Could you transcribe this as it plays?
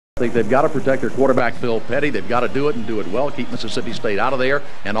They've got to protect their quarterback, Phil Petty. They've got to do it and do it well, keep Mississippi State out of there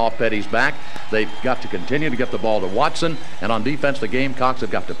and off Petty's back. They've got to continue to get the ball to Watson. And on defense, the Gamecocks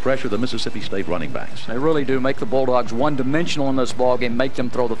have got to pressure the Mississippi State running backs. They really do make the Bulldogs one-dimensional in this ballgame, make them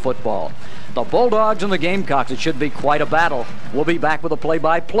throw the football. The Bulldogs and the Gamecocks, it should be quite a battle. We'll be back with a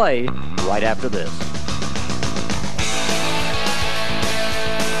play-by-play right after this.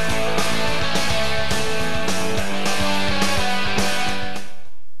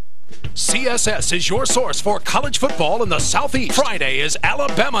 CSS is your source for college football in the Southeast. Friday is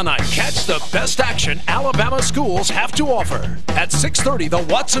Alabama night. Catch the best action Alabama schools have to offer. At 6:30, the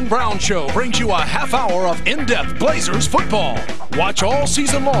Watson Brown Show brings you a half hour of in-depth Blazers football. Watch all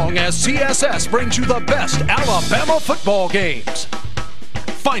season long as CSS brings you the best Alabama football games.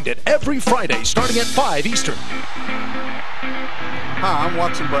 Find it every Friday starting at 5 Eastern. Hi, I'm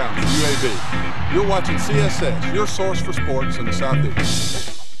Watson Brown from UAB. You're watching CSS, your source for sports in the Southeast.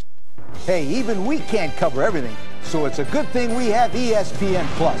 Hey, even we can't cover everything, so it's a good thing we have ESPN+.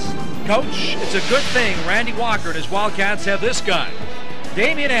 Coach, it's a good thing Randy Walker and his Wildcats have this guy.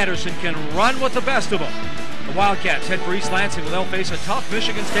 Damian Anderson can run with the best of them. The Wildcats head for East Lansing where they'll face a tough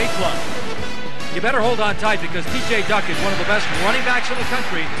Michigan State club. You better hold on tight because TJ Duck is one of the best running backs in the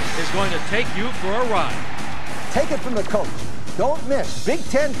country, is going to take you for a ride. Take it from the coach. Don't miss Big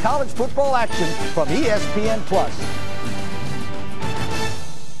Ten college football action from ESPN+.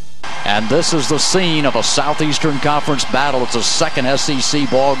 And this is the scene of a Southeastern Conference battle. It's the second SEC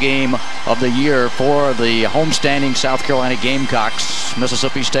ball game of the year for the homestanding South Carolina Gamecocks.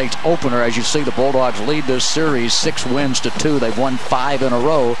 Mississippi State's opener, as you see, the Bulldogs lead this series 6 wins to 2. They've won 5 in a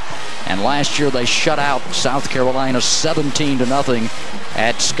row. And last year they shut out South Carolina 17-0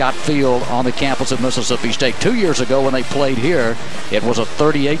 at Scott Field on the campus of Mississippi State. 2 years ago when they played here, it was a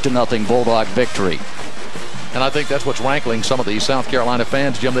 38-0 Bulldog victory. And I think that's what's rankling some of these South Carolina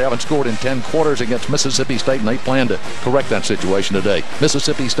fans. Jim, they haven't scored in 10 quarters against Mississippi State, and they plan to correct that situation today.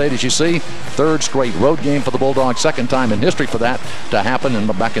 Mississippi State, as you see, 3rd straight road game for the Bulldogs, 2nd time in history for that to happen. And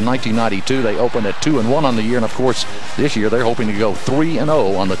back in 1992, they opened at 2-1 on the year. And, of course, this year they're hoping to go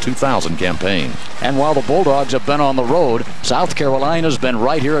 3-0 on the 2000 campaign. And while the Bulldogs have been on the road, South Carolina's been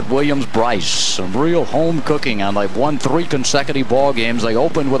right here at Williams-Brice. Some real home cooking, and they've won 3 consecutive ball games. They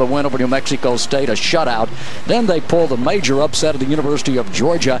opened with a win over New Mexico State, a shutout. Then they pulled a major upset at the University of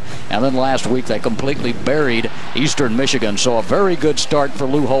Georgia, and then last week they completely buried Eastern Michigan. So a very good start for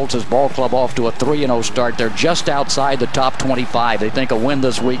Lou Holtz's ball club, off to a 3-0 start. They're just outside the top 25. They think a win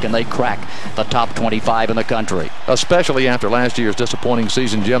this week and they crack the top 25 in the country. Especially after last year's disappointing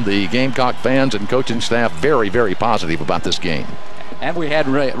season, Jim, the Gamecock fans and coaching staff very, very positive about this game. And we had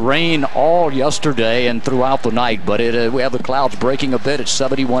rain all yesterday and throughout the night, but we have the clouds breaking a bit. It's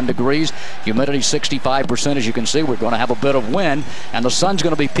 71 degrees, humidity 65%. As you can see, we're going to have a bit of wind, and the sun's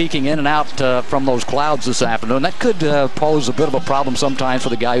going to be peeking in and out from those clouds this afternoon. That could pose a bit of a problem sometimes for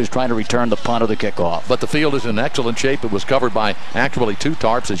the guy who's trying to return the punt or the kickoff. But the field is in excellent shape. It was covered by actually 2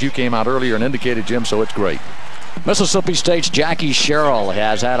 tarps, as you came out earlier and indicated, Jim, so it's great. Mississippi State's Jackie Sherrill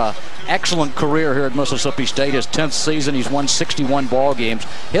has had an excellent career here at Mississippi State. His 10th season, he's won 61 ball games.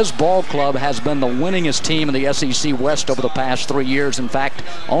 His ball club has been the winningest team in the SEC West over the past 3 years. In fact,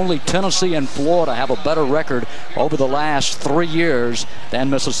 only Tennessee and Florida have a better record over the last 3 years than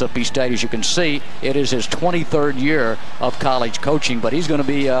Mississippi State. As you can see, it is his 23rd year of college coaching, but he's going to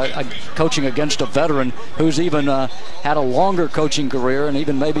be coaching against a veteran who's even had a longer coaching career and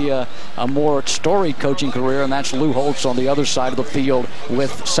even maybe a more storied coaching career, and that's Lou Holtz on the other side of the field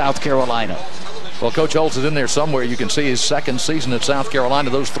with South Carolina. Well, Coach Holtz is in there somewhere. You can see his 2nd season at South Carolina.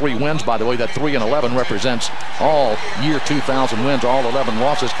 Those 3 wins, by the way, that 3-11 represents all year 2000 wins, all 11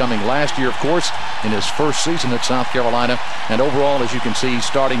 losses coming last year, of course, in his 1st season at South Carolina. And overall, as you can see,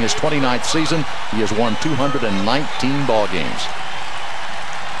 starting his 29th season, he has won 219 ball games.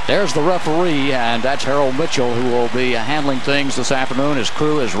 There's the referee, and that's Harold Mitchell, who will be handling things this afternoon. His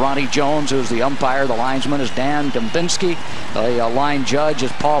crew is Ronnie Jones, who's the umpire. The linesman is Dan Gambinski. The line judge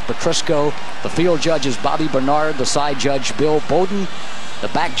is Paul Petrisco. The field judge is Bobby Bernard. The side judge, Bill Bowden. The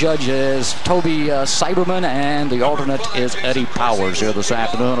back judge is Toby Cyberman, and the alternate is Eddie Powers here this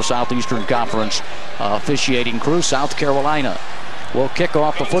afternoon. A Southeastern Conference officiating crew. South Carolina will kick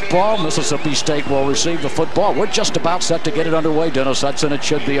off the football. Mississippi State will receive the football. We're just about set to get it underway, Dennis Hudson. It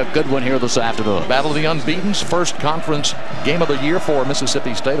should be a good one here this afternoon. Battle of the Unbeatens, 1st conference game of the year for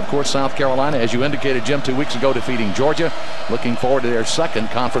Mississippi State. Of course, South Carolina, as you indicated, Jim, 2 weeks ago defeating Georgia. Looking forward to their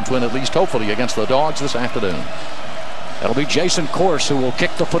 2nd conference win, at least hopefully, against the Dogs this afternoon. It'll be Jason Corse who will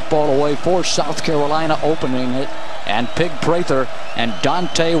kick the football away for South Carolina, opening it. And Pig Prather and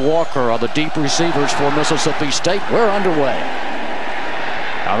Dante Walker are the deep receivers for Mississippi State. We're underway.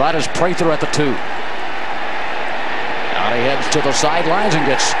 Now that is Prather at the 2. Now he heads to the sidelines and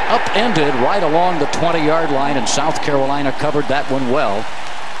gets upended right along the 20-yard line, and South Carolina covered that one well.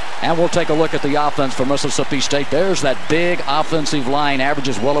 And we'll take a look at the offense for Mississippi State. There's that big offensive line,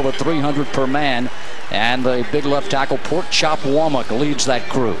 averages well over 300 per man. And the big left tackle, Pork Chop Womack, leads that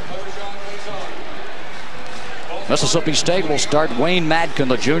crew. Mississippi State will start Wayne Madkin,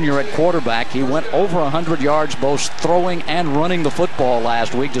 the junior, at quarterback. He went over 100 yards both throwing and running the football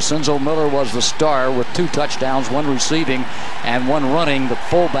last week. DeCenzo Miller was the star with 2 touchdowns, 1 receiving and 1 running. The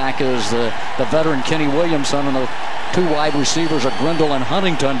fullback is the veteran Kenny Williamson, and the 2 wide receivers are Grindle and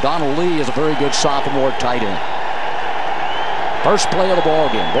Huntington. Donald Lee is a very good sophomore tight end. First play of the ball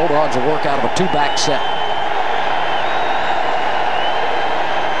game. Bulldogs will work out of a 2-back set.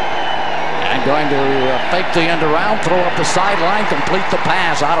 And going to fake the end around, throw up the sideline, complete the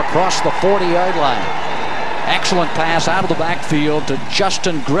pass out across the 40-yard line. Excellent pass out of the backfield to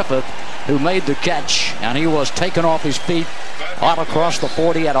Justin Griffith, who made the catch, and he was taken off his feet out across the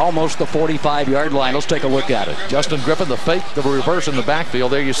 40 at almost the 45-yard line. Let's take a look at it. Justin Griffith, the fake, the reverse in the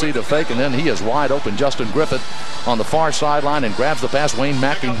backfield. There you see the fake, and then he is wide open. Justin Griffith on the far sideline and grabs the pass. Wayne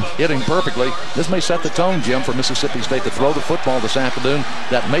Madkin hitting perfectly. This may set the tone, Jim, for Mississippi State to throw the football this afternoon.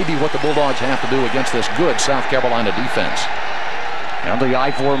 That may be what the Bulldogs have to do against this good South Carolina defense. And the I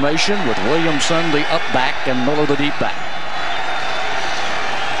formation with Williamson, the up back, and Miller, the deep back.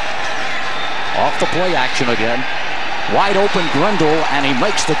 Off the play action again. Wide open Grindle, and he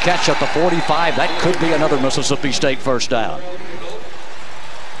makes the catch at the 45. That could be another Mississippi State first down.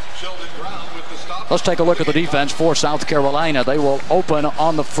 Let's take a look at the defense for South Carolina. They will open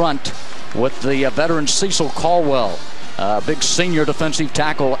on the front with the veteran Cecil Caldwell, big senior defensive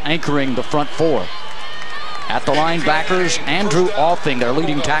tackle, anchoring the front 4. At the linebackers, Andrew Offing, their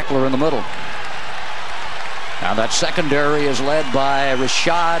leading tackler in the middle. Now that secondary is led by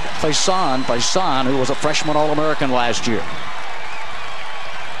Rashad Faison, who was a freshman All-American last year.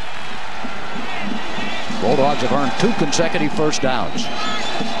 Bulldogs have earned 2 consecutive first downs.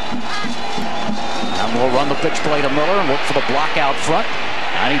 And we'll run the pitch play to Miller and look for the block out front.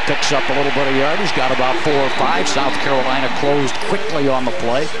 And he picks up a little bit of yardage, got about 4 or 5. South Carolina closed quickly on the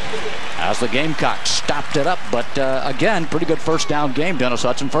play as the Gamecocks stopped it up. But again, pretty good first down game, Dennis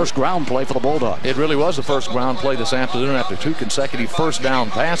Hudson. First ground play for the Bulldogs. It really was the first ground play this afternoon after 2 consecutive first down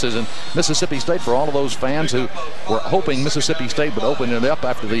passes. And Mississippi State, for all of those fans who were hoping Mississippi State would open it up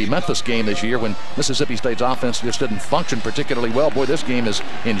after the Memphis game this year when Mississippi State's offense just didn't function particularly well. Boy, this game is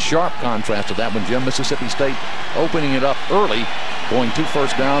in sharp contrast to that one, Jim. Mississippi State opening it up early, going 2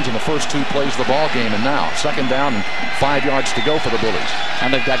 first downs in the first 2 plays of the ball game. And now, 2nd down and 5 yards to go for the Bullies.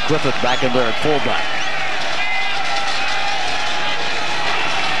 And they've got Griffith back in there at fullback.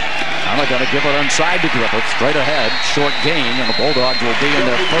 Now they're going to give it inside to Griffith, straight ahead, short gain, and the Bulldogs will be in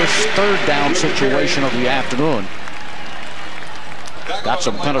their first 3rd down situation of the afternoon. Got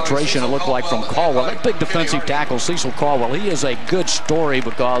some penetration, it looked like, from Caldwell. That big defensive tackle, Cecil Caldwell, he is a good story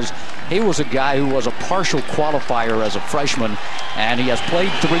because he was a guy who was a partial qualifier as a freshman, and he has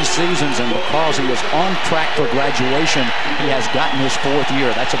played 3 seasons, and because he is on track for graduation, he has gotten his 4th year.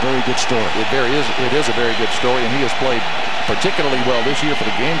 That's a very good story. It is a very good story, and he has played particularly well this year for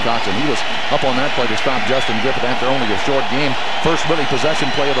the Gamecocks, and he was up on that play to stop Justin Griffith after only a short game. First really possession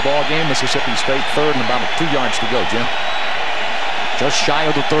play of the ball game. Mississippi State 3rd and about 2 yards to go, Jim. Just shy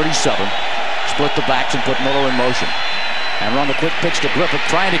of the 37. Split the backs and put Miller in motion. And run the quick pitch to Griffith,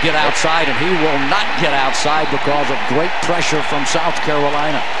 trying to get outside, and he will not get outside because of great pressure from South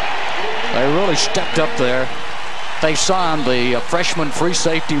Carolina. They really stepped up there. Faison, the freshman free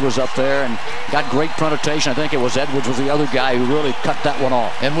safety, was up there and got great penetration. I think it was Edwards was the other guy who really cut that one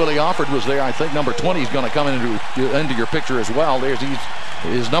off. And Willie Alford was there. I think number 20 is going to come into your picture as well. There's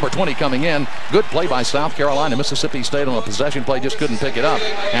is number 20 coming in. Good play by South Carolina. Mississippi State on a possession play just couldn't pick it up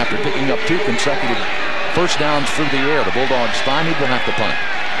after picking up 2 consecutive first downs through the air. The Bulldogs stymied, will have to punt.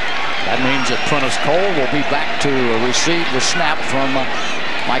 That means that Prentice Cole will be back to receive the snap from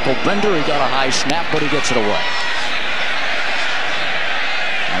Michael Bender. He got a high snap, but he gets it away.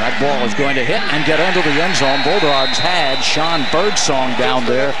 And that ball is going to hit and get into the end zone. Bulldogs had Sean Birdsong down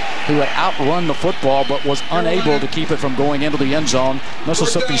there, who had outrun the football but was unable to keep it from going into the end zone.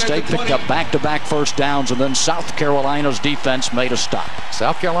 Mississippi State picked up back-to-back first downs, and then South Carolina's defense made a stop.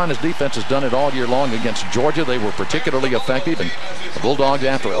 South Carolina's defense has done it all year long against Georgia. They were particularly effective, and the Bulldogs,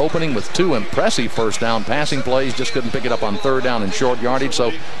 after opening with 2 impressive first down passing plays, just couldn't pick it up on 3rd down and short yardage.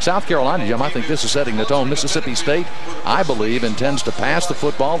 So South Carolina, Jim, I think this is setting the tone. Mississippi State, I believe, intends to pass the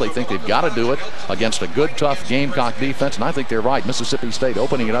football. They think they've got to do it against a good, tough Gamecock defense, and I think they're right. Mississippi State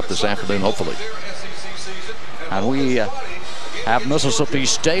opening it up this afternoon, hopefully. And we have have Mississippi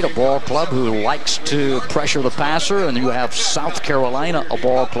State, a ball club who likes to pressure the passer, and you have South Carolina, a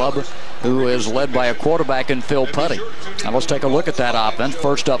ball club who is led by a quarterback in Phil Putty. Now let's take a look at that offense.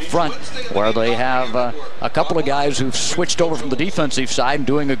 First up front, where they have a couple of guys who've switched over from the defensive side and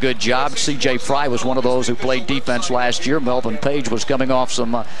doing a good job. C.J. Fry was one of those who played defense last year. Melvin Page was coming off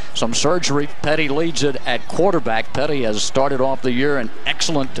some surgery. Petty leads it at quarterback. Petty has started off the year in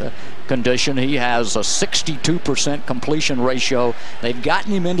excellent condition. He has a 62% completion ratio. They've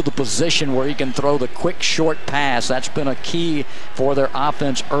gotten him into the position where he can throw the quick short pass. That's been a key for their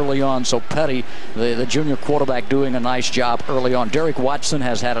offense early on. So Petty, the junior quarterback, doing a nice job early on. Derek Watson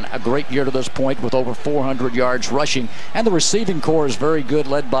has had a great year to this point with over 400 yards rushing, and the receiving core is very good,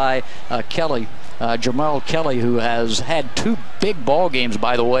 led by Kelly. Jamal Kelly, who has had 2 big ball games,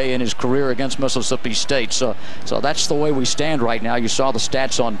 by the way, in his career against Mississippi State. So that's the way we stand right now. You saw the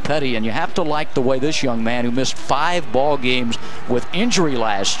stats on Petty, and you have to like the way this young man, who missed 5 ball games with injury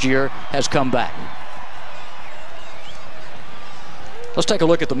last year, has come back. Let's take a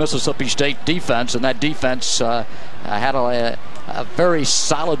look at the Mississippi State defense, and that defense had a very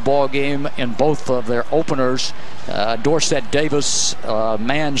solid ball game in both of their openers. Dorsett Davis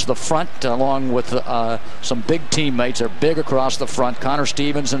mans the front along with some big teammates. They're big across the front. Connor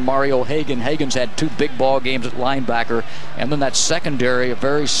Stevens and Mario Hagan. Hagan's had 2 big ball games at linebacker. And then that secondary, a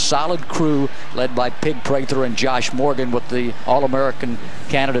very solid crew led by Pig Prather and Josh Morgan, with the All-American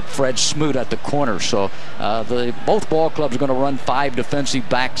candidate Fred Smoot at the corner. So both ball clubs are going to run 5 defensive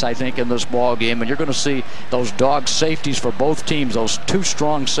backs, I think, in this ball game. And you're going to see those dog safeties for both teams, those 2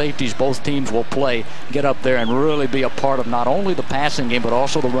 strong safeties both teams will play, get up there and really be a part of not only the passing game but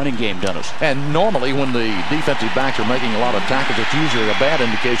also the running game, Dennis. And normally when the defensive backs are making a lot of tackles, it's usually a bad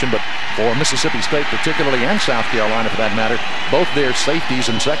indication, but for Mississippi State particularly, and South Carolina for that matter, both their safeties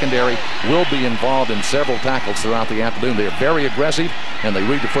and secondary will be involved in several tackles throughout the afternoon. They're very aggressive and they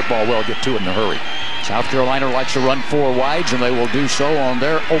read the football well, get to it in a hurry. South Carolina likes to run 4 wides, and they will do so on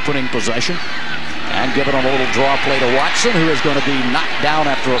their opening possession. And giving him a little draw play to Watson, who is going to be knocked down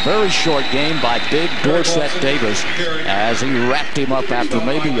after a very short game by big Dorsett Davis as he wrapped him up after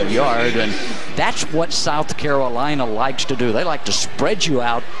maybe a yard. And that's what South Carolina likes to do. They like to spread you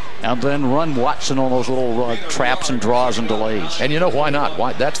out and then run Watson on those little traps and draws and delays. And you know, why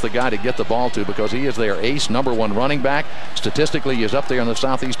not? That's the guy to get the ball to, because he is their ace, #1 running back. Statistically, he is up there in the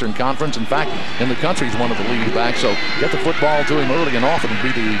Southeastern Conference. In fact, in the country, he's one of the leading backs. So get the football to him early and often would be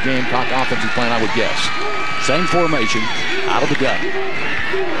the Gamecock offensive plan, I would guess. Same formation, out of the gun.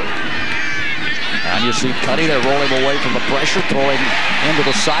 And you see Putty, they're rolling away from the pressure, throwing into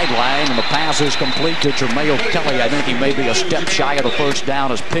the sideline, and the pass is complete to Jermail Kelly. I think he may be a step shy of the first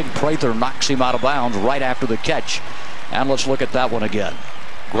down as Pig Prather knocks him out of bounds right after the catch. And let's look at that one again.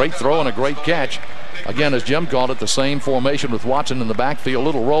 Great throw and a great catch. Again, as Jim called it, the same formation with Watson in the backfield,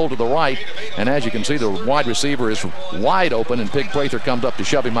 little roll to the right, and as you can see, the wide receiver is wide open, and Pig Prather comes up to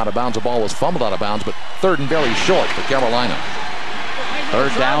shove him out of bounds. The ball was fumbled out of bounds, but 3rd and very short for Carolina.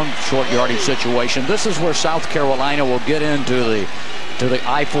 3rd down, short yardage situation. This is where South Carolina will get into the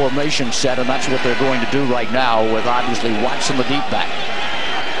I formation set, and that's what they're going to do right now with obviously Watson, the deep back.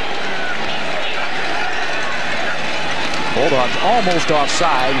 Bulldogs almost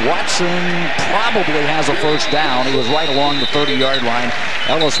offside. Watson probably has a first down. He was right along the 30-yard line.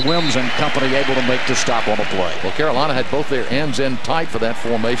 Ellis Wims and company able to make the stop on the play. Well, Carolina had both their ends in tight for that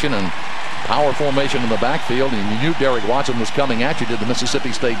formation, and power formation in the backfield, and you knew Derek Watson was coming at you, did the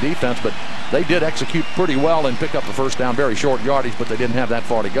Mississippi State defense, but they did execute pretty well and pick up the first down, very short yardage, but they didn't have that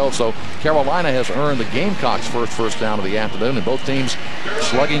far to go. So Carolina has earned the Gamecocks' first down of the afternoon, and both teams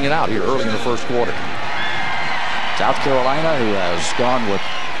slugging it out here early in the first quarter. South Carolina, who has gone with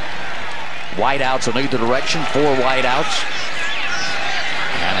wideouts in either direction, 4 wideouts,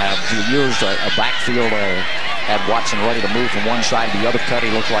 and have used a backfield, had Watson ready to move from one side to the other.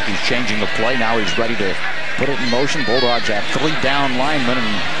 Petty looks like he's changing the play. Now he's ready to put it in motion. Bulldogs have 3 down linemen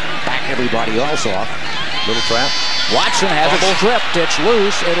and back everybody else off. Little trap. Watson has it stripped. It's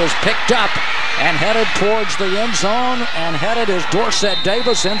loose. It is picked up and headed towards the end zone, and headed is Dorsett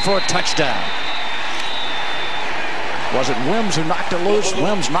Davis in for a touchdown. Was it Wims who knocked it loose?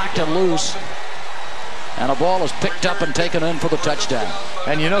 Wims knocked it loose. And the ball is picked up and taken in for the touchdown.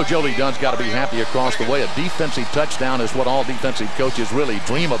 And you know Jolie Dunn's got to be happy across the way. A defensive touchdown is what all defensive coaches really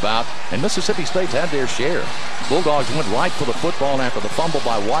dream about. And Mississippi State's had their share. Bulldogs went right for the football after the fumble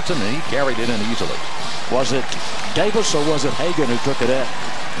by Watson, and he carried it in easily. Was it Davis or was it Hagan who took it in?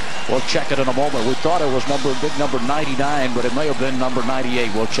 We'll check it in a moment. We thought it was big number 99, but it may have been number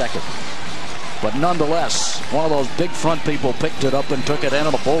 98. We'll check it. But nonetheless, one of those big front people picked it up and took it in,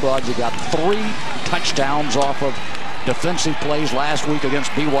 and the Bulldogs have got 3 touchdowns off of defensive plays last week against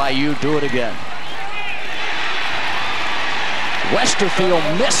BYU do it again.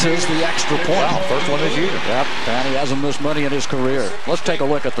 Westerfield misses the extra point. Wow, first one this year. Yep, and he hasn't missed money in his career. Let's take a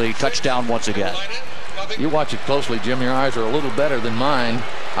look at the touchdown once again. You watch it closely, Jim. Your eyes are a little better than mine.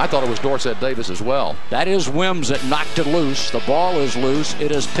 I thought it was Dorsett Davis as well. That is Wims that knocked it loose. The ball is loose.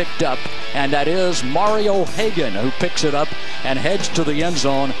 It is picked up, and that is Mario Hagan who picks it up and heads to the end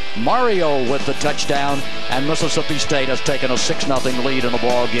zone. Mario with the touchdown, and Mississippi State has taken a 6-0 lead in the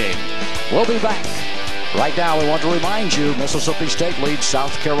ball game. We'll be back. Right now, we want to remind you, Mississippi State leads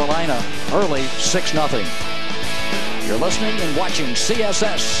South Carolina early 6-0. You're listening and watching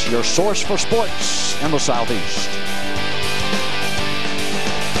CSS, your source for sports in the Southeast.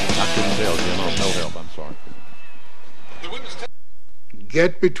 I couldn't tell, Jim. Oh, no help. I'm sorry.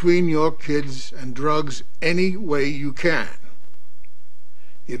 Get between your kids and drugs any way you can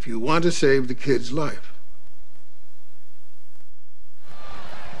if you want to save the kid's life.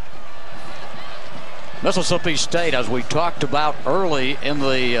 Mississippi State, as we talked about early in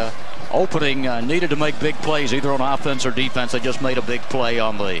the opening, needed to make big plays either on offense or defense. They just made a big play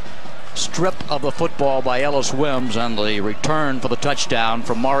on the strip of the football by Ellis Wims and the return for the touchdown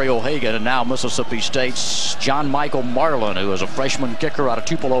from Mario Hagan. And now Mississippi State's John Michael Marlin, who is a freshman kicker out of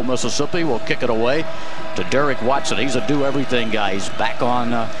Tupelo, Mississippi, will kick it away to Derek Watson. He's a do-everything guy. He's back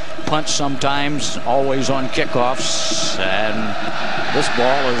on punts sometimes, always on kickoffs. And this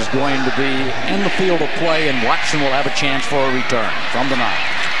ball is going to be in the field of play, and Watson will have a chance for a return from the 9.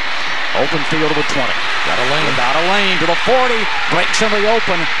 Open field to the 20. Got a lane. Without a lane to the 40. Breaks in the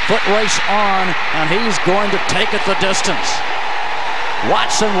open. Foot race on. And he's going to take it the distance.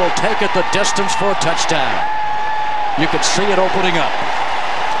 Watson will take it the distance for a touchdown. You could see it opening up.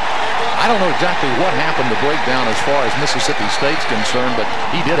 I don't know exactly what happened to break down as far as Mississippi State's concerned, but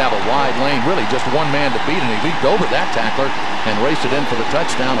he did have a wide lane, really just one man to beat, and he leaped over that tackler and raced it in for the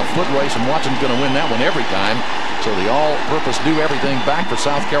touchdown. A foot race, and Watson's going to win that one every time. So the all-purpose do-everything back for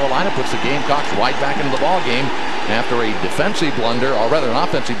South Carolina puts the Gamecocks right back into the ball game after a defensive blunder, or rather an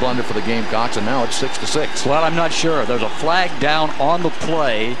offensive blunder for the Gamecocks, and now it's 6-6. Well, I'm not sure. There's a flag down on the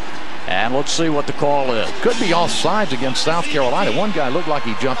play. And let's see what the call is. Could be offsides against South Carolina. One guy looked like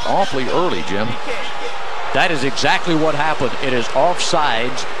he jumped awfully early, Jim. That is exactly what happened. It is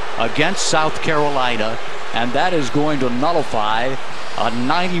offsides against South Carolina, and that is going to nullify a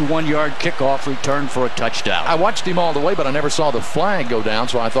 91-yard kickoff return for a touchdown. I watched him all the way, but I never saw the flag go down,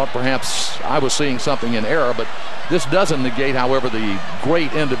 so I thought perhaps I was seeing something in error. But this doesn't negate, however, the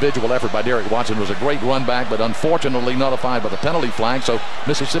great individual effort by Derek Watson. It was a great run back, but unfortunately nullified by the penalty flag. So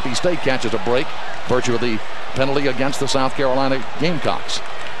Mississippi State catches a break, virtue of the penalty against the South Carolina Gamecocks.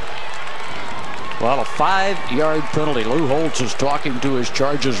 Well, a 5-yard penalty. Lou Holtz is talking to his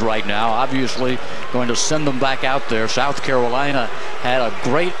Chargers right now, obviously going to send them back out there. South Carolina had a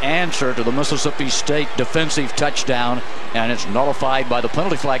great answer to the Mississippi State defensive touchdown, and it's nullified by the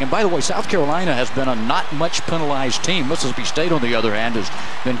penalty flag. And by the way, South Carolina has been a not much penalized team. Mississippi State, on the other hand, has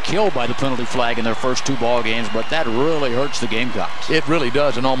been killed by the penalty flag in their first 2 ball games, but that really hurts the Gamecocks. It really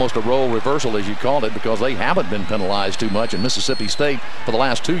does, and almost a role reversal, as you called it, because they haven't been penalized too much. And Mississippi State, for the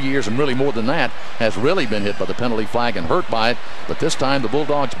last 2 years, and really more than that, has really been hit by the penalty flag and hurt by it. But this time the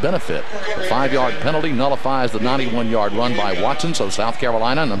Bulldogs benefit. The 5-yard penalty nullifies the 91-yard run by Watson. So South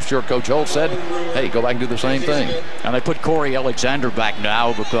Carolina, and I'm sure Coach Holt said, hey, go back and do the same thing. And they put Corey Alexander back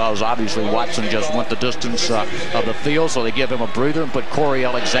now because obviously Watson just went the distance of the field, so they give him a breather and put Corey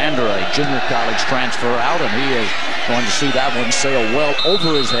Alexander, a junior college transfer, out, and he is going to see that one sail well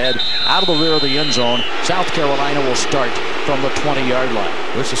over his head out of the rear of the end zone. South Carolina will start from the 20-yard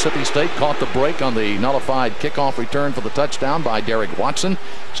line. Mississippi State caught the break on the nullified kickoff return for the touchdown by Derek Watson.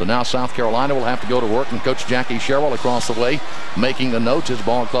 So now South Carolina will have to go to work, and Coach Jackie Sherrill across the way making the notes. His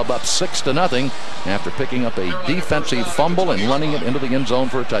ball club up 6-0 after picking up a defensive fumble and running it into the end zone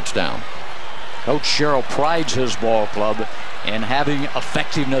for a touchdown. Coach Sherrill prides his ball club in having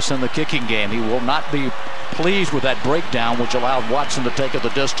effectiveness in the kicking game. He will not be pleased with that breakdown, which allowed Watson to take it the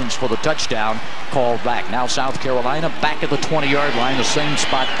distance for the touchdown called back. Now South Carolina back at the 20-yard line, the same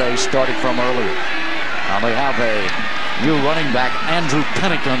spot they started from earlier. Now they have a new running back, Andrew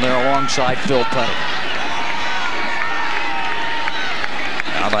Pennington, there alongside Phil Pettit.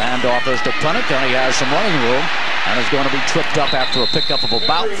 Now the handoff is to Pennington. He has some running room and is going to be tripped up after a pickup of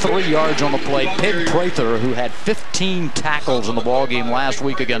about 3 yards on the play. Pig Prather, who had 15 tackles in the ballgame last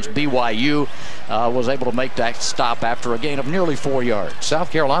week against BYU, was able to make that stop after a gain of nearly 4 yards. South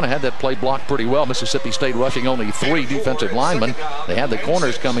Carolina had that play blocked pretty well. Mississippi State rushing only 3 defensive linemen. They had the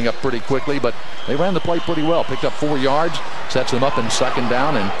corners coming up pretty quickly, but they ran the play pretty well. Picked up 4 yards, sets them up in second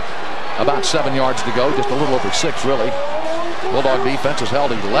down, and about 7 yards to go, just a little over 6 really. Bulldog defense has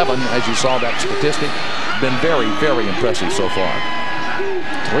held 11, as you saw that statistic. Been very, very impressive so far.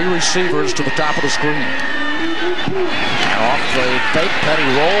 3 receivers to the top of the screen. Off the fake, Petty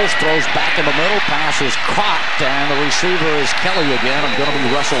rolls, throws back in the middle, pass is caught, and the receiver is Kelly again, and going to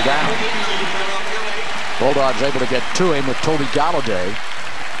be wrestled down. Bulldogs able to get to him with Toby Galladay.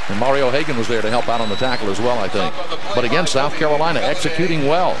 And Mario Hagan was there to help out on the tackle as well, I think. But again, South Carolina executing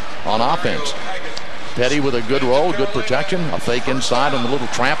well on offense. Petty with a good roll, good protection, a fake inside on the little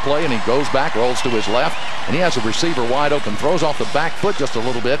trap play, and he goes back, rolls to his left, and he has a receiver wide open, throws off the back foot just a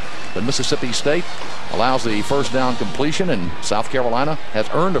little bit, but Mississippi State allows the first down completion, and South Carolina has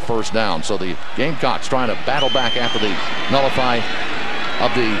earned a first down. So the Gamecocks trying to battle back after the nullify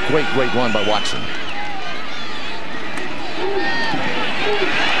of the great run by Watson.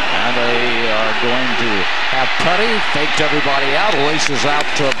 And they are going to have Petty, faked everybody out, races out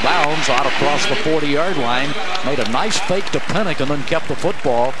to bounds, out across the 40-yard line. Made a nice fake to Pinnock and then kept the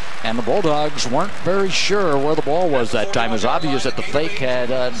football. And the Bulldogs weren't very sure where the ball was that time. It was obvious that the fake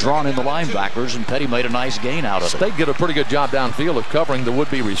had drawn in the linebackers, and Petty made a nice gain out of it. State did a pretty good job downfield of covering the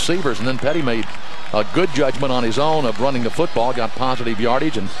would-be receivers, and then Petty made a good judgment on his own of running the football, got positive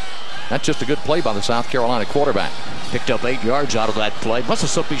yardage, and that's just a good play by the South Carolina quarterback. Picked up 8 yards out of that play.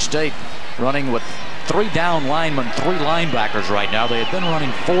 Mississippi State running with 3 down linemen, 3 linebackers right now. They had been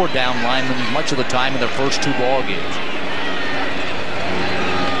running 4 down linemen much of the time in their first 2 ball games.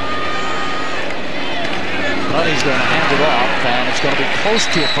 Petty's going to hand it off, and it's going to be close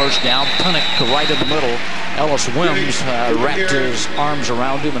to a first down. Pinnock right in the middle. Ellis Wims wrapped his arms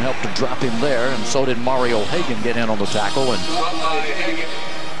around him and helped to drop him there, and so did Mario Hagan get in on the tackle. And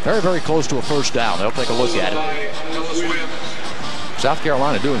very, very close to a first down. They'll take a look at it. South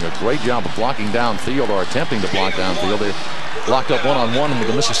Carolina doing a great job of blocking downfield, or attempting to block downfield. They locked up one-on-one with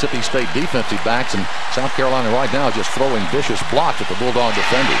the Mississippi State defensive backs, and South Carolina right now is just throwing vicious blocks at the Bulldog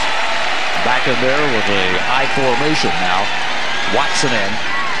defenders. Back in there with a high formation now. Watson in.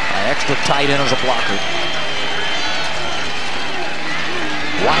 An extra tight end as a blocker.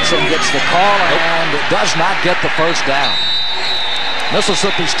 Watson gets the call and does not get the first down.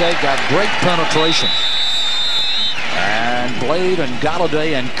 Mississippi State got great penetration. And Blade and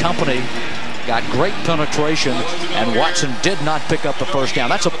Galladay and company got great penetration, and Watson did not pick up the first down.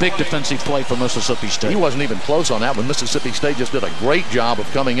 That's a big defensive play for Mississippi State. He wasn't even close on that one. Mississippi State just did a great job of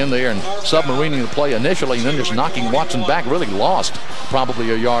coming in there and submarining the play initially, and then just knocking Watson back. Really lost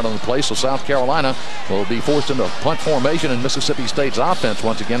probably a yard on the play, so South Carolina will be forced into punt formation, and Mississippi State's offense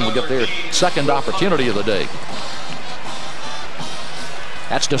once again will get their second opportunity of the day.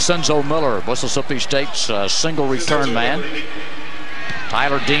 That's DeCenzo Miller, Mississippi State's single return man.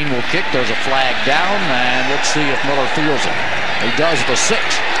 Tyler Dean will kick. There's a flag down, and let's see if Miller feels it. He does the 6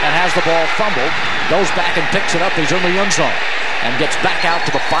 and has the ball fumbled. Goes back and picks it up. He's in the end zone and gets back out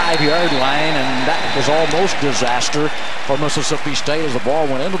to the 5-yard line, and that was almost disaster for Mississippi State as the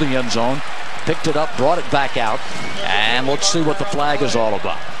ball went into the end zone. Picked it up, brought it back out, and let's see what the flag is all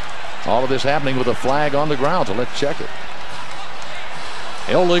about. All of this happening with a flag on the ground, so let's check it.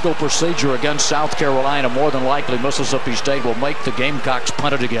 Illegal procedure against South Carolina. More than likely, Mississippi State will make the Gamecocks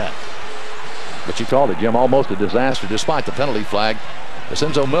punt it again. But you called it, Jim, almost a disaster despite the penalty flag.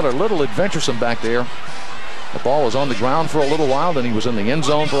 DeCenzo Miller, a little adventuresome back there. The ball was on the ground for a little while, then he was in the end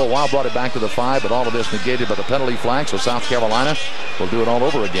zone for a while, brought it back to the 5, but all of this negated by the penalty flag, so South Carolina will do it all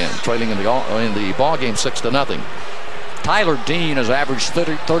over again, trailing in the ball game 6-0. Tyler Dean has averaged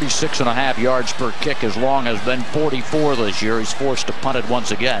 36.5 yards per kick. His long has been 44 this year. He's forced to punt it once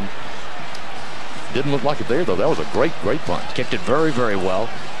again. Didn't look like it there, though. That was a great, great punt. Kicked it very, very well.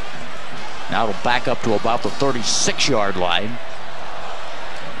 Now it'll back up to about the 36-yard line.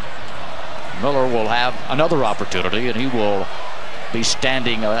 Miller will have another opportunity, and he will be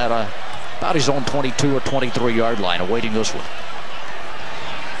standing at about his own 22 or 23-yard line, awaiting this one.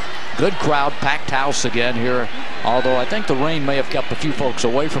 Good crowd, packed house again here, although I think the rain may have kept a few folks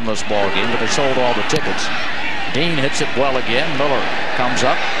away from this ball game, but they sold all the tickets. Dean hits it well again. Miller comes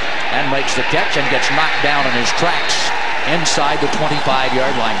up and makes the catch and gets knocked down in his tracks inside the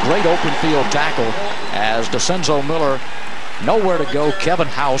 25-yard line. Great open field tackle as DeCenzo Miller nowhere to go. Kevin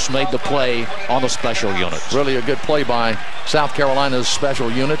House made the play on the special units. Really a good play by South Carolina's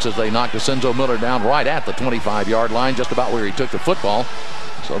special units as they knocked DeCenzo Miller down right at the 25-yard line, just about where he took the football.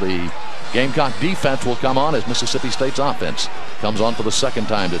 So the Gamecock defense will come on as Mississippi State's offense comes on for the second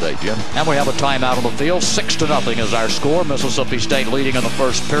time today, Jim. And we have a timeout on the field. 6-0 is our score. Mississippi State leading in the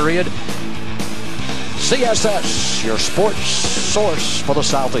first period. CSS, your sports source for the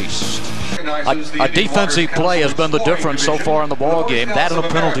Southeast. A defensive play has been the difference so far in the ball game. That and a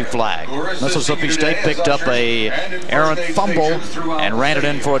penalty flag. Mississippi State picked up a errant fumble and ran it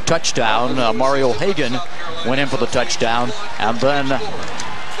in for a touchdown. Mario Hagan went in for the touchdown, and then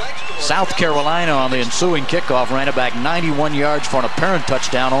South Carolina on the ensuing kickoff ran it back 91 yards for an apparent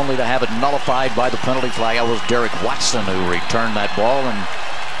touchdown, only to have it nullified by the penalty flag. That was Derek Watson who returned that ball, and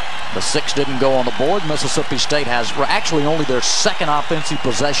the 6 didn't go on the board. Mississippi State has actually only their second offensive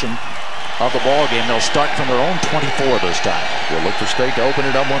possession of the ball game. They'll start from their own 24 this time. We'll look for State to open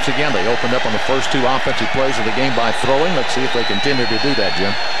it up once again. They opened up on the first 2 offensive plays of the game by throwing. Let's see if they continue to do that,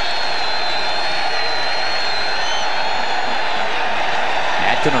 Jim.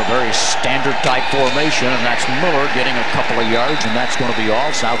 In a very standard type formation, and that's Miller getting a couple of yards, and that's going to be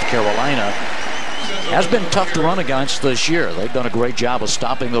all. South Carolina has been tough to run against this year. They've done a great job of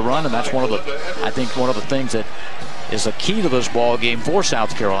stopping the run, and that's one of the things that is a key to this ball game for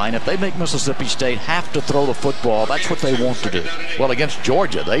South Carolina. If they make Mississippi State have to throw the football, that's what they want to do. Well, against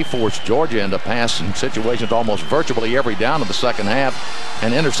Georgia, they forced Georgia into passing situations almost virtually every down of the second half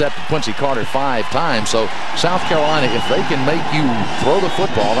and intercepted Quincy Carter 5 times. So South Carolina, if they can make you throw the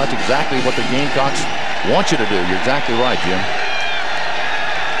football, that's exactly what the Gamecocks want you to do. You're exactly right, Jim.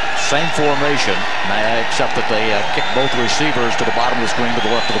 Same formation, except that they kick both receivers to the bottom of the screen to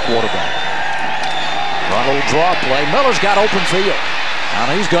the left of the quarterback. Run a little draw play. Miller's got open field.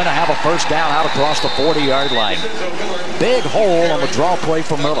 And he's going to have a first down out across the 40-yard line. Big hole on the draw play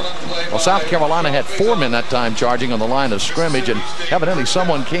for Miller. Well, South Carolina had 4 men that time charging on the line of scrimmage, and evidently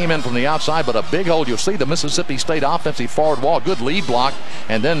someone came in from the outside, but a big hole. You'll see the Mississippi State offensive forward wall. Good lead block,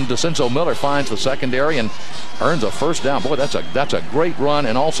 and then DeCenzo Miller finds the secondary and earns a first down. Boy, that's a great run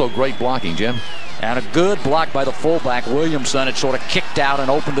and also great blocking, Jim. And a good block by the fullback, Williamson. It sort of kicked out and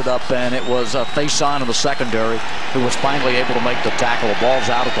opened it up, and it was a face-on in the secondary who was finally able to make the tackle. The ball's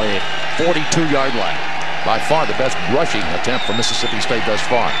out at the 42-yard line. By far the best rushing attempt for Mississippi State thus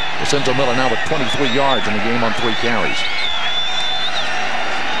far. DeCenzo Miller now with 23 yards in the game on 3 carries.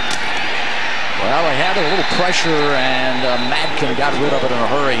 Well, they had a little pressure, and Madkin got rid of it in a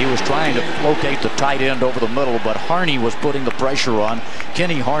hurry. He was trying to locate the tight end over the middle, but Harney was putting the pressure on.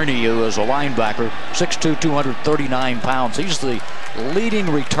 Kenny Harney, who is a linebacker, 6'2", 239 pounds. He's the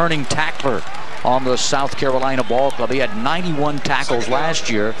leading returning tackler on the South Carolina ball club. He had 91 tackles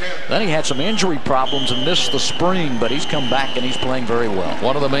last year. Then he had some injury problems and missed the spring, but he's come back and he's playing very well.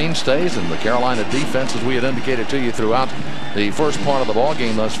 One of the mainstays in the Carolina defense, as we had indicated to you throughout the first part of the ball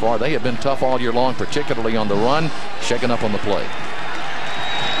game thus far. They have been tough all year long, particularly on the run, shaking up on the play.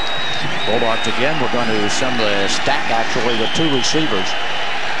 Bulldogs again. We're going to send the stack actually with 2 receivers,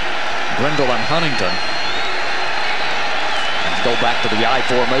 Grindle and Huntington. Let's go back to the I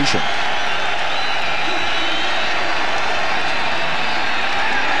formation.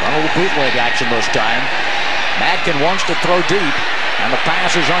 A little bootleg action this time. Madkin wants to throw deep, and the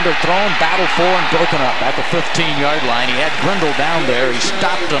pass is underthrown, battled for, and broken up at the 15-yard line. He had Grindle down there. He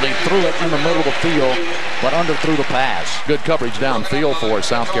stopped and he threw it in the middle of the field, but underthrew the pass. Good coverage downfield for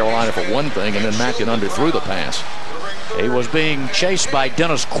South Carolina for one thing, and then Madkin underthrew the pass. He was being chased by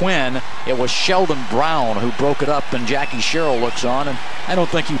Dennis Quinn. It was Sheldon Brown who broke it up, and Jackie Sherrill looks on, and I don't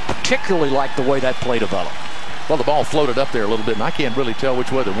think he particularly liked the way that play developed. Well, the ball floated up there a little bit, and I can't really tell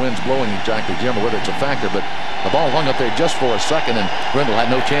which way the wind's blowing exactly, Jim, or whether it's a factor, but the ball hung up there just for a second, and Grindle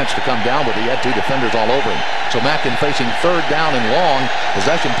had no chance to come down with it. He had 2 defenders all over him. So Madkin facing 3rd down and long,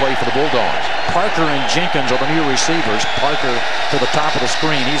 possession play for the Bulldogs. Parker and Jenkins are the new receivers. Parker to the top of the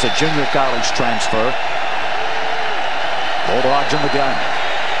screen. He's a junior college transfer. Bulldogs in the gun.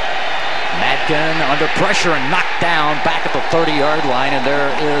 Madkin under pressure and knocked down back at the 30-yard line, and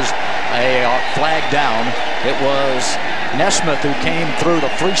there is a flag down. It was Nesmith who came through the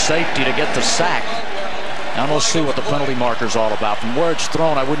free safety to get the sack. Now let's see what the penalty marker's all about. From where it's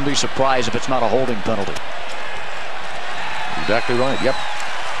thrown, I wouldn't be surprised if it's not a holding penalty. Exactly right, yep.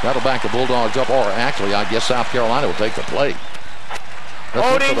 That'll back the Bulldogs up, or actually, I guess South Carolina will take the play.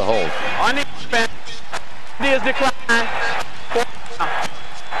 Let's look for the hold. On the defense, is decline.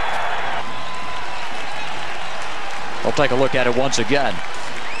 We'll take a look at it once again.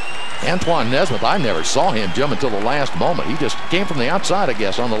 Antoine Nesmith, I never saw him, Jim, until the last moment. He just came from the outside, I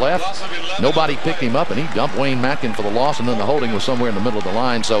guess, on the left. Nobody picked him up, and he dumped Wayne Madkin for the loss, and then the holding was somewhere in the middle of the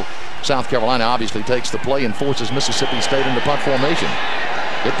line. So South Carolina obviously takes the play and forces Mississippi State into punt formation.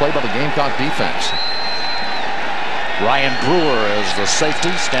 Good play by the Gamecock defense. Ryan Brewer is the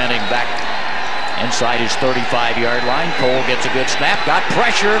safety, standing back inside his 35-yard line. Cole gets a good snap, got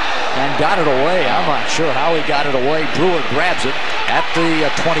pressure, and got it away. I'm not sure how he got it away. Brewer grabs it at the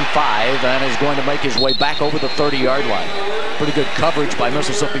 25 and is going to make his way back over the 30-yard line. Pretty good coverage by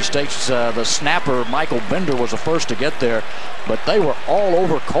Mississippi State's the snapper, Michael Bender, was the first to get there, but they were all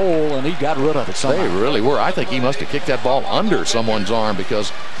over Cole, and he got rid of it somehow. They really were. I think he must have kicked that ball under someone's arm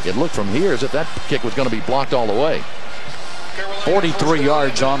because it looked from here as if that kick was going to be blocked all the way. 43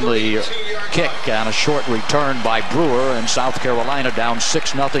 yards on the kick and a short return by Brewer, and South Carolina down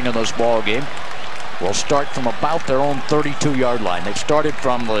 6-0 in this ball game. Will start from about their own 32-yard line. They've started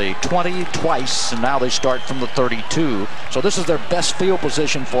from the 20 twice, and now they start from the 32. So this is their best field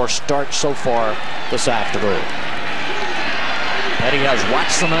position for start so far this afternoon. Petty has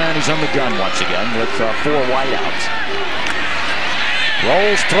Watson, and he's in the gun once again with 4 wideouts.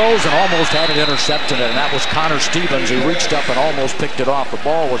 Rolls, throws, and almost had it intercepted, and that was Connor Stevens who reached up and almost picked it off. The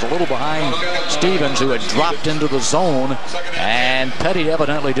ball was a little behind Stevens, who had dropped into the zone, and Petty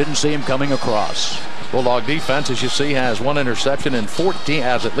evidently didn't see him coming across. Bulldog defense, as you see, has one interception in 14,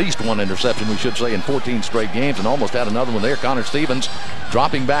 has at least one interception, we should say, in 14 straight games, and almost had another one there. Connor Stevens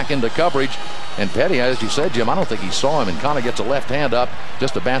dropping back into coverage, and Petty, as you said, Jim, I don't think he saw him, and Connor gets a left hand up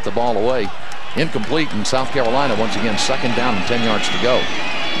just to bat the ball away. Incomplete, and South Carolina once again 2nd down and 10 yards to go.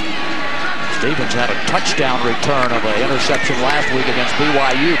 Stevens had a touchdown return of an interception last week against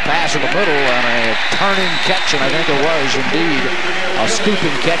BYU. Pass in the middle and a turning catch, and I think it was indeed a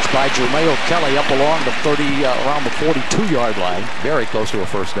scooping catch by Jermail Kelly up along the around the 42-yard line. Very close to a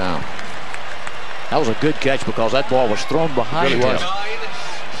first down. That was a good catch because that ball was thrown behind him.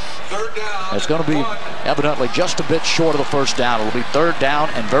 It's going to be evidently just a bit short of the first down. It'll be 3rd down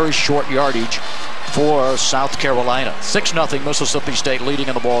and very short yardage for South Carolina. 6-0 Mississippi State leading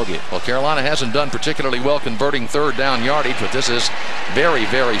in the ballgame. Well, Carolina hasn't done particularly well converting 3rd down yardage, but this is very,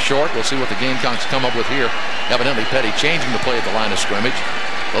 very short. We'll see what the Gamecocks come up with here. Evidently Petty changing the play at the line of scrimmage.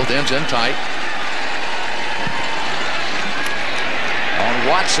 Both ends in tight.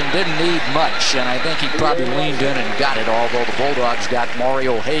 Watson didn't need much, and I think he probably leaned in and got it, although the Bulldogs got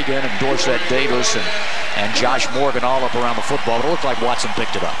Mario Hagan and Dorsett Davis and Josh Morgan all up around the football. But it looked like Watson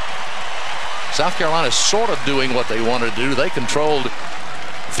picked it up. South Carolina's sort of doing what they wanted to do. They controlled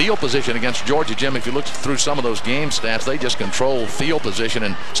field position against Georgia, Jim. If you look through some of those game stats, they just control field position,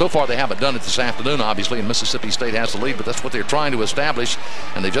 and so far they haven't done it this afternoon, obviously, and Mississippi State has the lead, but that's what they're trying to establish,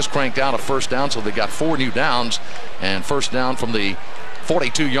 and they just cranked out a first down, so they got 4 new downs, and first down from the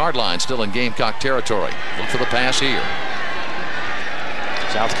 42-yard line, still in Gamecock territory. Look for the pass here.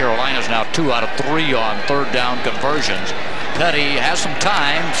 South Carolina's now 2 out of 3 on 3rd down conversions. Petty has some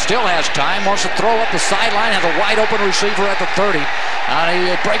time, still has time, wants to throw up the sideline, has a wide open receiver at the 30. And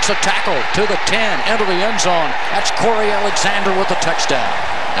he breaks a tackle to the 10, into the end zone. That's Corey Alexander with the touchdown.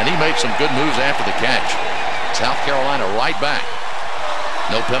 And he made some good moves after the catch. South Carolina right back.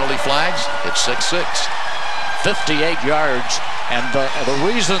 No penalty flags. It's 6-6. 58 yards. And the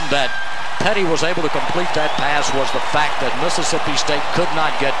reason that Petty was able to complete that pass was the fact that Mississippi State could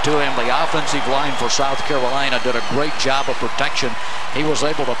not get to him. The offensive line for South Carolina did a great job of protection. He was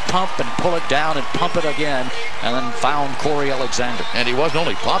able to pump and pull it down and pump it again, and then found Corey Alexander. And he wasn't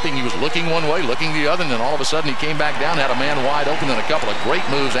only pumping, he was looking one way, looking the other, and then all of a sudden he came back down, had a man wide open, and a couple of great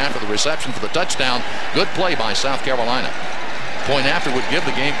moves after the reception for the touchdown. Good play by South Carolina. Point after would give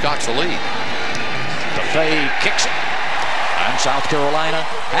the Gamecocks the lead. DeFay kicks it. And South Carolina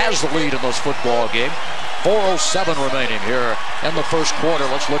has the lead in this football game. 4:07 remaining here in the first quarter.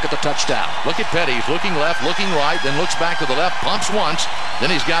 Let's look at the touchdown. Look at Petty. He's looking left, looking right, then looks back to the left, pumps once,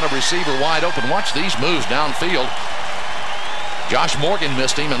 then he's got a receiver wide open. Watch these moves downfield. Josh Morgan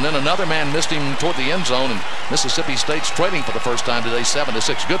missed him, and then another man missed him toward the end zone, and Mississippi State's trailing for the first time today,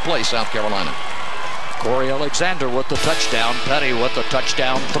 7-6. Good play, South Carolina. Corey Alexander with the touchdown. Petty with the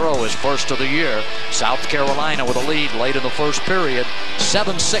touchdown throw, his first of the year. South Carolina with a lead late in the first period.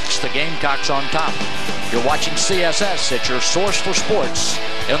 7-6, the Gamecocks on top. You're watching CSS. It's your source for sports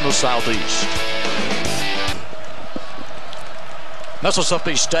in the Southeast.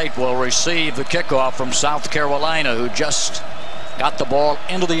 Mississippi State will receive the kickoff from South Carolina, who just got the ball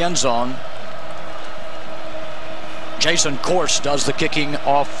into the end zone. Jason Corse does the kicking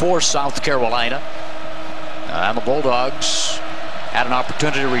off for South Carolina. And the Bulldogs had an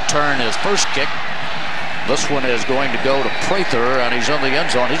opportunity to return his first kick. This one is going to go to Prather, and he's in the end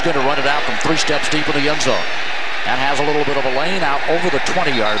zone. He's going to run it out from 3 steps deep in the end zone. And has a little bit of a lane out over the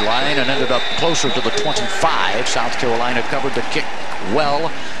 20-yard line and ended up closer to the 25. South Carolina covered the kick well.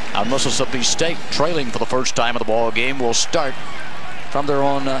 And Mississippi State, trailing for the first time of the ball game, will start from their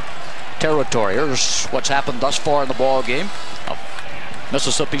own territory. Here's what's happened thus far in the ball game.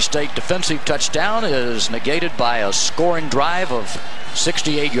 Mississippi State defensive touchdown is negated by a scoring drive of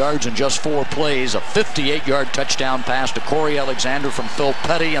 68 yards in just 4 plays. A 58-yard touchdown pass to Corey Alexander from Phil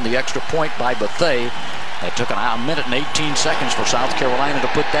Petty, and the extra point by Bethea. It took a minute and 18 seconds for South Carolina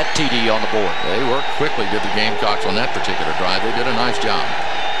to put that TD on the board. They worked quickly, did the Gamecocks, on that particular drive. They did a nice job.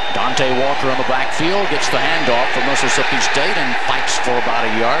 Dante Walker on the backfield gets the handoff for Mississippi State and fights for about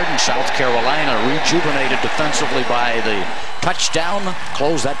a yard. And South Carolina, rejuvenated defensively by the touchdown,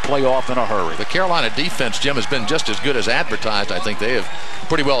 close that play off in a hurry. The Carolina defense, Jim, has been just as good as advertised. I think they have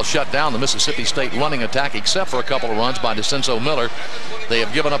pretty well shut down the Mississippi State running attack, except for a couple of runs by DeCenso Miller. They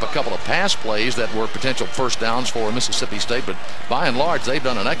have given up a couple of pass plays that were potential first downs for Mississippi State, but by and large, they've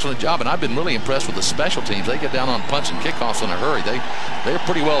done an excellent job, and I've been really impressed with the special teams. They get down on punts and kickoffs in a hurry. They're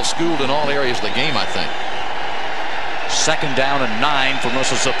pretty well schooled in all areas of the game, I think. 2nd down and 9 for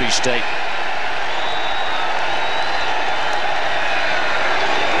Mississippi State.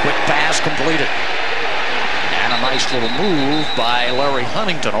 Quick pass completed. And a nice little move by Larry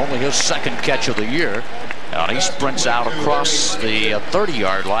Huntington, only his 2nd catch of the year. And he sprints out across the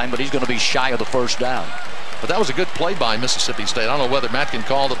 30-yard line, but he's going to be shy of the first down. But that was a good play by Mississippi State. I don't know whether Matt can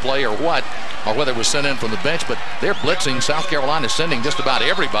call the play or what, or whether it was sent in from the bench, but they're blitzing. South Carolina sending just about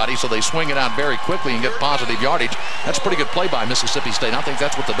everybody, so they swing it out very quickly and get positive yardage. That's a pretty good play by Mississippi State. I think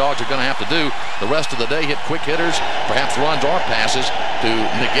that's what the Dogs are going to have to do the rest of the day, hit quick hitters, perhaps runs or passes, to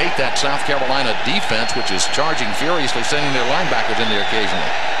negate that South Carolina defense, which is charging furiously, sending their linebackers in there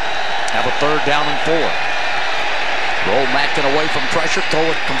occasionally. Have a 3rd down and 4. Roll Matkin away from pressure, throw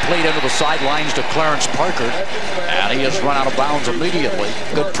it complete into the sidelines to Clarence Parker, and he has run out of bounds immediately.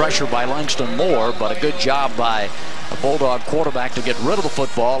 Good pressure by Langston Moore, but a good job by a Bulldog quarterback to get rid of the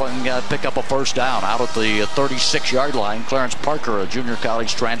football and pick up a first down out at the 36-yard line. Clarence Parker, a junior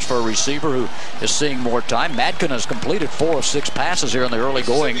college transfer receiver who is seeing more time. Matkin has completed 4 of 6 passes here in the early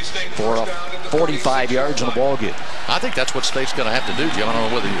going for 45 yards in the ball game. I think that's what State's going to have to do, Jim. I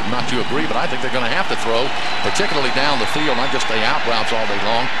don't know whether or not you agree, but I think they're going to have to throw, particularly down the field, not just the out routes all day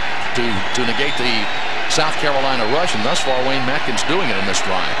long, to negate the South Carolina rush, and thus far Wayne Matkin's doing it in this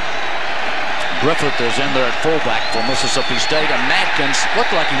drive. Griffith is in there at fullback for Mississippi State, and Matkins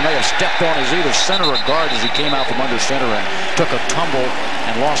looked like he may have stepped on his either center or guard as he came out from under center and took a tumble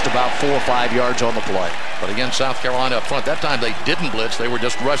and lost about 4 or 5 yards on the play. But again, South Carolina up front, that time they didn't blitz. They were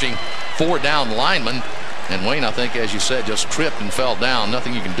just rushing 4 down linemen. And Wayne, I think, as you said, just tripped and fell down.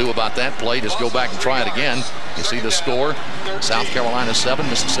 Nothing you can do about that play. Just go back and try it again. You see the score. South Carolina 7,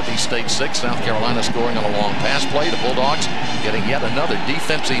 Mississippi State 6. South Carolina scoring on a long pass play. The Bulldogs getting yet another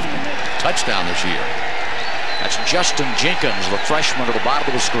defensive touchdown this year. That's Justin Jenkins, the freshman, to the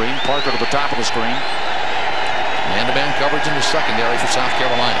bottom of the screen. Parker to the top of the screen. Man-to-man coverage in the secondary for South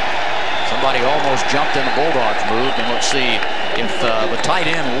Carolina. Somebody almost jumped in the Bulldogs move, and let's see if the tight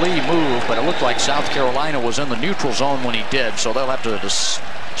end Lee moved, but it looked like South Carolina was in the neutral zone when he did, so they'll have to just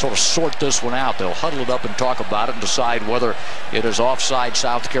sort of sort this one out. They'll huddle it up and talk about it and decide whether it is offside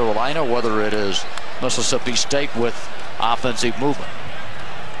South Carolina, whether it is Mississippi State with offensive movement.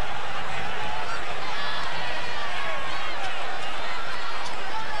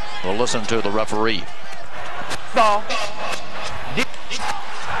 We'll listen to the referee. Ball.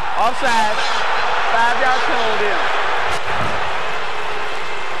 Offside. 5-yard penalty.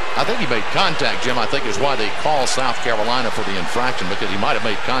 I think he made contact, Jim. I think is why they call South Carolina for the infraction, because he might have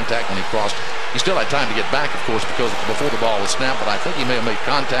made contact when he crossed. He still had time to get back, of course, because before the ball was snapped, but I think he may have made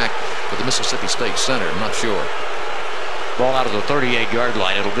contact with the Mississippi State center. I'm not sure. Ball out of the 38-yard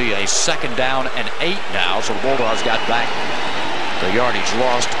line. It'll be a 2nd down and 8 now, so the Bulldogs got back the yardage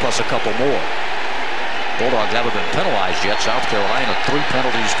lost plus a couple more. Bulldogs haven't been penalized yet. South Carolina 3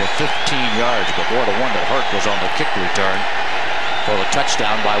 penalties for 15 yards, but boy, the one that hurt was on the kick return for the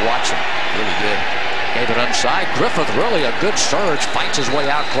touchdown by Watson. Really did. Gave it inside. Griffith, really a good surge, fights his way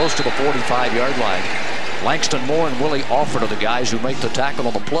out close to the 45-yard line. Langston Moore and Willie Alford are the guys who make the tackle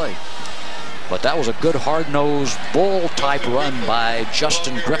on the play. But that was a good hard-nosed bull-type run by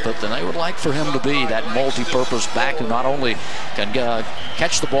Justin Griffith, and they would like for him to be that multi-purpose back who not only can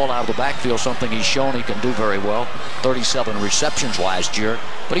catch the ball out of the backfield, something he's shown he can do very well, 37 receptions last year,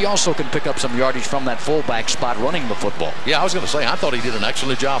 but he also can pick up some yardage from that fullback spot running the football. Yeah, I was going to say, I thought he did an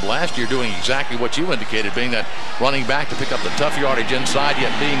excellent job last year doing exactly what you indicated, being that running back to pick up the tough yardage inside,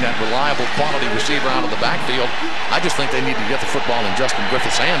 yet being that reliable quality receiver out of the backfield. I just think they need to get the football in Justin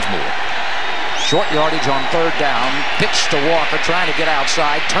Griffith's hands more. Short yardage on 3rd down, pitch to Walker, trying to get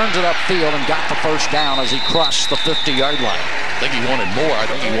outside, turns it upfield and got the first down as he crossed the 50-yard line. I think he wanted more. I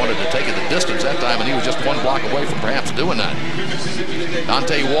think he wanted to take it the distance that time, and he was just 1 block away from perhaps doing that.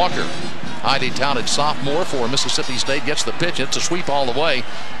 Dante Walker highly talented sophomore for Mississippi State, gets the pitch. It's a sweep all the way.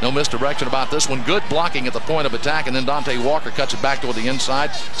 No misdirection about this one. Good blocking at the point of attack, and then Dante Walker cuts it back toward the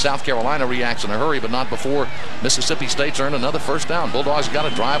inside. South Carolina reacts in a hurry, but not before Mississippi State's earned another first down. Bulldogs got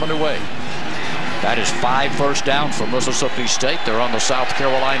a drive underway. That is 5 first downs for Mississippi State. They're on the South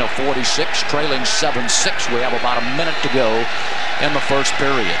Carolina 46, trailing 7-6. We have about a minute to go in the first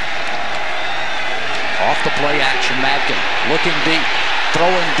period. Off the play action, Madkin looking deep,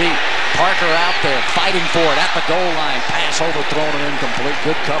 throwing deep. Parker out there fighting for it at the goal line. Pass overthrown and incomplete.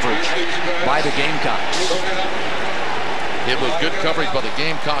 Good coverage by the Gamecocks. It was good coverage by the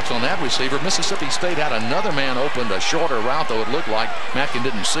Gamecocks on that receiver. Mississippi State had another man opened, a shorter route, though it looked like. Madkin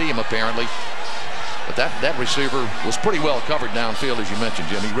didn't see him apparently. But that receiver was pretty well covered downfield, as you mentioned,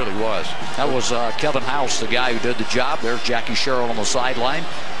 Jim. He really was. That was Kevin House, the guy who did the job. There's Jackie Sherrill on the sideline.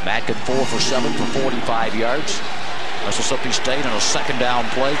 Madkin 4 for 7 for 45 yards. Mississippi State in a second down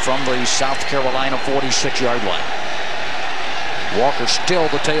play from the South Carolina 46-yard line. Walker still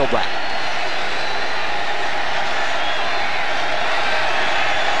the tailback.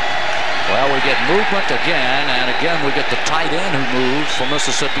 Well, we get movement again, and again we get the tight end who moves for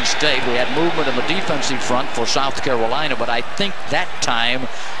Mississippi State. We had movement in the defensive front for South Carolina, but I think that time,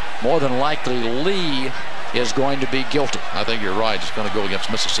 more than likely, Lee is going to be guilty. I think you're right. It's going to go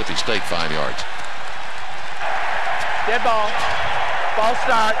against Mississippi State 5 yards. Dead ball. False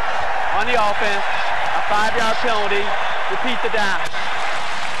start on the offense. A 5-yard penalty. Repeat the down.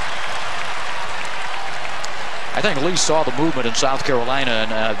 I think Lee saw the movement in South Carolina, and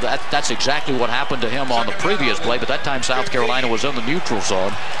that's exactly what happened to him on the previous play, but that time South Carolina was in the neutral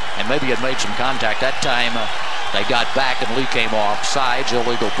zone and maybe had made some contact. That time they got back and Lee came off sides,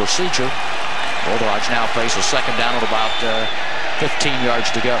 illegal procedure. Bulldogs now face a second down at about 15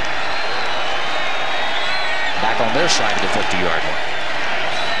 yards to go. Back on their side of the 50-yard line.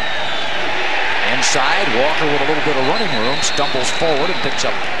 Inside, Walker with a little bit of running room, stumbles forward and picks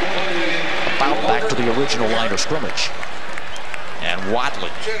up about back to the original line of scrimmage. And Wadley,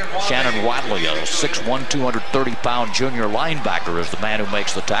 Shannon Wadley, a 6'1", 230-pound junior linebacker, is the man who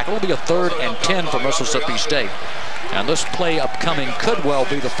makes the tackle. It'll be a 3rd and 10 for Mississippi State. And this play upcoming could well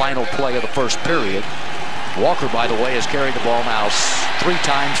be the final play of the first period. Walker, by the way, has carried the ball now 3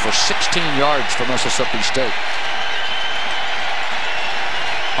 times for 16 yards for Mississippi State.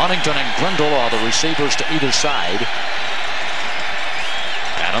 Huntington and Grindle are the receivers to either side.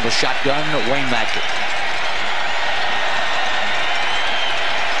 And on the shotgun, Wayne Madkin.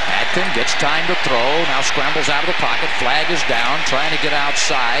 Madkin gets time to throw, now scrambles out of the pocket, flag is down, trying to get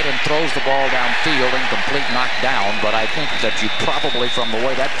outside and throws the ball downfield, incomplete, knocked down, but I think that you probably, from the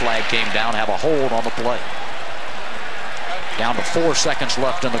way that flag came down, have a hold on the play. Down to 4 seconds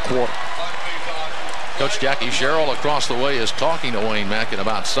left in the quarter. Coach Jackie Sherrill across the way is talking to Wayne Madkin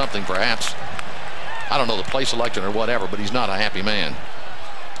about something, perhaps. I don't know, the play selection or whatever, but he's not a happy man.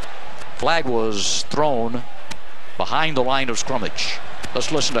 Flag was thrown behind the line of scrimmage.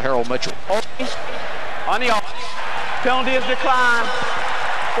 Let's listen to Harold Mitchell. On the offense. Penalty is declined.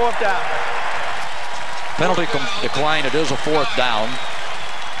 4th down. Penalty decline. It is a 4th down.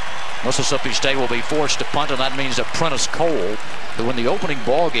 Mississippi State will be forced to punt, and that means that Prentice Cole, who in the opening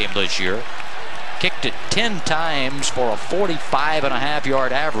ball game this year kicked it 10 times for a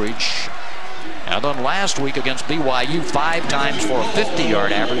 45.5-yard average. And then last week against BYU, 5 times for a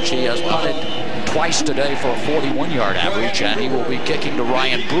 50-yard average. He has punted twice today for a 41-yard average, and he will be kicking to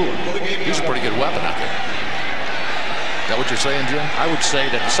Ryan Brewer. He's a pretty good weapon out there. Is that what you're saying, Jim? I would say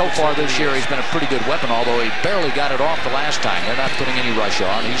that so far this year he's been a pretty good weapon, although he barely got it off the last time. They're not putting any rush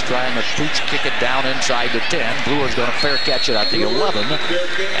on. He's trying to pooch kick it down inside the 10. Brewer's going to fair catch it at the 11.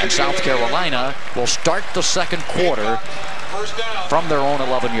 And South Carolina will start the second quarter from their own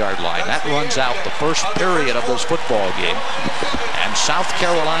 11-yard line. That runs out the first period of this football game. And South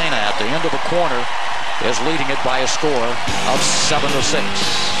Carolina at the end of the corner is leading it by a score of 7-6.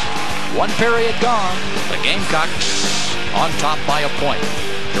 1 period gone. The Gamecocks on top by a point.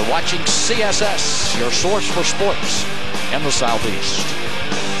 You're watching CSS, your source for sports in the Southeast.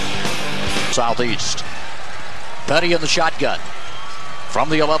 Southeast. Petty in the shotgun. From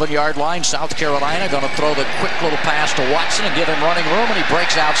the 11-yard line, South Carolina going to throw the quick little pass to Watson and give him running room, and he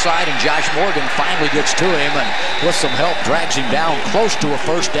breaks outside, and Josh Morgan finally gets to him and with some help drags him down close to a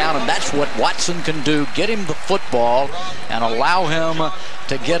first down, and that's what Watson can do, get him the football and allow him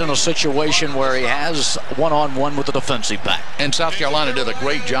to get in a situation where he has one-on-one with the defensive back. And South Carolina did a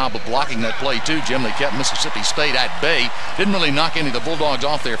great job of blocking that play too, Jim. They kept Mississippi State at bay. Didn't really knock any of the Bulldogs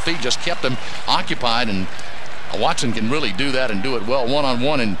off their feet, just kept them occupied, and Watson can really do that and do it well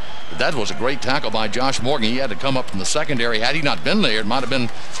one-on-one, and that was a great tackle by Josh Morgan. He had to come up from the secondary. Had he not been there, it might have been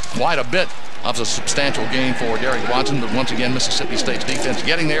quite a bit of a substantial gain for Derek Watson. But once again, Mississippi State's defense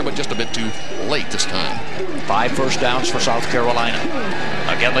getting there, but just a bit too late this time. 5 first downs for South Carolina.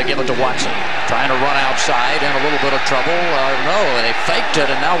 Again, they give it to Watson. Trying to run outside, in a little bit of trouble. No, they faked it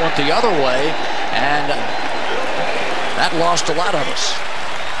and now went the other way. And that lost a lot of us.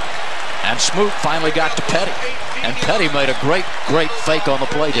 And Smoot finally got to Petty. And Petty made a great fake on the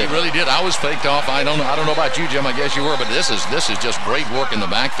play. He really did. I was faked off. I don't know about you, Jim. I guess you were, but this is just great work in the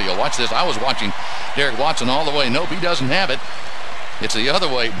backfield. Watch this. I was watching Derek Watson all the way. Nope, he doesn't have it. It's the other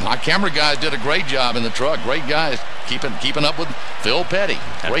way. My camera guys did a great job in the truck. Great guys keeping up with Phil Petty.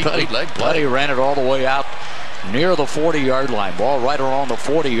 Great leg play. Petty ran it all the way out near the 40-yard line. Ball right around the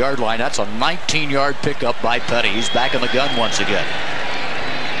 40-yard line. That's a 19-yard pickup by Petty. He's back in the gun once again.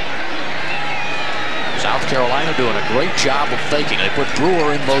 South Carolina doing a great job of faking. They put Brewer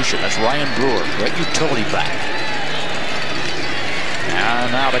in motion. That's Ryan Brewer, great utility back.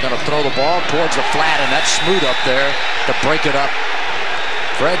 And now they're going to throw the ball towards the flat, and that's Smoot up there to break it up.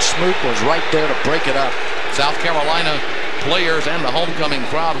 Fred Smoot was right there to break it up. South Carolina players and the homecoming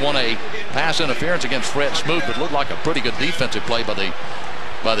crowd won a pass interference against Fred Smoot, but looked like a pretty good defensive play by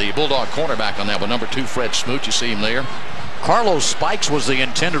the Bulldog cornerback on that one. Number 2, Fred Smoot. You see him there. Carlos Spikes was the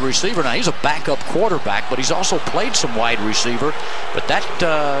intended receiver. Now, he's a backup quarterback, but he's also played some wide receiver. But that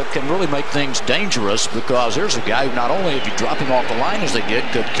can really make things dangerous, because here's a guy who not only, if you drop him off the line as they did,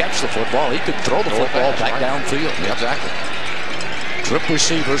 could catch the football, he could throw the football back downfield. Yep. Exactly. Trip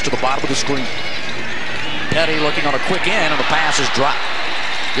receivers to the bottom of the screen. Petty looking on a quick in, and the pass is dropped.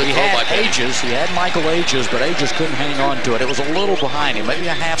 Good he had Ages. He had Michael Ages, but Ages couldn't hang on to it. It was a little behind him, maybe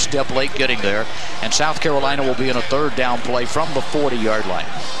a half step late getting there. And South Carolina will be in a 3rd down play from the 40-yard line.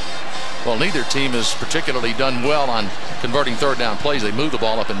 Well, neither team has particularly done well on converting 3rd down plays. They move the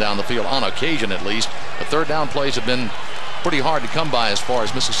ball up and down the field on occasion, at least. The 3rd down plays have been pretty hard to come by as far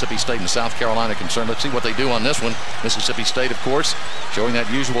as Mississippi State and South Carolina are concerned. Let's see what they do on this one. Mississippi State, of course, showing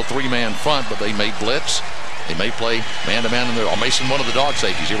that usual 3-man front, but they may blitz. They may play man-to-man in there. Or Mason, one of the dog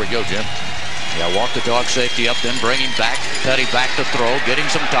safeties. Here we go, Jim. Yeah, walk the dog safety up, then bring him back. Petty back to throw, getting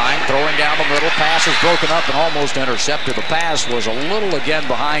some time, throwing down the middle. Pass is broken up and almost intercepted. The pass was a little again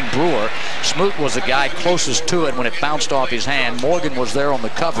behind Brewer. Smoot was the guy closest to it when it bounced off his hand. Morgan was there on the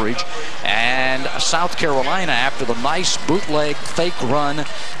coverage. And South Carolina, after the nice bootleg fake run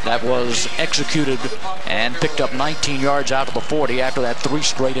that was executed and picked up 19 yards out of the 40 after that 3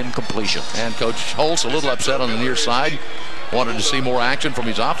 straight incompletions. And Coach Holtz a little upset on the near side. Wanted to see more action from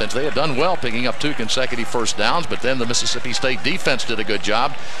his offense. They had done well picking up 2 consecutive first downs, but then the Mississippi State defense did a good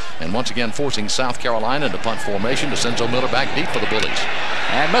job. And once again forcing South Carolina into punt formation. DeCenzo Miller back deep for the Bullies.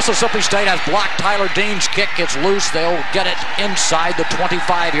 And Mississippi State has blocked Tyler Dean's kick. It's loose. They'll get it inside the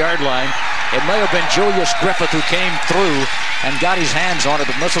 25-yard line. It may have been Julius Griffith who came through and got his hands on it,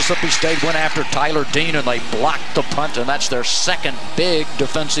 but Mississippi State went after Tyler Dean and they blocked the punt, and that's their 2nd big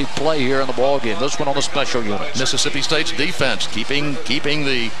defensive play here in the ballgame. This one on the special units. Mississippi State's defense keeping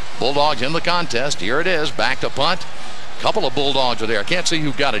the Bulldogs in the contest. Here it is, back to punt. Couple of Bulldogs are there. I can't see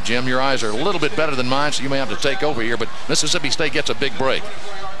who got it, Jim. Your eyes are a little bit better than mine, so you may have to take over here, but Mississippi State gets a big break.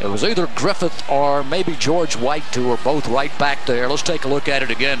 It was either Griffith or maybe George White, who were both right back there. Let's take a look at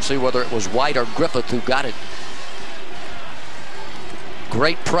it again, see whether it was White or Griffith who got it.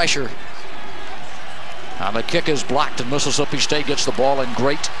 Great pressure. Now the kick is blocked, and Mississippi State gets the ball in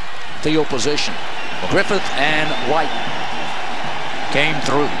great field position. Griffith and White came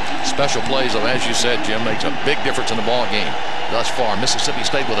through. Special plays, though, as you said, Jim, makes a big difference in the ball game thus far. Mississippi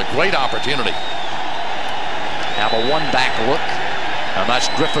State with a great opportunity. Have a one-back look, and that's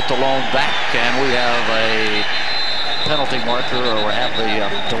Griffith the lone back, and we have a penalty marker, or we have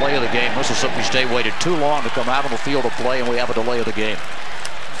the delay of the game. Mississippi State waited too long to come out on the field of play, and we have a delay of the game.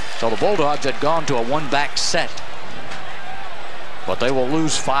 So the Bulldogs had gone to a one-back set, but they will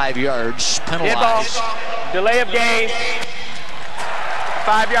lose 5 yards, penalized. Delay of game.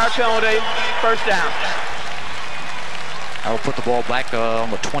 5-yard penalty, first down. I'll put the ball back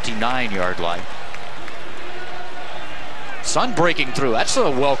on the 29-yard line. Sun breaking through. That's a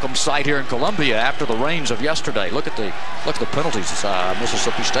welcome sight here in Columbia after the rains of yesterday. Look at the penalties.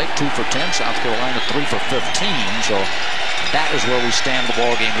 Mississippi State 2 for 10. South Carolina 3 for 15. So that is where we stand the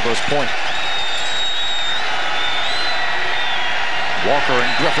ball game to this point. Walker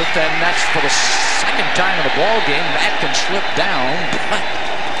and Griffith, and that's for the 2nd time in the ball game. Atkins slipped down, but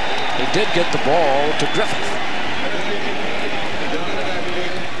he did get the ball to Griffith.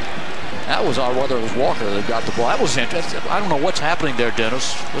 That That was whether it was Walker that got the ball. That was interesting. I don't know what's happening there,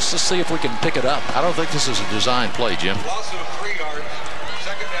 Dennis. Let's just see if we can pick it up. I don't think this is a design play, Jim.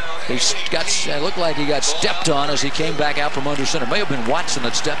 It looked like he got stepped on as he came back out from under center. May have been Watson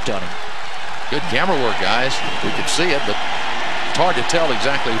that stepped on him. Good camera work, guys. We could see it, but it's hard to tell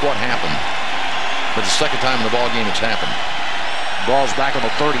exactly what happened. But the second time in the ball game it's happened. Ball's back on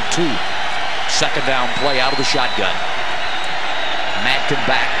the 32. Second down play out of the shotgun. Madkin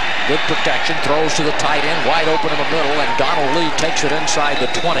back. Good protection. Throws to the tight end. Wide open in the middle. And Donald Lee takes it inside the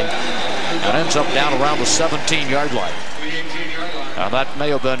 20. And ends up down around the 17-yard line. Now that may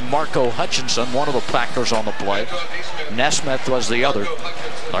have been Marco Hutchinson, one of the Packers on the play. Nesmith was the other.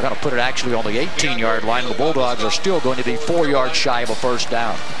 They're going to put it actually on the 18-yard line. The Bulldogs are still going to be 4 yards shy of a first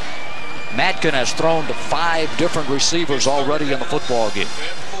down. Madkin has thrown to 5 different receivers already in the football game.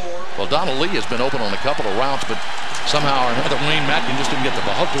 Well, Donald Lee has been open on a couple of routes, but somehow or another Wayne Madkin just didn't get the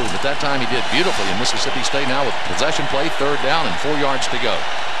ball to him. But that time he did beautifully in Mississippi State now with possession play, third down and 4 yards to go.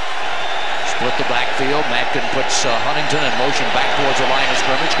 Split the backfield. Madkin puts Huntington in motion back towards the line of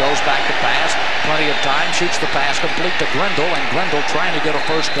scrimmage. Goes back to pass. Plenty of time. Shoots the pass complete to Grendel. And Grendel trying to get a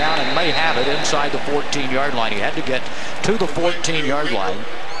first down and may have it inside the 14-yard line. He had to get to the 14-yard line.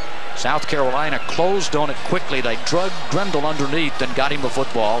 South Carolina closed on it quickly. They drugged Grendel underneath and got him the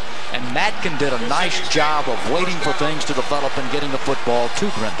football. And Madkin did a nice job of waiting for things to develop and getting the football to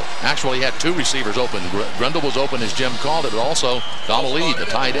Grendel. Actually, he had 2 receivers open. Grendel was open as Jim called it, but also Donald Lee, the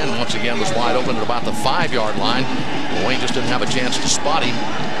tight end, once again was wide open at about the 5-yard line. Wayne just didn't have a chance to spot him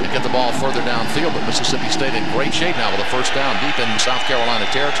and get the ball further downfield, but Mississippi State in great shape now with a first down deep in South Carolina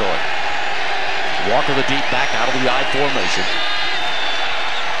territory. Walker the deep back out of the I formation.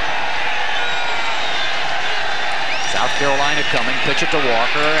 South Carolina coming, pitch it to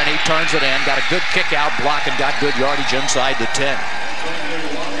Walker, and he turns it in, got a good kick out block and got good yardage inside the 10.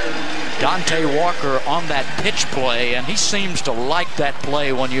 Dante Walker on that pitch play, and he seems to like that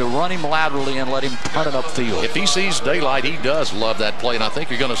play when you run him laterally and let him turn it upfield. If he sees daylight, he does love that play, and I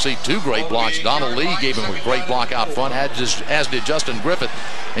think you're going to see 2 great blocks. Donald Lee gave him a great block out front, as did Justin Griffith.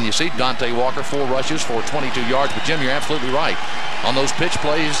 And you see Dante Walker, 4 rushes for 22 yards. But, Jim, you're absolutely right. On those pitch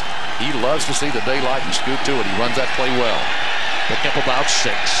plays, he loves to see the daylight and scoot to it. He runs that play well. Picked up about 6.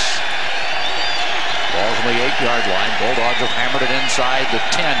 Ball's on the 8-yard line. Bulldogs have hammered it inside the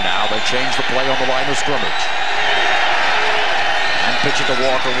 10 now. They change the play on the line of scrimmage. And pitch it to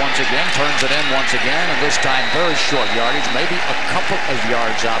Walker once again. Turns it in once again. And this time very short yardage. Maybe a couple of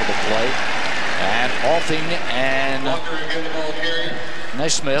yards out of the play. And Althing and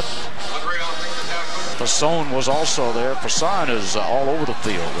Naismith. Fasson was also there. Fasson is all over the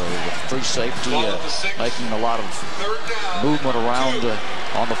field. The free safety making a lot of movement around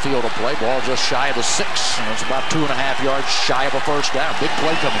on the field of play. Ball just shy of the 6, and it's about 2.5 yards shy of a first down. Big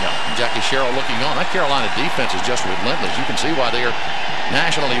play coming up. Jackie Sherrill looking on. That Carolina defense is just relentless. You can see why they are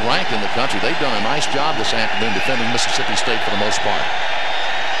nationally ranked in the country. They've done a nice job this afternoon defending Mississippi State for the most part.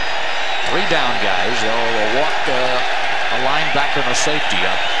 3 down guys. They'll walk a linebacker and a safety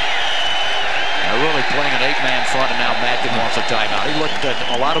up. They're really playing an 8-man front, and now Madkin wants a timeout. He looked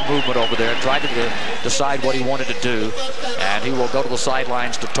at a lot of movement over there, tried to decide what he wanted to do, and he will go to the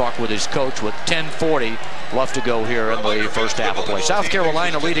sidelines to talk with his coach with 10:40 left to go here in the first half of play. South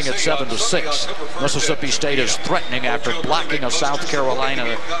Carolina leading at 7-6. Mississippi State is threatening after blocking a South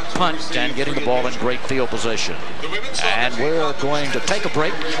Carolina punt and getting the ball in great field position. And we're going to take a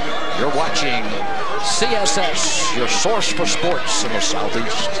break. You're watching CSS, your source for sports in the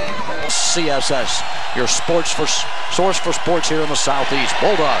Southeast. CSS, your source for sports here in the Southeast.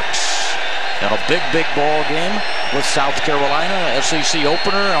 Bulldogs in a big ball game with South Carolina. SEC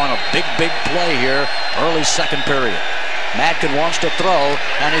opener on a big play here, early second period. Madkin wants to throw,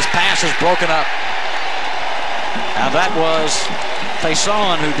 and his pass is broken up. Now that was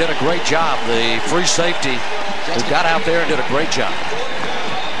Fasson, who did a great job, the free safety, who got out there and did a great job.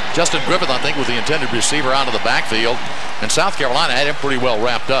 Justin Griffith, I think, was the intended receiver out of the backfield, and South Carolina had him pretty well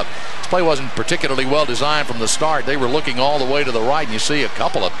wrapped up. This play wasn't particularly well designed from the start. They were looking all the way to the right, and you see a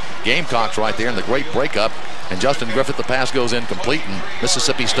couple of Gamecocks right there in the great breakup. And Justin Griffith, the pass goes incomplete, and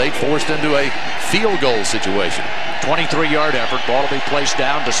Mississippi State forced into a field goal situation. 23-yard effort. Ball will be placed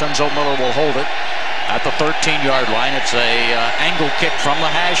down. DeCenzo Miller will hold it at the 13-yard line. It's a angle kick from the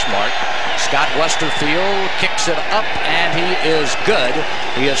hash mark. Scott Westerfield kicks it up, and he is good.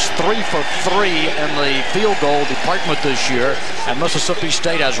 He is 3 for 3 in the field goal department this year, and Mississippi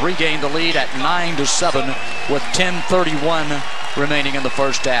State has regained the lead at 9-7 with 10:31 remaining in the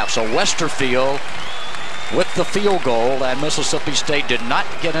first half. So Westerfield with the field goal, and Mississippi State did not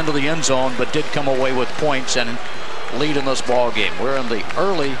get into the end zone, but did come away with points and lead in this ball game. We're in the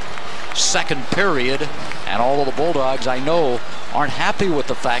early second period. And although the Bulldogs, I know, aren't happy with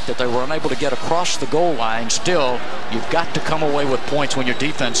the fact that they were unable to get across the goal line, still, you've got to come away with points when your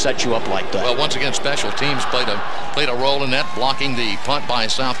defense sets you up like that. Well, once again, special teams played a role in that, blocking the punt by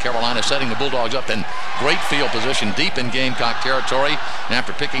South Carolina, setting the Bulldogs up in great field position deep in Gamecock territory. And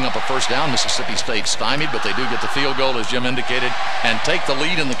after picking up a first down, Mississippi State stymied, but they do get the field goal, as Jim indicated, and take the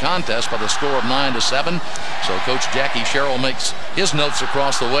lead in the contest by the score of 9-7. So Coach Jackie Sherrill makes his notes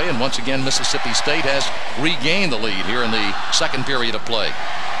across the way, and once again, Mississippi State has regained the lead here in the second period of play.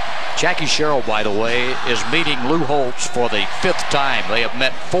 Jackie Sherrill, by the way, is meeting Lou Holtz for the 5th time. They have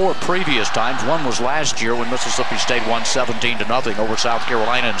met 4 previous times. One was last year when Mississippi State won 17-0 over South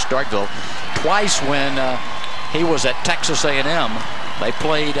Carolina in Starkville. Twice when he was at Texas A&M. They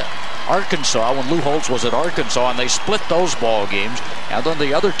played Arkansas when Lou Holtz was at Arkansas, and they split those ball games. And then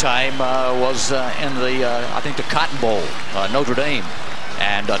the other time was in the, I think, the Cotton Bowl, Notre Dame.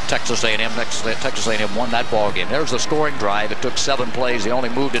 And Texas A&M won that ball game. There's the scoring drive. It took 7 plays. They only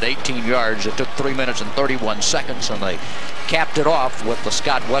moved it 18 yards. It took 3 minutes and 31 seconds, and they capped it off with the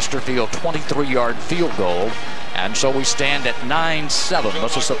Scott Westerfield 23-yard field goal. And so we stand at 9-7.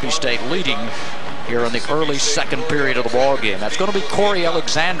 Mississippi State leading here in the early second period of the ball game. That's going to be Corey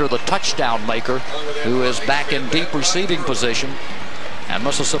Alexander, the touchdown maker, who is back in deep receiving position. And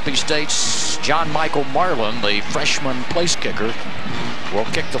Mississippi State's John Michael Marlin, the freshman place kicker, will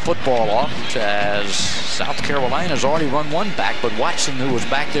kick the football off, as South Carolina's already run one back, but Watson, who was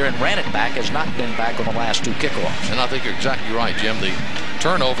back there and ran it back, has not been back on the last 2 kickoffs. And I think you're exactly right, Jim. The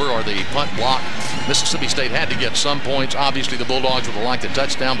turnover or the punt block, Mississippi State had to get some points. Obviously, the Bulldogs would have liked the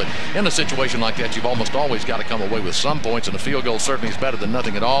touchdown, but in a situation like that, you've almost always got to come away with some points, and a field goal certainly is better than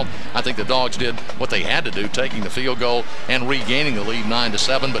nothing at all. I think the Dogs did what they had to do, taking the field goal and regaining the lead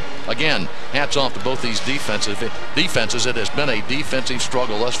 9-7. But again, hats off to both these defenses. It has been a defensive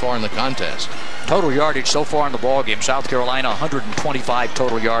struggle thus far in the contest. Total yardage so far in the ball game: South Carolina 125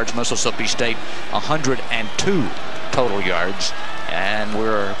 total yards, Mississippi State 102 total yards, and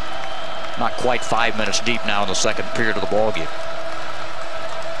we're not quite 5 minutes deep now in the second period of the ball game.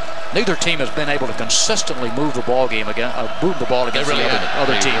 Neither team has been able to consistently move the ball game against the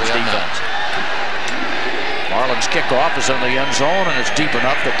other team's defense. Marlin's kickoff is in the end zone, and it's deep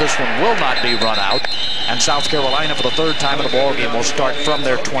enough that this one will not be run out. And South Carolina, for the 3rd time in the ball game, will start from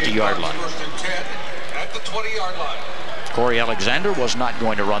their 20-yard line. Corey Alexander was not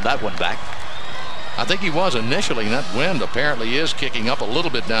going to run that one back. I think he was initially, and that wind apparently is kicking up a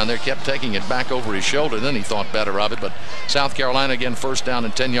little bit down there. Kept taking it back over his shoulder, then he thought better of it. But South Carolina again, first down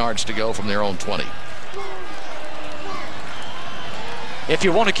and 10 yards to go from their own 20. If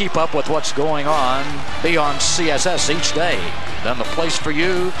you want to keep up with what's going on, be on CSS each day. Then the place for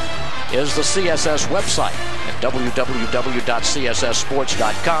you is the CSS website at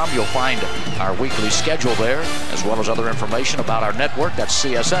www.cssports.com. You'll find our weekly schedule there, as well as other information about our network. That's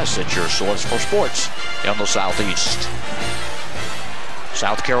CSS. It's your source for sports in the Southeast.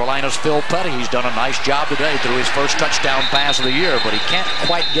 South Carolina's Phil Petty. He's done a nice job today through his first touchdown pass of the year, but he can't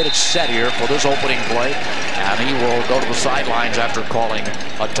quite get it set here for this opening play, and he will go to the sidelines after calling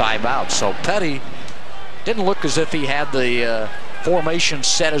a timeout. So Petty didn't look as if he had the formation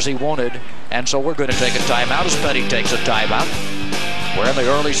set as he wanted, and so we're going to take a timeout as Petty takes a timeout. We're in the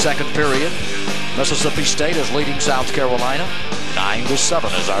early second period. Mississippi State is leading South Carolina.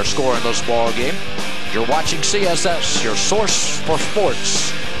 9-7 is our score in this ball game. You're watching CSS, your source for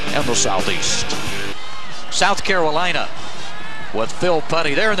sports in the Southeast. South Carolina with Phil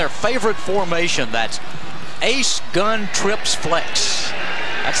Petty. They're in their favorite formation. That's ace, gun, trips, flex.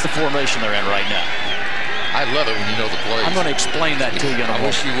 That's the formation they're in right now. I love it when you know the plays. I'm going to explain that to you in a moment. I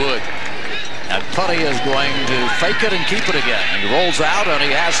wish you would. And Petty is going to fake it and keep it again. He rolls out and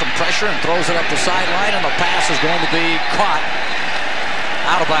he has some pressure and throws it up the sideline, and the pass is going to be caught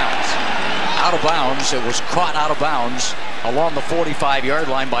out of bounds. Out of bounds. It was caught out of bounds along the 45-yard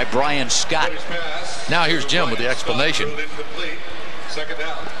line by Brian Scott. Now here's Jim with the explanation.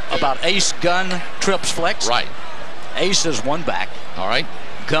 About ace, gun, trips, flex. Right. Ace is one back. All right.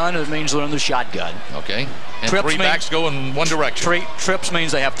 Gun, it means they're in the shotgun. Okay. And trips three backs go in one direction. Trips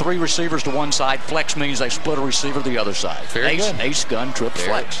means they have 3 receivers to one side. Flex means they split a receiver to the other side. Very good. Ace, gun, trips,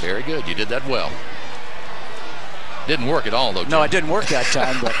 flex. Very good. You did that well. Didn't work at all, though, Jim. No, it didn't work that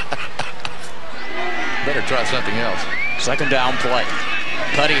time, but better try something else. Second down play.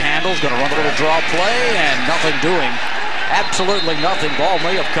 Petty handles, going to run a little draw play, and nothing doing. Absolutely nothing. Ball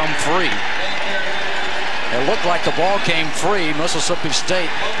may have come free. It looked like the ball came free. Mississippi State.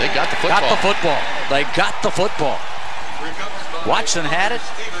 They got the football. They got the football. Watson had it.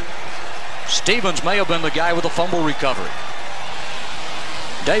 Stevens may have been the guy with the fumble recovery.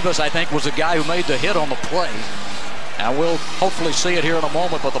 Davis, I think, was the guy who made the hit on the play. And we'll hopefully see it here in a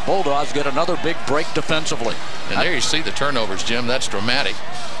moment, but the Bulldogs get another big break defensively. And there you see the turnovers, Jim. That's dramatic.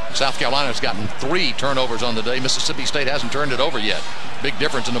 South Carolina's gotten 3 turnovers on the day. Mississippi State hasn't turned it over yet. Big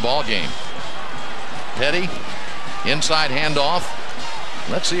difference in the ball game. Petty, inside handoff.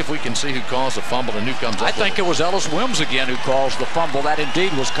 Let's see if we can see who calls the fumble and who comes up. I think it was Ellis Wims again who calls the fumble. That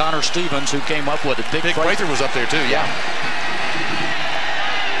indeed was Connor Stevens who came up with it. Big Prather was up there too, yeah.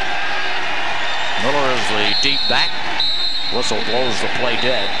 Miller is the deep back. Whistle blows the play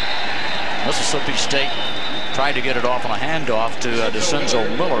dead. Mississippi State tried to get it off on a handoff to DeCenzo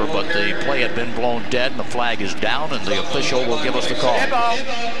Miller, but the play had been blown dead and the flag is down, and the official will give us the call.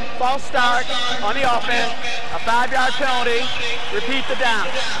 False start on the offense, a 5-yard penalty, repeat the down.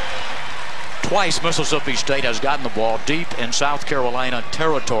 Twice Mississippi State has gotten the ball deep in South Carolina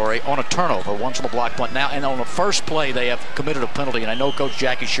territory on a turnover, once on the block punt. Now, and on the first play, they have committed a penalty, and I know Coach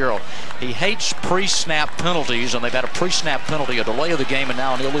Jackie Sherrill, he hates pre-snap penalties, and they've had a pre-snap penalty, a delay of the game, and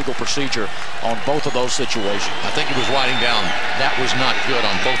now an illegal procedure on both of those situations. I think he was writing down that was not good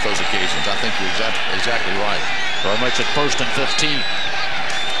on both those occasions. I think you're exactly right. So it makes it 1st and 15.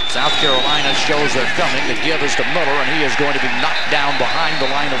 South Carolina shows they're coming. The give is to Miller, and he is going to be knocked down behind the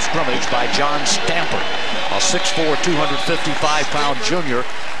line of scrimmage by John Stamper, a 6'4", 255-pound junior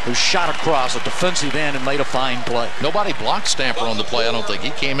who shot across a defensive end and made a fine play. Nobody blocked Stamper on the play, I don't think.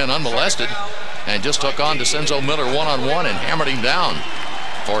 He came in unmolested and just took on DeCenzo Miller one-on-one and hammered him down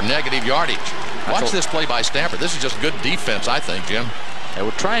for negative yardage. Watch this play by Stamper. This is just good defense, I think, Jim. They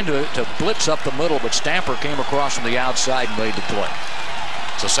were trying to blitz up the middle, but Stamper came across from the outside and made the play.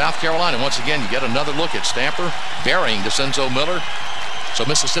 So South Carolina, once again, you get another look at Stamper burying DeCenzo Miller. So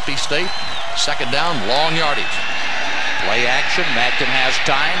Mississippi State, 2nd down, long yardage. Play action, Madkin has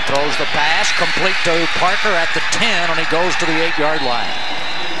time, throws the pass, complete to Parker at the 10, and he goes to the 8-yard line.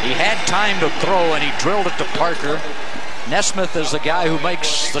 He had time to throw, and he drilled it to Parker. Nesmith is the guy who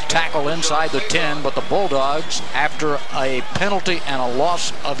makes the tackle inside the 10, but the Bulldogs, after a penalty and a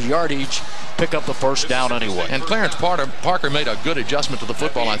loss of yardage, pick up the 1st down anyway. And Clarence Parker made a good adjustment to the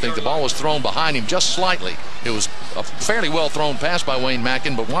football, I think. The ball was thrown behind him just slightly. It was a fairly well thrown pass by Wayne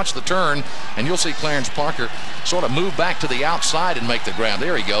Madkin, but watch the turn, and you'll see Clarence Parker sort of move back to the outside and make the grab.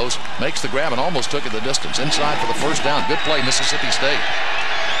 There he goes, makes the grab and almost took it the distance. Inside for the 1st down. Good play, Mississippi State.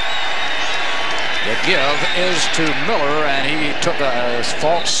 The give is to Miller, and he took a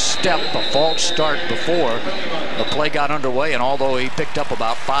false step, a false start before the play got underway, and although he picked up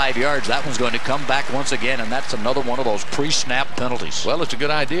about 5 yards, that one's going to come back once again, and that's another one of those pre-snap penalties. Well, it's a good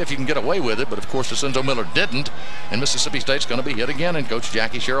idea if you can get away with it, but of course DeCenzo Miller didn't, and Mississippi State's going to be hit again, and Coach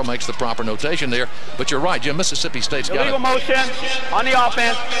Jackie Sherrill makes the proper notation there. But you're right, Jim, Mississippi State's got illegal motion on the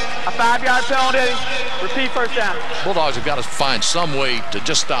offense, a 5-yard penalty, repeat 1st down. Bulldogs have got to find some way to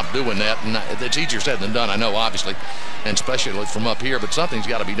just stop doing that, and it's easier said than done, I know, obviously, and especially from up here, but something's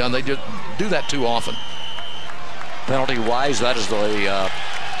got to be done. They just do that too often. Penalty-wise, that is the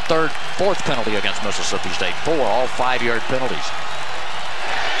 4th penalty against Mississippi State. 4, all 5-yard penalties.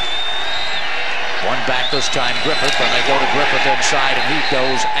 One back this time, Griffith, and they go to Griffith inside, and he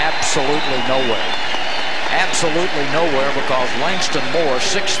goes absolutely nowhere. Absolutely nowhere, because Langston Moore,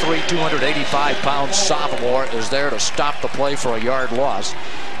 6'3", 285-pound sophomore, is there to stop the play for a yard loss.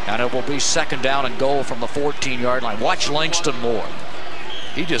 And it will be 2nd down and goal from the 14-yard line. Watch Langston Moore.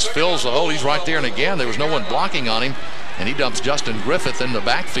 He just fills the hole. He's right there, and again, there was no one blocking on him, and he dumps Justin Griffith in the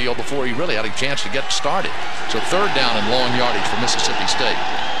backfield before he really had a chance to get started. So 3rd down and long yardage for Mississippi State.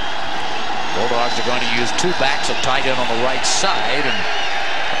 Bulldogs are going to use 2 backs, a tight end on the right side, and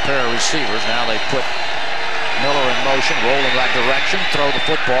a pair of receivers. Now they put Miller in motion, roll in that direction, throw the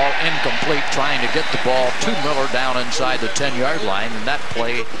football incomplete, trying to get the ball to Miller down inside the 10-yard line, and that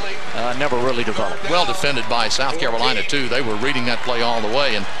play never really developed. Well defended by South Carolina, too. They were reading that play all the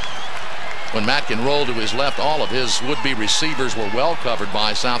way, and when Madkin rolled to his left, all of his would-be receivers were well covered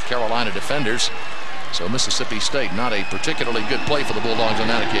by South Carolina defenders. So Mississippi State, not a particularly good play for the Bulldogs on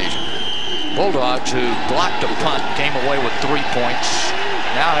that occasion. Bulldogs, who blocked a punt, came away with 3 points.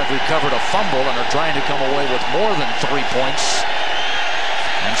 Now have recovered a fumble and are trying to come away with more than 3 points.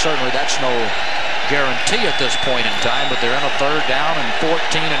 And certainly that's no guarantee at this point in time, but they're in a 3rd down and 14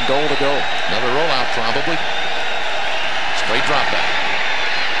 and goal to go. Another rollout probably. Straight drop back.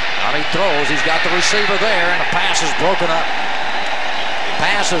 Now he throws. He's got the receiver there, and the pass is broken up.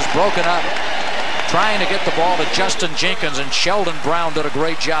 Pass is broken up. Trying to get the ball to Justin Jenkins, and Sheldon Brown did a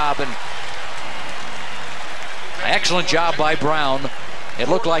great job. And excellent job by Brown It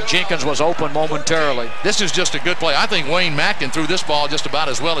looked like Jenkins was open momentarily. This is just a good play. I think Wayne Mackin threw this ball just about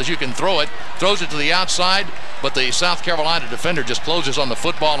as well as you can throw it. Throws it to the outside, but the South Carolina defender just closes on the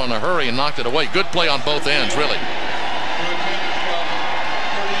football in a hurry and knocked it away. Good play on both ends, really.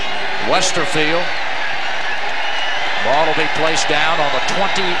 Westerfield. Ball will be placed down on the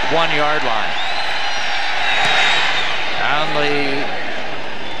 21-yard line. And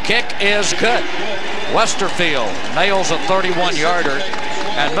the kick is good. Westerfield nails a 31-yarder,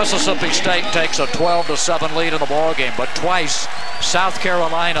 and Mississippi State takes a 12-7 lead in the ball game. But twice, South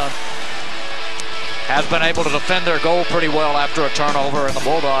Carolina has been able to defend their goal pretty well after a turnover, and the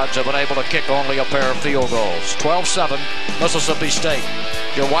Bulldogs have been able to kick only a pair of field goals. 12-7, Mississippi State.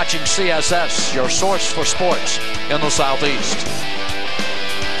 You're watching CSS, your source for sports in the Southeast.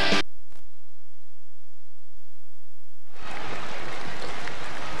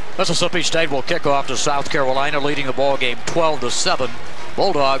 Mississippi State will kick off to South Carolina, leading the ball game 12-7.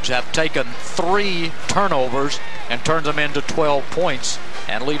 Bulldogs have taken 3 turnovers and turned them into 12 points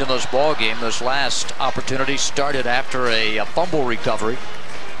and lead in this ball game. This last opportunity started after a fumble recovery,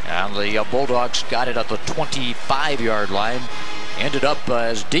 and the Bulldogs got it at the 25-yard line. Ended up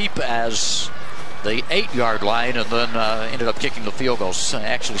as deep as the 8-yard line, and then ended up kicking the field goal.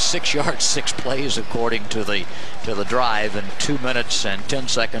 Actually 6 yards, 6 plays according to the drive, and 2 minutes and 10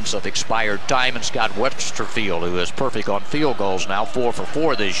 seconds of expired time. And Scott Westerfield, who is perfect on field goals now, 4 for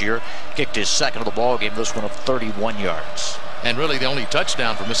 4 this year, kicked his second of the ball game, this one of 31 yards. And really the only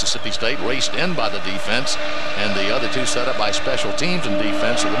touchdown for Mississippi State raced in by the defense, and the other 2 set up by special teams and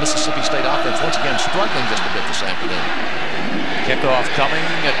defense. So the Mississippi State offense once again struggling just a bit this afternoon. Kickoff coming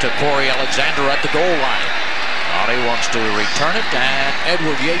to Corey Alexander at the goal line. He wants to return it, and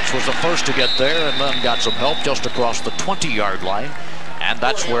Edward Yates was the first to get there, and then got some help just across the 20-yard line. And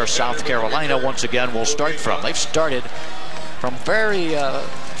that's where South Carolina once again will start from. They've started from very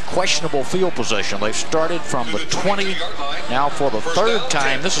questionable field position. They've started from the 20 now for the 3rd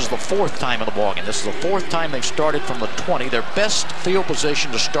time. This is the 4th time in the ballgame. This is the 4th time they've started from the 20. Their best field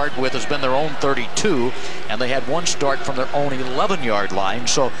position to start with has been their own 32, and they had one start from their own 11-yard line.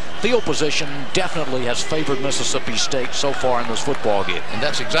 So field position definitely has favored Mississippi State so far in this football game. And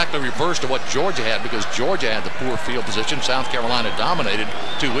that's exactly reverse to what Georgia had, because Georgia had the poor field position. South Carolina dominated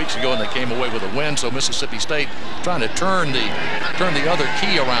 2 weeks ago, and they came away with a win. So Mississippi State trying to turn the other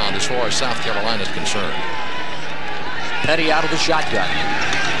key around as far as South Carolina is concerned. Petty out of the shotgun.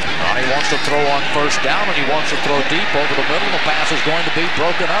 He wants to throw on first down, and he wants to throw deep over the middle. The pass is going to be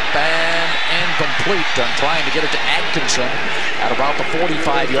broken up and incomplete. And trying to get it to Atkinson at about the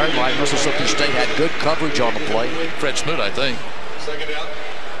 45-yard line. Mississippi State had good coverage on the play. Fred Smoot, I think.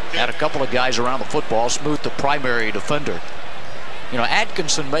 Had a couple of guys around the football. Smoot, the primary defender. You know,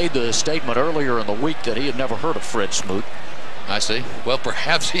 Atkinson made the statement earlier in the week that he had never heard of Fred Smoot. I see. Well,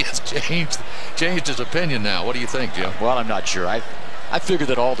 perhaps he has changed his opinion now. What do you think, Jim? Well, I'm not sure. I figure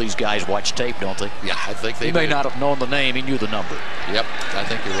that all these guys watch tape, don't they? Yeah, I think they do. He may not have known the name. He knew the number. Yep, I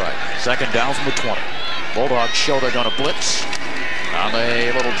think you're right. 2nd down from the 20. Bulldogs show they're going to blitz on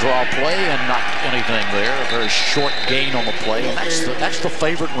a little draw play and not anything there. A very short gain on the play, and that's the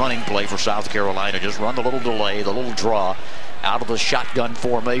favorite running play for South Carolina. Just run the little delay, the little draw out of the shotgun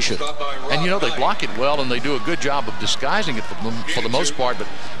formation. And you know, they block it well, and they do a good job of disguising it for the most part, but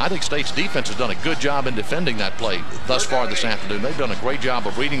I think State's defense has done a good job in defending that play thus far this afternoon. They've done a great job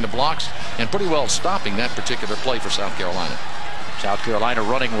of reading the blocks and pretty well stopping that particular play for South Carolina. South Carolina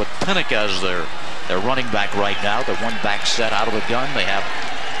running with Pinnock as their running back right now. The one back set out of the gun. They have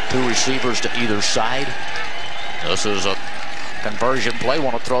 2 receivers to either side. This is a conversion play.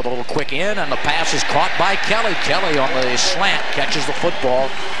 Want to throw the little quick in, and the pass is caught by Kelly. Kelly on the slant catches the football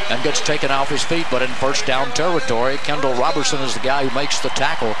and gets taken off his feet, but in first down territory. Kendall Robertson is the guy who makes the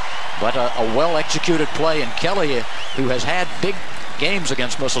tackle, but a well-executed play. And Kelly, who has had big games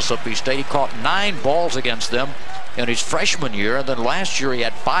against Mississippi State, he caught 9 balls against them in his freshman year, and then last year he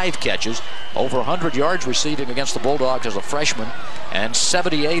had 5 catches, over 100 yards receiving against the Bulldogs as a freshman, and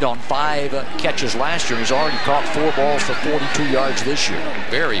 78 on 5 catches last year. He's already caught 4 balls for 42 yards this year.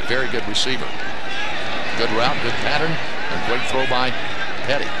 Very, very good receiver. Good route, good pattern, and great throw by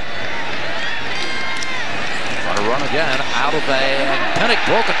Petty. Going to run again out of and Pinnock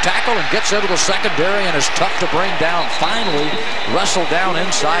broke a tackle and gets into the secondary and is tough to bring down. Finally wrestled down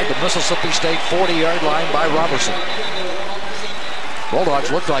inside the Mississippi State 40-yard line by Robertson. Bulldogs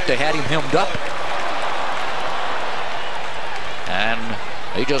looked like they had him hemmed up, and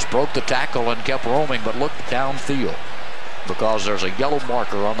he just broke the tackle and kept roaming, but looked downfield because there's a yellow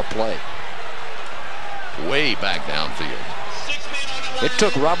marker on the play. Way back downfield. It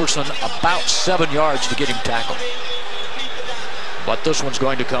took Robertson about 7 yards to get him tackled. but this one's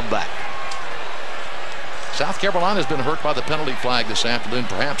going to come back. South Carolina's been hurt by the penalty flag this afternoon,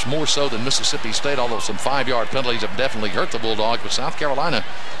 perhaps more so than Mississippi State, although some 5-yard penalties have definitely hurt the Bulldogs. But South Carolina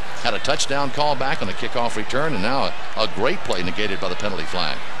had a touchdown call back on a kickoff return, and now a great play negated by the penalty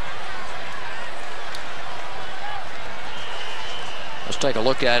flag. Let's take a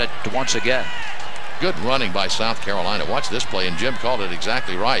look at it once again. Good running by South Carolina. Watch this play, and Jim called it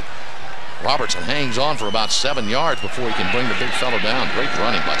exactly right. Robertson hangs on for about 7 yards before he can bring the big fellow down. Great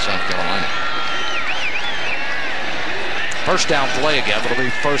running by South Carolina. First down play again. It'll be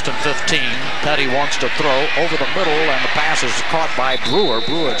 1st and 15. Petty wants to throw over the middle, and the pass is caught by Brewer.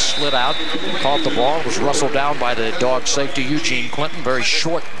 Brewer had slid out, caught the ball, was rustled down by the dog safety Eugene Clinton. Very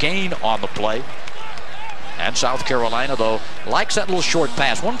short gain on the play. And South Carolina, though, likes that little short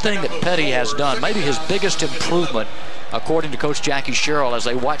pass. One thing that Petty has done, maybe his biggest improvement, according to Coach Jackie Sherrill, as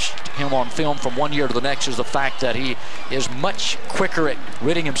they watched him on film from one year to the next, is the fact that he is much quicker at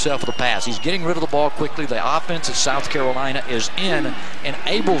ridding himself of the pass. He's getting rid of the ball quickly. The offense at South Carolina is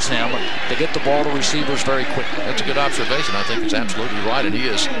enables him to get the ball to receivers very quickly. That's a good observation. I think it's absolutely right, and he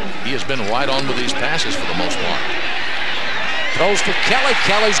has been right on with these passes for the most part. Throws for Kelly.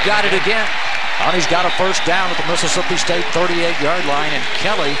 Kelly's got it again. And he's got a first down at the Mississippi State 38-yard line, and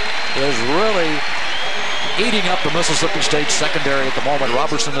Kelly is really eating up the Mississippi State secondary at the moment.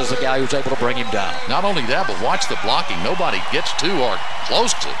 Robertson is the guy who's able to bring him down. Not only that, but watch the blocking. Nobody gets to or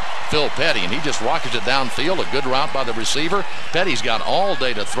close to Phil Petty, and he just rockets it downfield. A good route by the receiver. Petty's got all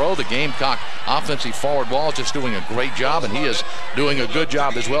day to throw. The Gamecock offensive forward ball is just doing a great job, and he is doing a good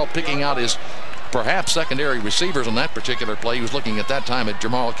job as well, picking out his perhaps secondary receivers on that particular play. He was looking at that time at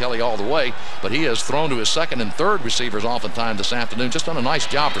Jamal Kelly all the way, but he has thrown to his second and third receivers oftentimes this afternoon. Just done a nice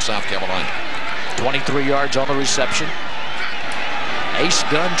job for South Carolina. 23 yards on the reception. Ace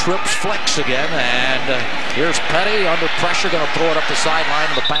gun trips flex again, and here's Petty under pressure, going to throw it up the sideline,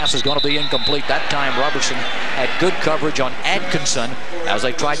 and the pass is going to be incomplete. That time Robertson had good coverage on Atkinson as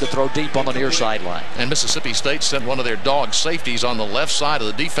they tried to throw deep on the near sideline. And Mississippi State sent one of their dog safeties on the left side of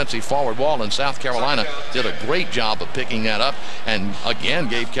the defensive forward wall, and South Carolina did a great job of picking that up and again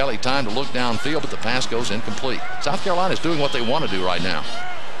gave Kelly time to look downfield, but the pass goes incomplete. South Carolina is doing what they want to do right now.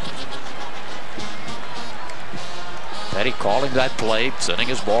 Petty calling that play, sending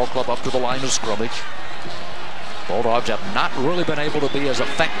his ball club up to the line of scrimmage. Bulldogs have not really been able to be as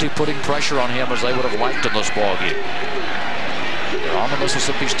effective putting pressure on him as they would have liked in this ball game. They're on the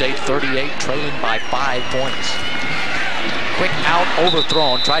Mississippi State 38, trailing by 5 points. Quick out,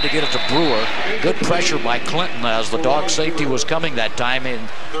 overthrown, tried to get it to Brewer. Good pressure by Clinton as the dog safety was coming that time, and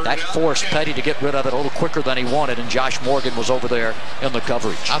that forced Petty to get rid of it a little quicker than he wanted, and Josh Morgan was over there in the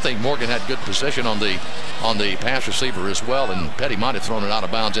coverage. I think Morgan had good position on the pass receiver as well, and Petty might have thrown it out of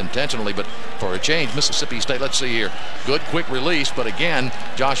bounds intentionally, but for a change, Mississippi State, let's see here, good quick release, but again,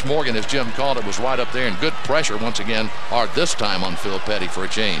 Josh Morgan, as Jim called it, was right up there, and good pressure once again, or this time on Phil Petty for a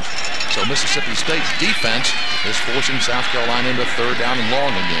change. So Mississippi State's defense is forcing South Carolina into 3rd down and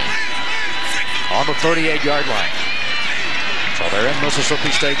long again. On the 38-yard line. So they're in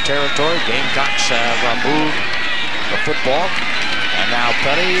Mississippi State territory. Gamecocks have moved the football. And now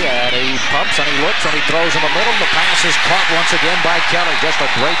Petty, and he pumps and he looks and he throws in the middle. The pass is caught once again by Kelly. Just a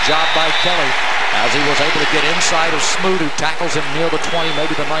great job by Kelly as he was able to get inside of Smoot, who tackles him near the 20,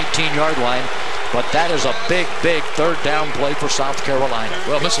 maybe the 19-yard line. But that is a big, big 3rd down play for South Carolina.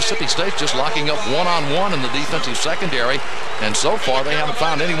 Well, Mississippi State's just locking up one-on-one in the defensive secondary, and so far they haven't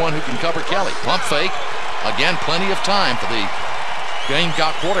found anyone who can cover Kelly. Pump fake. Again, plenty of time for the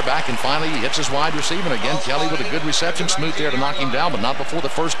Gamecock quarterback, and finally he hits his wide receiver. And again, Kelly with a good reception. Smooth there to knock him down, but not before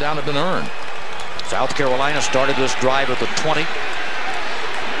the 1st down had been earned. South Carolina started this drive at the 20.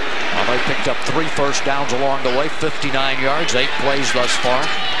 Well, they picked up 3 first downs along the way, 59 yards, 8 plays thus far.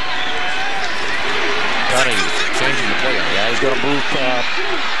 Petty changing the play. Yeah, he's going to move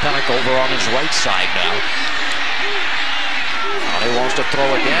Pennick over on his right side now. He wants to throw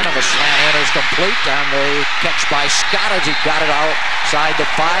again, and the slant in is complete, and the catch by Scott as he got it outside the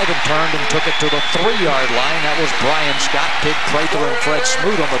 5 and turned and took it to the 3-yard line. That was Brian Scott, Pig Prather, and Fred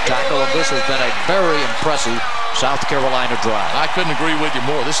Smoot on the tackle, and this has been a very impressive South Carolina drive. I couldn't agree with you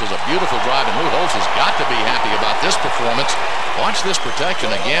more. This is a beautiful drive, and Lou Holtz has got to be happy about this performance. Watch this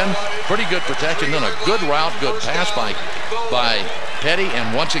protection again. Pretty good protection, then a good route, good pass by Petty,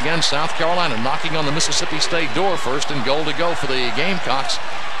 and once again South Carolina knocking on the Mississippi State door. 1st and goal to go for the Gamecocks,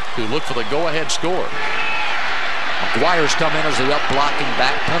 who look for the go-ahead score. McGuire's come in as the up-blocking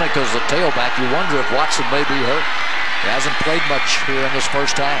back. Pennick is the tailback. You wonder if Watson may be hurt. He hasn't played much here in this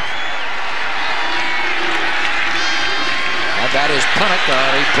first half. And that is Pennick.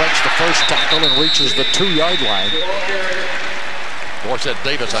 He breaks the first tackle and reaches the 2-yard line. Forsett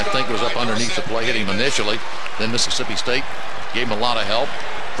Davis, I think, was up underneath the play, hit him initially. Then Mississippi State gave him a lot of help.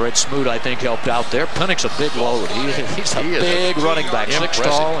 Fred Smoot, I think, helped out there. Pennick's a big load. He's a big running back, 6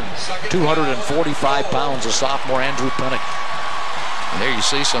 tall and 245 pounds, a sophomore Andrew Pennick. And there you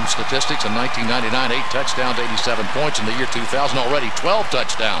see some statistics. In 1999, 8 touchdowns, 87 points. In the year 2000, already 12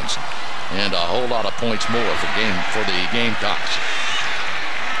 touchdowns. And a whole lot of points more for the Gamecocks.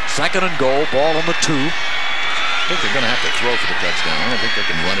 2nd and goal, ball on the 2. I think they're going to have to throw for the touchdown. I don't think they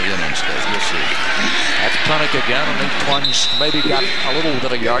can run it in instead. We'll see. That's Pennick again, and he plunged, maybe got a little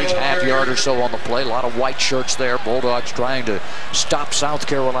bit of yardage, half yard or so on the play. A lot of white shirts there. Bulldogs trying to stop South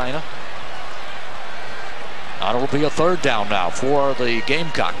Carolina. It'll be a 3rd down now for the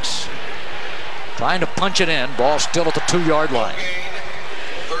Gamecocks. Trying to punch it in. Ball still at the 2-yard line.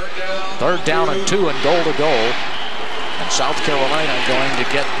 3rd down and 2 and goal to goal. And South Carolina going to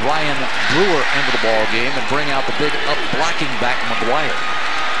get Ryan Brewer into the ball game and bring out the big up blocking back McGuire.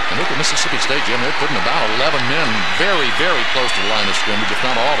 And look at Mississippi State, Jim. They're putting about 11 men very, very close to the line of scrimmage, if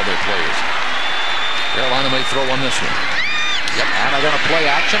not all of their players. Carolina may throw on this one. Yep, and they're going to play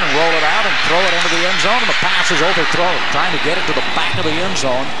action and roll it out and throw it into the end zone, and the pass is overthrown. Trying to get it to the back of the end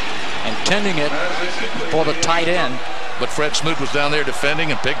zone, intending it for the tight end. But Fred Smoot was down there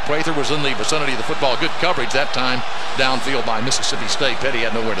defending, and Pig Prather was in the vicinity of the football. Good coverage that time downfield by Mississippi State. Petty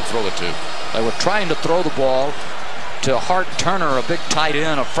had nowhere to throw it to. They were trying to throw the ball to Hart Turner, a big tight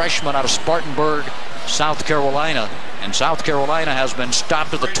end, a freshman out of Spartanburg, South Carolina. And South Carolina has been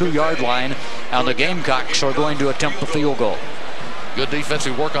stopped at the 2-yard line, and the Gamecocks are going to attempt the field goal. Good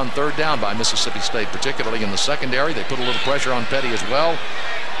defensive work on 3rd down by Mississippi State, particularly in the secondary. They put a little pressure on Petty as well.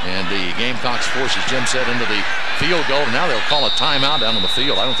 And the Gamecocks force, as Jim said, into the field goal. And now they'll call a timeout down on the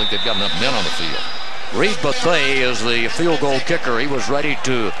field. I don't think they've got enough men on the field. Reed Bethea is the field goal kicker. He was ready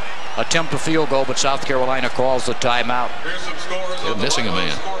to attempt a field goal, but South Carolina calls the timeout. They're missing a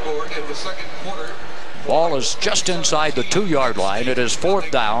man. Ball is just inside the 2-yard line. It is 4th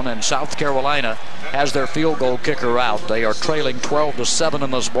down, and South Carolina has their field goal kicker out. They are trailing 12-7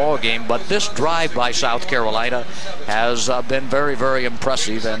 in this ball game, but this drive by South Carolina has been very, very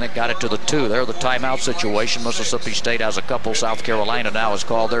impressive, and it got it to the 2. They're the timeout situation. Mississippi State has a couple. South Carolina now has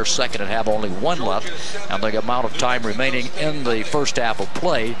called their second and have only 1 left, and the amount of time remaining in the first half of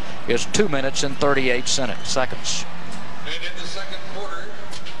play is 2 minutes and 38 seconds. And in the second quarter,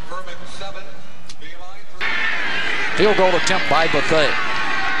 Furman 7, BMI 3. Field goal attempt by Bethea.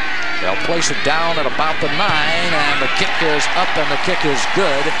 They'll place it down at about the 9, and the kick is up, and the kick is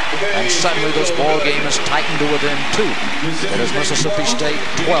good. And suddenly this ball game is tightened to within 2. It is Mississippi State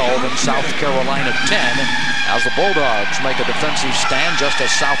 12 and South Carolina 10, as the Bulldogs make a defensive stand, just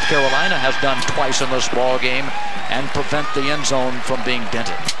as South Carolina has done twice in this ball game, and prevent the end zone from being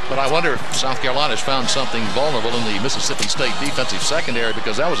dented. But I wonder if South Carolina's found something vulnerable in the Mississippi State defensive secondary,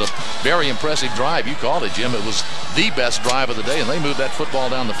 because that was a very impressive drive. You called it, Jim. It was the best drive of the day, and they moved that football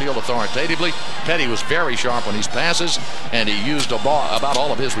down the field authoritatively. Petty was very sharp on his passes, and he used about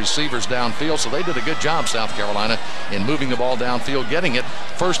all of his receivers downfield, so they did a good job, South Carolina, in moving the ball downfield, getting it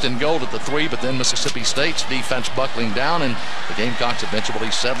 1st and goal at the 3, but then Mississippi State's defense buckling down, and the Gamecocks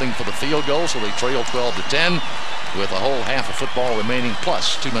eventually settling for the field goal, so they trail 12-10 with a whole half of football remaining,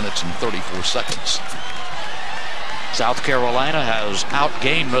 plus 2 minutes and 34 seconds. South Carolina has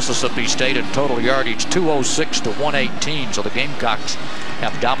outgained Mississippi State in total yardage, 206-118, so the Gamecocks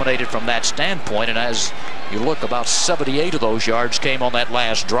have dominated from that standpoint, and as you look, about 78 of those yards came on that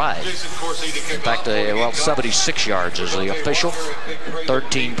last drive. In fact, 76 yards is the official.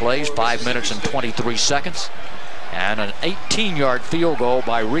 13 plays, 5 minutes and 23 seconds. And an 18-yard field goal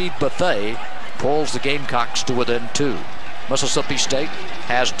by Reed Bethea pulls the Gamecocks to within 2. Mississippi State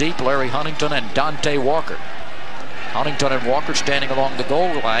has deep Larry Huntington and Dante Walker. Huntington and Walker standing along the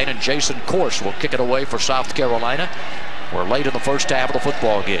goal line, and Jason Corse will kick it away for South Carolina. We're late in the first half of the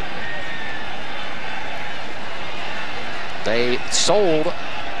football game. They sold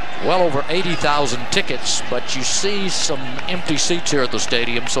well over 80,000 tickets, but you see some empty seats here at the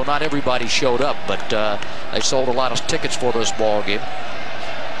stadium, so not everybody showed up, but they sold a lot of tickets for this ball game.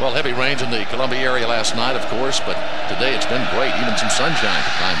 Well, heavy rains in the Columbia area last night, of course, but today it's been great. Even some sunshine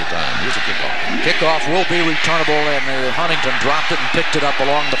from time to time. Here's a kickoff. Kickoff will be returnable, and Huntington dropped it and picked it up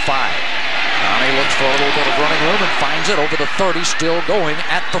along the 5. And he looks for a little bit of running room and finds it over the 30, still going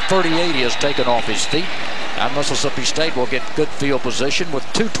at the 38. He has taken off his feet. And Mississippi State will get good field position with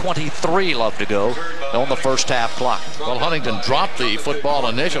 2:23 left to go on the first half clock. Well, Huntington dropped the football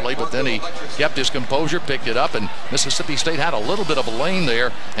initially, but then he kept his composure, picked it up, and Mississippi State had a little bit of a lane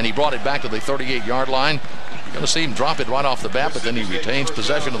there, and he brought it back to the 38-yard line. Going to see him drop it right off the bat, but then he retains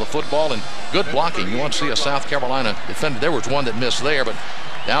possession of the football and good blocking. You want to see a South Carolina defender. There was one that missed there, but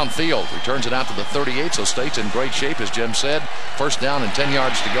downfield returns it out to the 38, so State's in great shape, as Jim said. First down and 10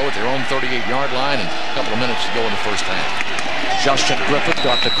 yards to go at their own 38-yard line, and a couple of minutes to go in the first half. Justin Griffith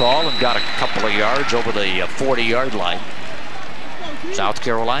got the call and got a couple of yards over the 40-yard line. South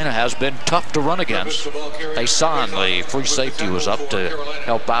Carolina has been tough to run against. Faison, the free safety, was up to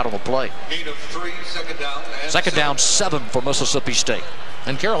help out on the play. Second down, 7 for Mississippi State.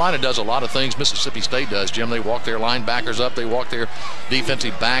 And Carolina does a lot of things Mississippi State does, Jim. They walk their linebackers up, they walk their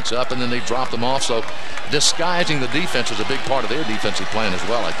defensive backs up, and then they drop them off. So disguising the defense is a big part of their defensive plan as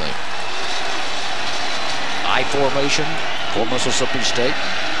well, I think. I formation for Mississippi State.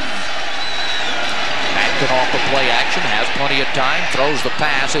 Mackin off the play action, has plenty of time, throws the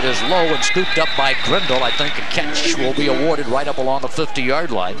pass. It is low and scooped up by Grindle. I think a catch will be awarded right up along the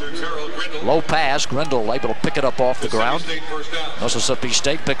 50-yard line. Low pass, Grindle able to pick it up off the ground. Mississippi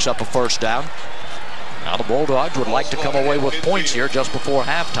State picks up a first down. Now the Bulldogs would like to come away with points here just before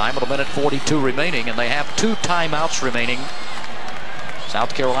halftime with 1:42 remaining, and they have 2 timeouts remaining.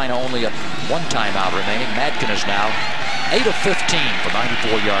 South Carolina only a 1 timeout remaining. Madkin is now 8 of 15 for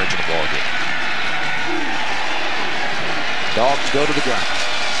 94 yards in the ballgame. Dogs go to the ground.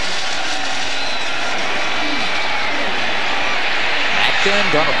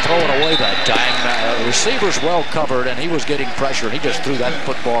 Madkin gonna throw it away that time. The receiver's well covered, and he was getting pressure, and he just threw that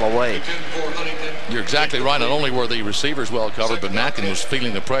football away. You're exactly right. Not only were the receivers well covered, but Madkin was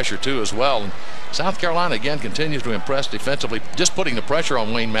feeling the pressure too as well. And South Carolina again continues to impress defensively, just putting the pressure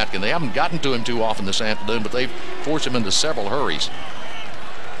on Wayne Madkin. They haven't gotten to him too often this afternoon, but they've forced him into several hurries.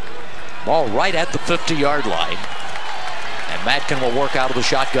 Ball right at the 50-yard line. And Madkin will work out of the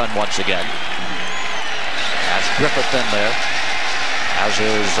shotgun once again. Has Griffith in there. As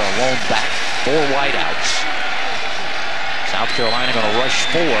his lone back. 4 wideouts. South Carolina going to rush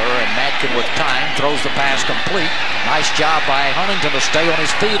 4, and Madkin with time throws the pass complete. Nice job by Huntington to stay on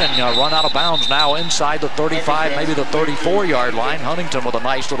his feet and run out of bounds now inside the 35, maybe the 34-yard line. Huntington with a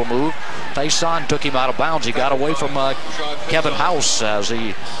nice little move. Faison took him out of bounds. He got away from Kevin House as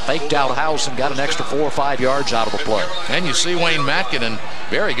he faked out House and got an extra 4 or 5 yards out of the play. And you see Wayne Madkin, and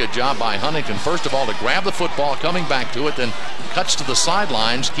very good job by Huntington. First of all, to grab the football, coming back to it, then cuts to the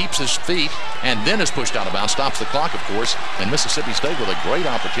sidelines, keeps his feet, and then is pushed out of bounds. Stops the clock, of course. And Mississippi State with a great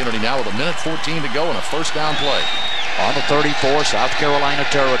opportunity now with 1:14 to go and a first down play. On the 34, South Carolina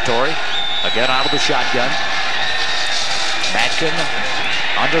territory. Again out of the shotgun. Madkin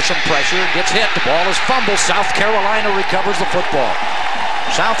under some pressure, gets hit. The ball is fumbled. South Carolina recovers the football.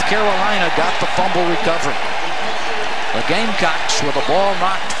 South Carolina got the fumble recovery. The Gamecocks with the ball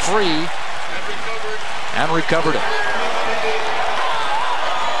knocked free and recovered it.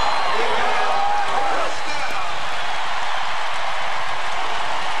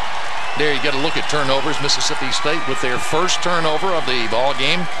 There you get a look at turnovers. Mississippi State with their first turnover of the ball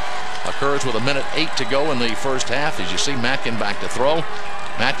game occurs with 1:08 to go in the first half. As you see Madkin back to throw.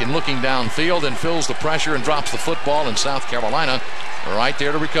 Madkin looking downfield and feels the pressure and drops the football, and South Carolina right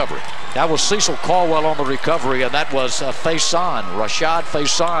there to recover it. That was Cecil Caldwell on the recovery, and that was Faison, Rashad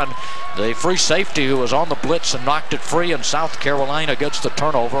Faison, the free safety who was on the blitz and knocked it free, and South Carolina gets the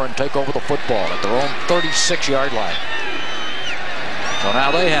turnover and take over the football at their own 36-yard line. So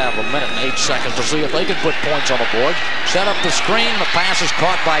now they have 1:08 to see if they can put points on the board. Set up the screen. The pass is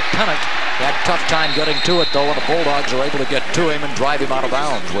caught by Pennock. He had a tough time getting to it, though, and the Bulldogs are able to get to him and drive him out of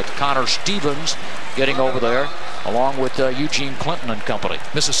bounds with Connor Stevens getting over there, along with Eugene Clinton and company.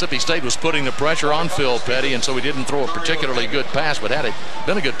 Mississippi State was putting the pressure on Phil Petty, and so he didn't throw a particularly good pass, but had it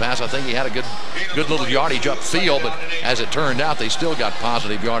been a good pass, I think he had a good little yardage upfield, but as it turned out, they still got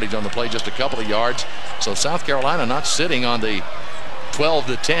positive yardage on the play, just a couple of yards. So South Carolina not sitting on the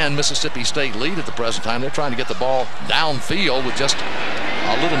 12-10 Mississippi State lead at the present time. They're trying to get the ball downfield with just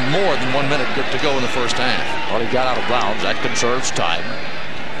a little more than 1 minute to go in the first half. Well, he got out of bounds. That conserves time.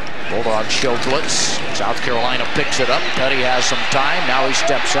 Bulldogs show blitz. South Carolina picks it up. Petty has some time. Now he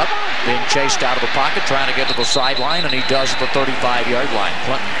steps up, being chased out of the pocket, trying to get to the sideline, and he does at the 35-yard line.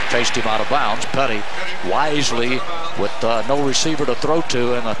 Clinton chased him out of bounds. Petty wisely, with no receiver to throw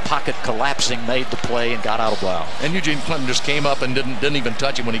to and the pocket collapsing, made the play and got out of bounds. And Eugene Clinton just came up and didn't even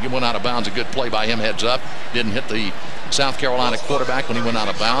touch him when he went out of bounds. A good play by him, heads up. Didn't hit the South Carolina quarterback when he went out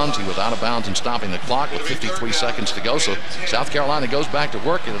of bounds. He was out of bounds and stopping the clock with 53 seconds to go. So South Carolina goes back to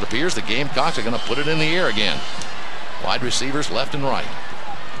work, and it appears the Gamecocks are going to put it in the air again. Wide receivers left and right.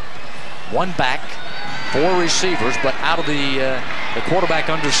 One back, 4 receivers, but out of the quarterback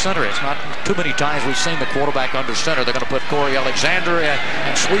under center. It's not too many times we've seen the quarterback under center. They're going to put Corey Alexander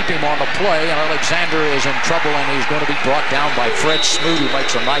and sweep him on the play, and Alexander is in trouble, and he's going to be brought down by Fred Smoot, who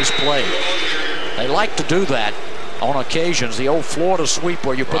makes a nice play. They like to do that on occasions, the old Florida sweep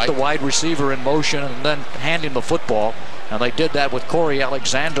where you put the wide receiver in motion and then hand him the football. And they did that with Corey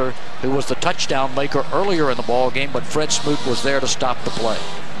Alexander, who was the touchdown maker earlier in the ball game, but Fred Smoot was there to stop the play.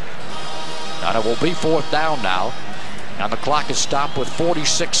 And it will be 4th down now, and the clock is stopped with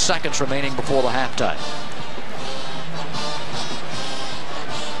 46 seconds remaining before the halftime.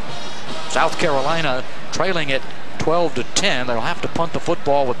 South Carolina trailing it 12-10. They'll have to punt the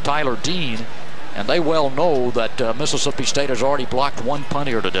football with Tyler Dean, and they well know that Mississippi State has already blocked 1 punt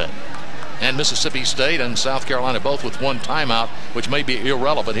here today. And Mississippi State and South Carolina both with 1 timeout, which may be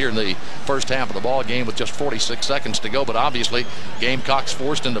irrelevant here in the first half of the ball game with just 46 seconds to go. But obviously, Gamecocks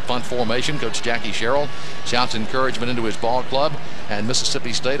forced into punt formation. Coach Jackie Sherrill shouts encouragement into his ball club. And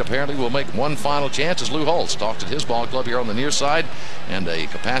Mississippi State apparently will make 1 final chance as Lou Holtz talks at his ball club here on the near side. And a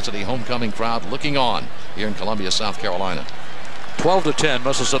capacity homecoming crowd looking on here in Columbia, South Carolina. 12-10,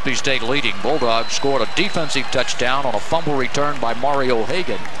 Mississippi State leading. Bulldogs scored a defensive touchdown on a fumble return by Mario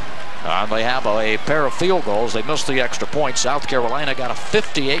Hagan. They have a pair of field goals. They missed the extra point. South Carolina got a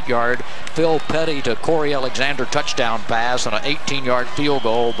 58-yard Phil Petty to Corey Alexander touchdown pass and an 18-yard field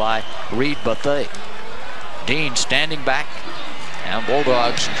goal by Reed Bethea. Dean standing back, and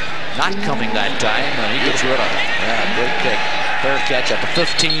Bulldogs not coming that time, and he gets rid of it. Yeah, great kick. Fair catch at the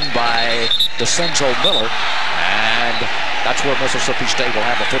 15 by DeCenzo Miller, and that's where Mississippi State will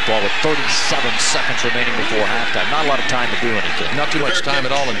have the football with 37 seconds remaining before halftime. Not a lot of time to do anything. Not too much time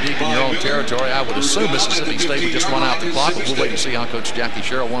at all, and deep in your own territory. I would assume Mississippi State would just run out the clock, but we'll wait and see how Coach Jackie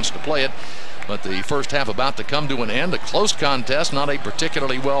Sherrill wants to play it. But the first half about to come to an end. A close contest, not a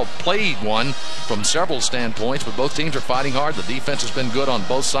particularly well played one from several standpoints, but both teams are fighting hard. The defense has been good on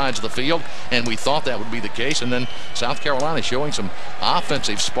both sides of the field, and we thought that would be the case. And then South Carolina showing some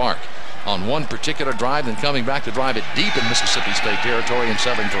offensive spark on one particular drive, then coming back to drive it deep in Mississippi State territory and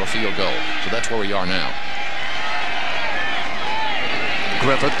settling for a field goal. So that's where we are now.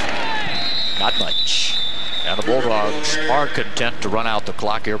 Griffith, not much. And the Bulldogs are content to run out the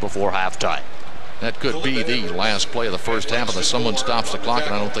clock here before halftime. That could be the last play of the first half unless someone stops the clock,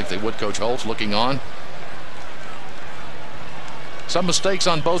 and I don't think they would. Coach Holtz looking on. Some mistakes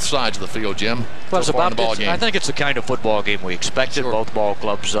on both sides of the field, Jim. Well, so far in the ball game. I think it's the kind of football game we expected. Sure. Both ball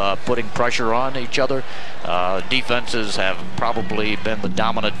clubs putting pressure on each other. Defenses have probably been the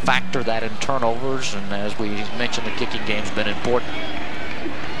dominant factor, that in turnovers, and as we mentioned, the kicking game's been important.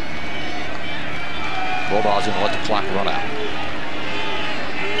 Bulldogs going to let the clock run out.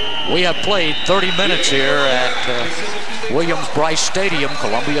 We have played 30 minutes here at Williams-Brice Stadium,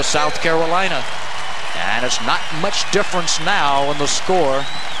 Columbia, South Carolina. And it's not much difference now in the score,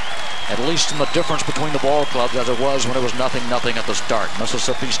 at least in the difference between the ball clubs, as it was when it was 0-0 at the start.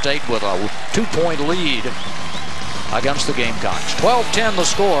 Mississippi State with a 2-point lead against the Gamecocks. 12-10 the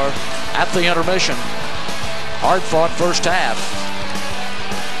score at the intermission. Hard-fought first half.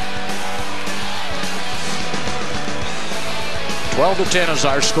 .12-10 is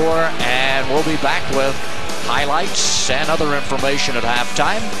our score, and we'll be back with highlights and other information at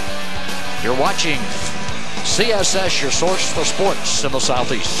halftime. You're watching CSS, your source for sports in the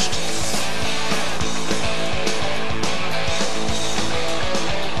Southeast.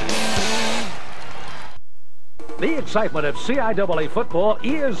 The excitement of CIAA football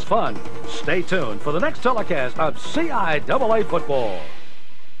is fun. Stay tuned for the next telecast of CIAA football.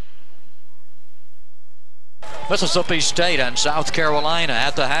 Mississippi State and South Carolina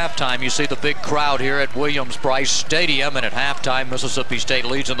at the halftime. You see the big crowd here at Williams-Brice Stadium, and at halftime Mississippi State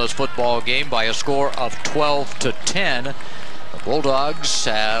leads in this football game by a score of 12-10. The Bulldogs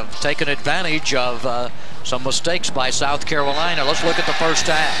have taken advantage of some mistakes by South Carolina. Let's look at the first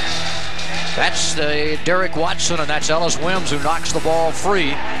half. That's Derek Watson, and that's Ellis Wims who knocks the ball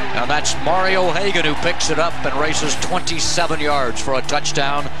free, and that's Mario Hagan who picks it up and races 27 yards for a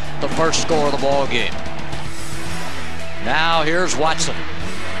touchdown, the first score of the ball game. Now here's Watson,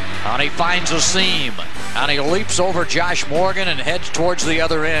 and he finds a seam, and he leaps over Josh Morgan and heads towards the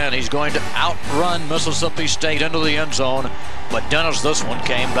other end. He's going to outrun Mississippi State into the end zone, but Dennis, this one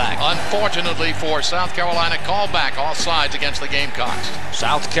came back. Unfortunately for South Carolina, called back all sides against the Gamecocks.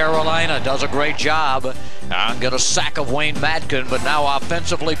 South Carolina does a great job and get a sack of Wayne Madkin, but now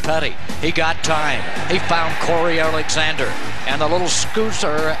offensively Petty. He got time. He found Corey Alexander, and the little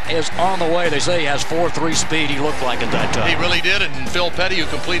scooter is on the way. They say he has 4.3 speed. He looked like it that time. He really did, and Phil Petty, who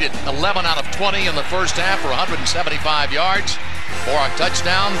completed 11 out of 20 in the first half for 175 yards for a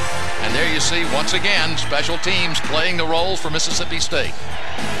touchdown. And there you see, once again, special teams playing the roles for Mississippi State.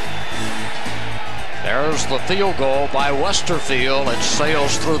 There's the field goal by Westerfield. It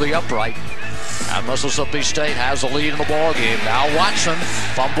sails through the upright. And Mississippi State has the lead in the ball game. Now Watson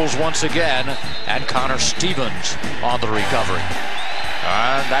fumbles once again, and Connor Stevens on the recovery.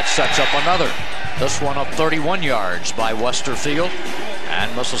 And that sets up another. This one up 31 yards by Westerfield.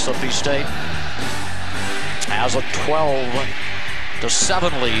 And Mississippi State has a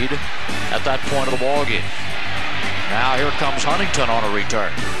 12-7 lead at that point of the ball game. Now here comes Huntington on a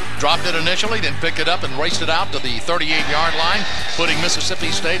return. Dropped it initially, then picked it up and raced it out to the 38-yard line, putting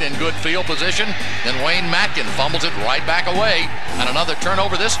Mississippi State in good field position. Then Wayne Matkin fumbles it right back away. And another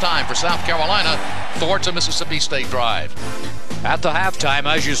turnover this time for South Carolina thwarts a Mississippi State drive. At the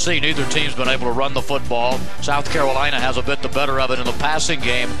halftime, as you see, neither team's been able to run the football. South Carolina has a bit the better of it in the passing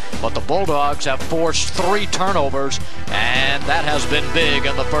game, but the Bulldogs have forced 3 turnovers, and that has been big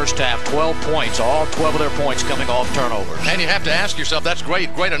in the first half. 12 points, all 12 of their points coming off turnovers. And you have to ask yourself, that's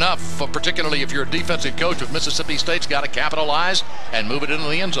great enough, particularly if you're a defensive coach. If Mississippi State's got to capitalize and move it into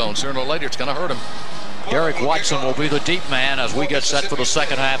the end zone, sooner or later it's going to hurt them. Derek Watson will be the deep man as we get set for the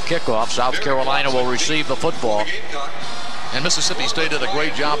second half kickoff. South Carolina will receive the football. And Mississippi State did a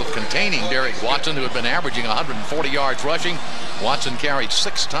great job of containing Derek Watson, who had been averaging 140 yards rushing. Watson carried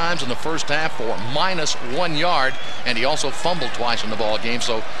 6 times in the first half for -1 yard, and he also fumbled twice in the ball game.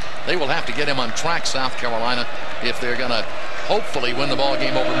 So they will have to get him on track, South Carolina, if they're going to hopefully win the ball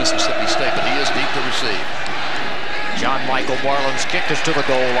game over Mississippi State. But he is deep to receive. John Michael Marlin's kick is to the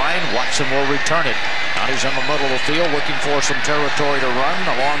goal line. Watson will return it. Now he's in the middle of the field looking for some territory to run.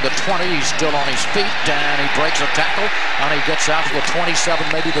 Along the 20, he's still on his feet, and he breaks a tackle, and he gets out to the 27,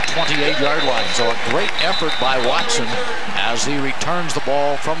 maybe the 28-yard line. So a great effort by Watson as he returns the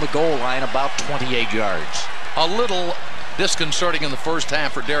ball from the goal line about 28 yards. A little disconcerting in the first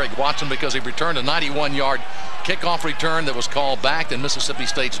half for Derek Watson because he returned a 91-yard kickoff return that was called back, and Mississippi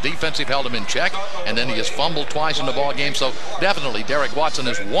State's defensive held him in check, and then he has fumbled twice in the ball game. So definitely Derek Watson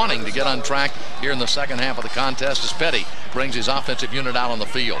is wanting to get on track here in the second half of the contest as Petty brings his offensive unit out on the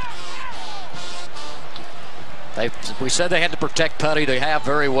field. We said they had to protect Petty. They have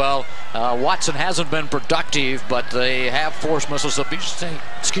very well. Watson hasn't been productive, but they have forced Mississippi State,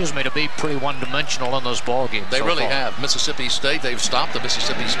 to be pretty one-dimensional in this ball game. They really have. Mississippi State, they've stopped the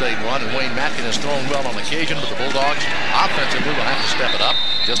Mississippi State run, and Wayne Matkin has thrown well on occasion, but the Bulldogs offensively will have to step it up,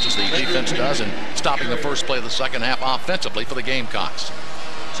 just as the defense does, in stopping the first play of the second half offensively for the Gamecocks.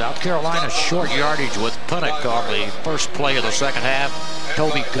 South Carolina's short yardage with Pinnock on the first play of the second half.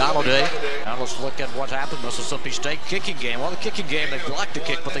 Toby Galladay. Now let's look at what happened. Mississippi State kicking game. Well, the kicking game, they like to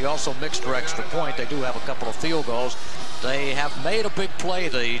kick, but they also mixed for extra point. They do have a couple of field goals. They have made a big play,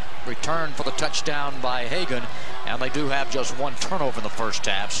 the return for the touchdown by Hagan, and they do have just 1 turnover in the first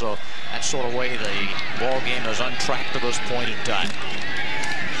half. So that's sort of way the ball game is on track to this point in time.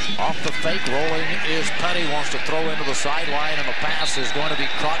 Off the fake, rolling is Petty, wants to throw into the sideline, and the pass is going to be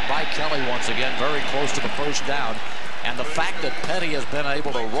caught by Kelly once again, very close to the first down. And the fact that Petty has been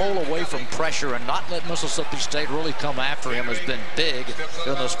able to roll away from pressure and not let Mississippi State really come after him has been big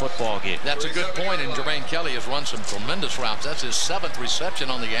in this football game. That's a good point, and Jermaine Kelly has run some tremendous routes. That's his 7th reception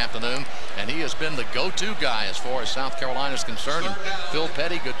on the afternoon, and he has been the go-to guy as far as South Carolina is concerned. And Phil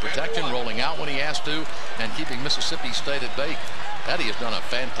Petty, good protection, rolling out when he has to, and keeping Mississippi State at bay. Petty has done a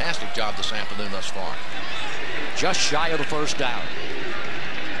fantastic job this afternoon thus far. Just shy of the first down.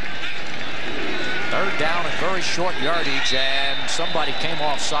 3rd down and very short yardage, and somebody came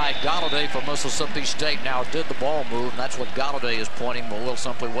offside. Galladay for Mississippi State now did the ball move, and that's what Galladay is pointing, but we'll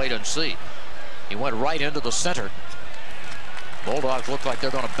simply wait and see. He went right into the center. Bulldogs look like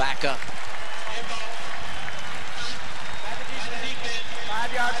they're going to back up.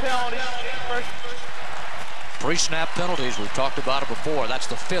 5-yard penalty. Pre-snap penalties, we've talked about it before. That's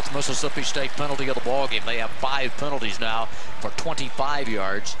the 5th Mississippi State penalty of the ball game. They have 5 penalties now for 25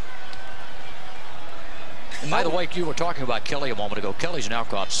 yards. And by the way, you were talking about Kelly a moment ago. Kelly's now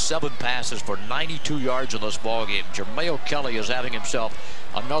caught 7 passes for 92 yards in this ball game. Jermaine Kelly is having himself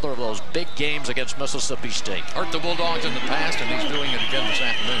another of those big games against Mississippi State. Hurt the Bulldogs in the past, and he's doing it again this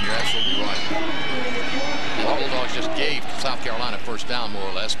afternoon. You're absolutely right. The Bulldogs just gave South Carolina first down, more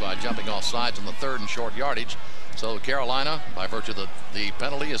or less, by jumping off sides in the 3rd and short yardage. So Carolina, by virtue of the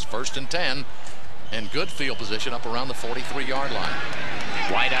penalty, is 1st and 10, and good field position up around the 43-yard line.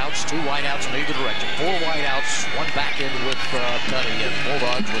 Wideouts, 2 wideouts in either direction. 4 wideouts, 1 back in with Petty, and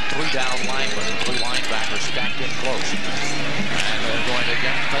Bulldogs with 3 down linemen and 3 linebackers stacked in close. And they're going to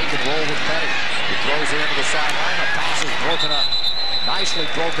again fake and roll with Petty. He throws it into the sideline. The pass is broken up. Nicely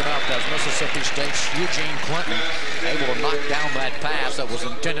broken up as Mississippi State's Eugene Clinton able to knock down that pass that was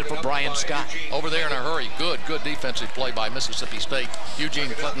intended for Brian Scott. Over there in a hurry. Good defensive play by Mississippi State. Eugene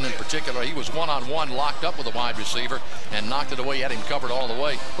Clinton in particular. He was one-on-one locked up with a wide receiver and knocked it away. Had him covered all the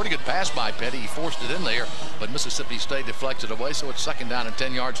way. Pretty good pass by Petty. He forced it in there, but Mississippi State deflected away, so it's 2nd down and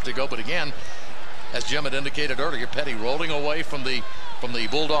 10 yards to go. But again, as Jim had indicated earlier, Petty rolling away from the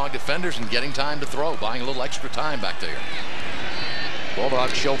Bulldog defenders and getting time to throw, buying a little extra time back there.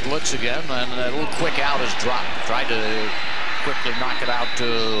 Bulldogs show blitz again, and a little quick out is dropped. Tried to quickly knock it out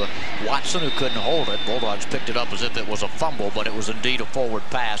to Watson, who couldn't hold it. Bulldogs picked it up as if it was a fumble, but it was indeed a forward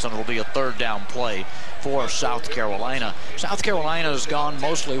pass, and it'll be a 3rd down play for South Carolina. South Carolina has gone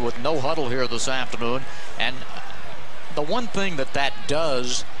mostly with no huddle here this afternoon, and the one thing that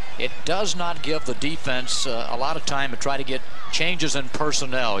does, it does not give the defense a lot of time to try to get changes in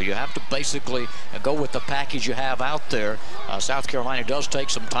personnel. You have to basically go with the package you have out there. South Carolina does take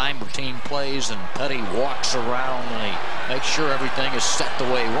some time routine plays, and Petty walks around and he makes sure everything is set the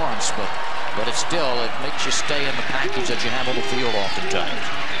way he wants, but it makes you stay in the package that you have on the field oftentimes.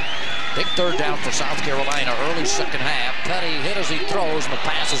 Big 3rd down for South Carolina, early 2nd half. Petty hit as he throws, and the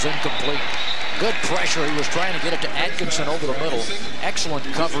pass is incomplete. Good pressure. He was trying to get it to Atkinson over the middle. Excellent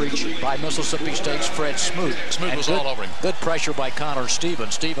coverage by Mississippi State's Fred Smoot. Smoot was all over him. Good pressure by Connor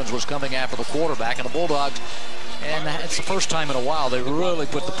Stevens. Stevens was coming after the quarterback, and the Bulldogs, and it's the first time in a while they really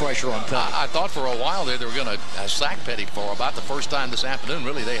put the pressure on Petty. I thought for a while there they were going to sack Petty for about the first time this afternoon.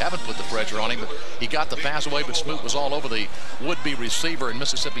 Really, they haven't put the pressure on him, but he got the pass away, but Smoot was all over the would-be receiver, and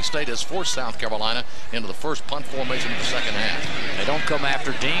Mississippi State has forced South Carolina into the first punt formation of the 2nd half. They don't come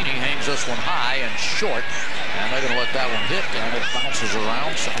after Dean. He hangs this one high and short, and they're going to let that one hit, and it bounces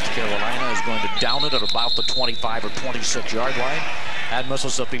around. South Carolina is going to down it at about the 25 or 26 yard line, and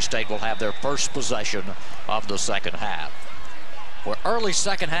Mississippi State will have their first possession of the 2nd half. We're early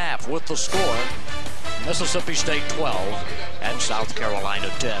 2nd half with the score, Mississippi State 12 and South Carolina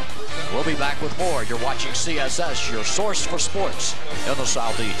 10. We'll be back with more. You're watching CSS, your source for sports in the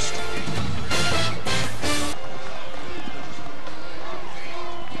Southeast.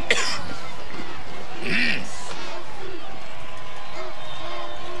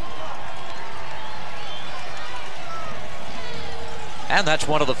 And that's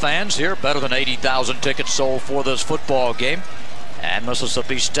one of the fans here. Better than 80,000 tickets sold for this football game. And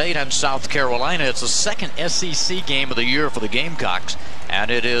Mississippi State and South Carolina. It's the 2nd SEC game of the year for the Gamecocks.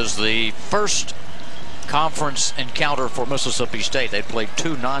 And it is the first conference encounter for Mississippi State. They played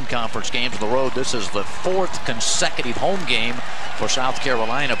 2 non-conference games on the road. This is the 4th consecutive home game for South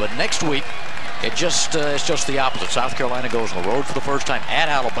Carolina. But next week, it's just the opposite. South Carolina goes on the road for the first time at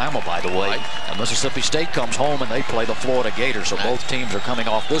Alabama, by the way. And Mississippi State comes home and they play the Florida Gators. So both teams are coming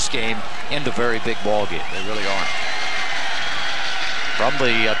off this game into very big ball games. They really are. From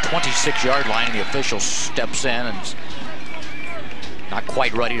the 26 yard line, the official steps in and not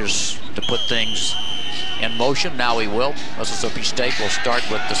quite ready to put things in motion. Now he will. Mississippi State will start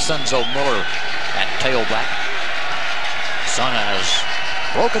with DeCenzo Miller at tailback. Sun has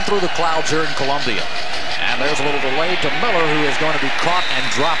broken through the clouds here in Columbia. And there's a little delay to Miller, who is going to be caught and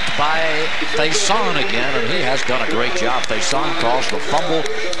dropped by Faison again, and he has done a great job. Faison caused the fumble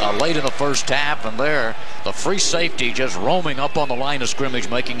late in the first half, and there, the free safety just roaming up on the line of scrimmage,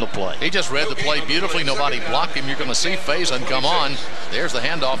 making the play. He just read the play beautifully. Nobody blocked him. You're going to see Faison come on. There's the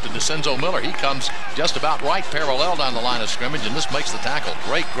handoff to DeCenzo Miller. He comes just about right parallel down the line of scrimmage, and this makes the tackle.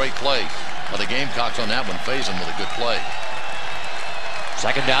 Great play by the Gamecocks on that one. Faison with a good play.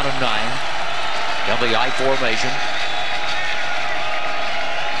 2nd down and 9. Down the I formation.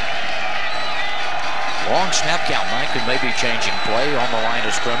 Long snap count. Rankin may be changing play on the line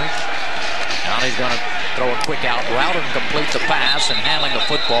of scrimmage. Now he's going to throw a quick out route and complete the pass, and handling the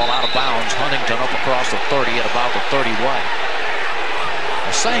football out of bounds. Huntington up across the 30 at about the 31.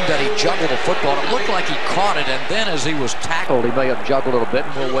 They're saying that he juggled the football. It looked like he caught it, and then as he was tackled, he may have juggled a little bit,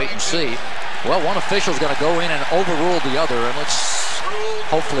 and we'll wait and see. Well, one official's going to go in and overrule the other, and let's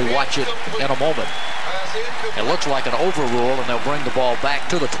hopefully watch it in a moment. It looks like an overrule, and they'll bring the ball back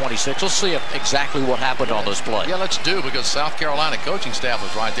to the 26. Let's see exactly what happened on this play. Yeah, let's do, because South Carolina coaching staff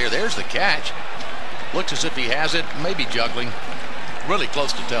was right there. There's the catch. Looks as if he has it, maybe juggling. Really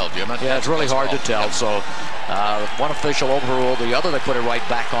close to tell, Jim. Yeah, it's really hard to tell. So one official overruled the other. They put it right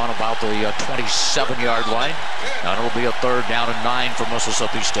back on about the 27-yard line. And it'll be a 3rd down and 9 for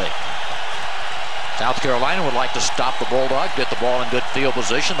Mississippi State. South Carolina would like to stop the Bulldogs, get the ball in good field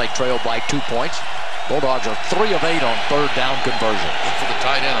position. They trail by 2 points. Bulldogs are 3 of 8 on 3rd down conversions. Look for the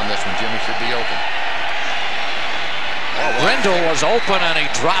tight end on this one, Jimmy. Should be open. Grindle was open, and he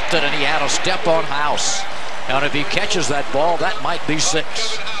dropped it, and he had a step on House. And if he catches that ball, that might be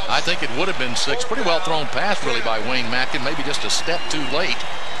 6. I think it would have been 6. Pretty well thrown pass, really, by Wayne Matkin. Maybe just a step too late.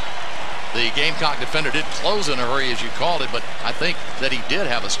 The Gamecock defender did close in a hurry, as you called it, but I think that he did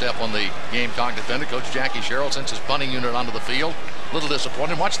have a step on the Gamecock defender. Coach Jackie Sherrill sends his punting unit onto the field. A little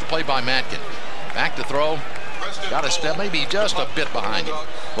disappointed. Watch the play by Matkin. Back to throw. Got a step, maybe just a bit behind him.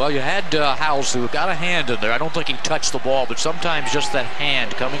 Well, you had Howes, who got a hand in there. I don't think he touched the ball, but sometimes just that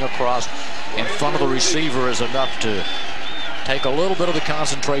hand coming across in front of the receiver is enough to take a little bit of the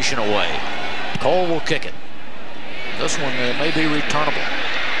concentration away. Cole will kick it. This one may be returnable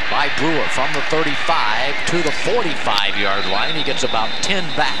by Brewer from the 35 to the 45-yard line. He gets about 10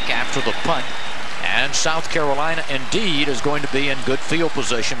 back after the punt. And South Carolina indeed is going to be in good field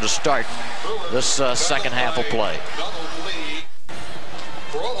position to start this second half of play.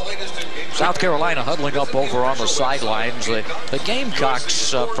 South Carolina huddling up over on the sidelines. The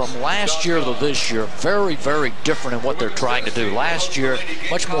Gamecocks from last year to this year, very, very different in what they're trying to do. Last year,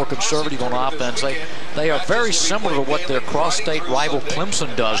 much more conservative on offense. They are very similar to what their cross-state rival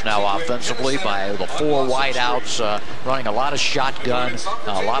Clemson does now offensively, by the 4 wideouts, running a lot of shotgun,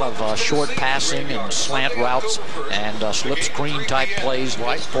 a lot of short passing and slant routes and slip screen type plays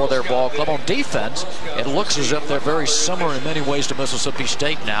for their ball club. On defense, it looks as if they're very similar in many ways to Mississippi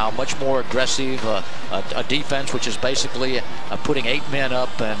State now, much more aggressive, a defense which is basically putting 8 men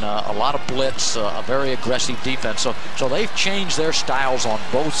up and a lot of blitz, a very aggressive defense. So they've changed their styles on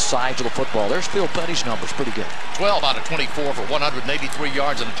both sides of the football. There's Phil Petty's numbers, pretty good. 12 out of 24 for 183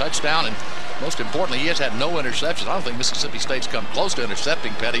 yards and a touchdown, and most importantly, he has had no interceptions. I don't think Mississippi State's come close to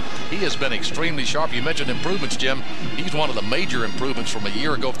intercepting Petty. He has been extremely sharp. You mentioned improvements, Jim. He's one of the major improvements from a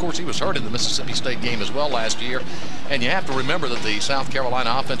year ago. Of course, he was hurt in the Mississippi State game as well last year. And you have to remember that the South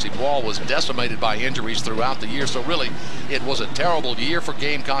Carolina offensive wall was decimated by injuries throughout the year. So really, it was a terrible year for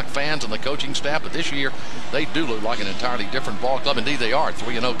Gamecock fans and the coaching staff. But this year, they do look like an entirely different ball club. Indeed, they are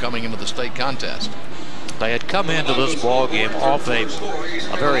 3-0 coming into the state contest. They had come into this ball game off a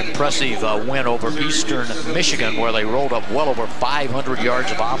very impressive win over Eastern Michigan, where they rolled up well over 500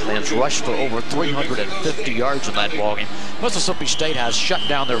 yards of offense, rushed for over 350 yards in that ball game. Mississippi State has shut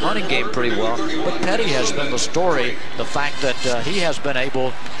down their running game pretty well, but Petty has been the story. The fact that he has been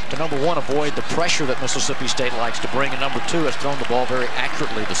able to, number one, avoid the pressure that Mississippi State likes to bring, and number two, has thrown the ball very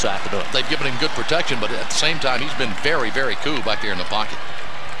accurately this afternoon. They've given him good protection, but at the same time, he's been very, very cool back there in the pocket.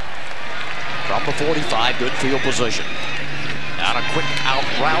 From the 45, good field position. On a quick out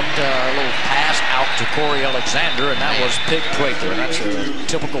route, a little pass out to Corey Alexander, and that was Pig Prather. That's a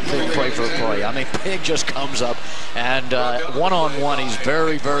typical Pig Prather play. I mean, Pig just comes up, and one-on-one, he's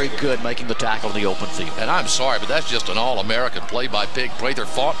very, very good making the tackle in the open field. And I'm sorry, but that's just an all-American play by Pig Prather.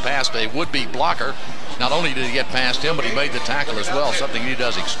 Fought past a would-be blocker. Not only did he get past him, but he made the tackle as well, something he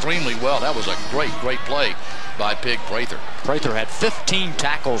does extremely well. That was a great, great play by Pig Prather. Prather had 15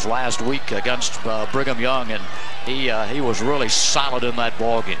 tackles last week against Brigham Young, and he was really solid in that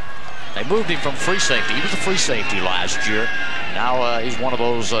ball game. They moved him from free safety. He was a free safety last year. Now he's one of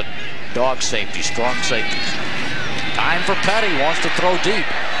those dog safeties, strong safeties. Time for Petty, wants to throw deep.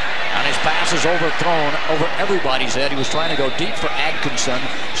 And his pass is overthrown over everybody's head. He was trying to go deep for Atkinson.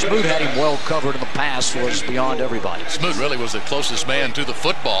 Smoot had him well covered, and the pass was beyond everybody. Smoot really was the closest man to the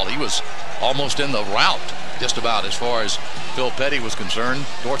football. He was almost in the route, just about, as far as Phil Petty was concerned.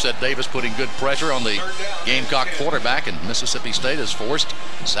 Dorset Davis putting good pressure on the Gamecock quarterback, and Mississippi State has forced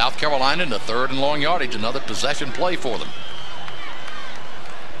South Carolina into 3rd and long yardage. Another possession play for them.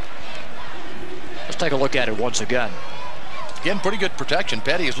 Let's take a look at it once again. Again, pretty good protection.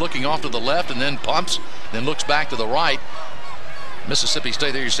 Petty is looking off to the left and then pumps, then looks back to the right. Mississippi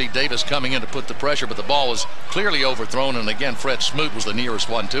State, there you see Davis coming in to put the pressure, but the ball was clearly overthrown, and again, Fred Smoot was the nearest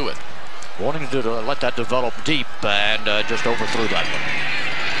one to it. Wanting to let that develop deep, and just overthrew that one.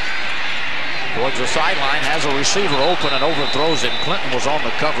 Towards the sideline, has a receiver open and overthrows him. Clinton was on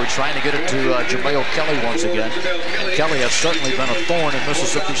the coverage, trying to get it to Jamale Kelly once again. Kelly has certainly been a thorn in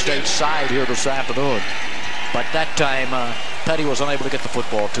Mississippi State's side here this afternoon. But that time, Petty was unable to get the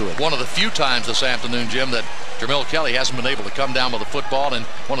football to him. One of the few times this afternoon, Jim, that Jamale Kelly hasn't been able to come down with the football, and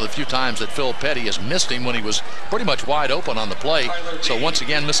one of the few times that Phil Petty has missed him when he was pretty much wide open on the play. So once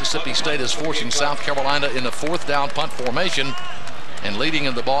again, Mississippi State is forcing South Carolina in a 4th down punt formation and leading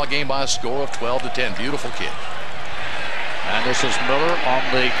in the ball game by a score of 12-10. Beautiful kick. And this is Miller on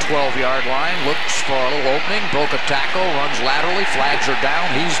the 12-yard line. Looks for a little opening. Broke a tackle. Runs laterally. Flags are down.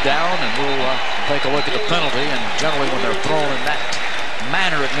 He's down. And we'll take a look at the penalty. And generally when they're thrown in that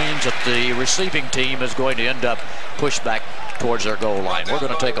manner, it means that the receiving team is going to end up pushed back towards their goal line. We're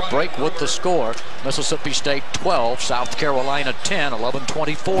going to take a break with the score. Mississippi State 12, South Carolina 10,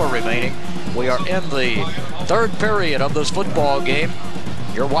 11:24 remaining. We are in the third period of this football game.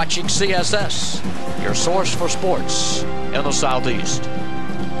 You're watching CSS, your source for sports in the Southeast.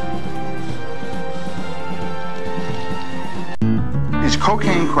 Is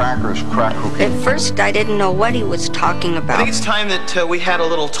cocaine crack or is crack cocaine? At first, I didn't know what he was talking about. I think it's time that we had a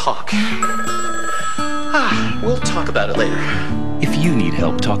little talk. We'll talk about it later. If you need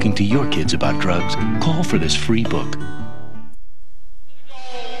help talking to your kids about drugs, call for this free book.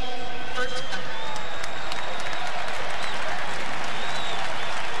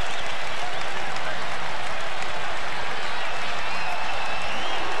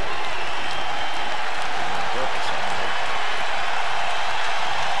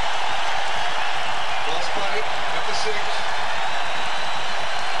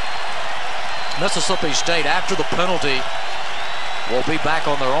 Mississippi State, after the penalty, will be back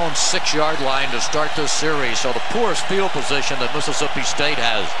on their own 6-yard line to start this series. So the poorest field position that Mississippi State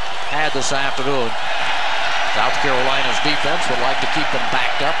has had this afternoon. South Carolina's defense would like to keep them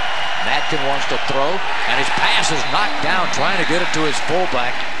backed up. Madkin wants to throw, and his pass is knocked down, trying to get it to his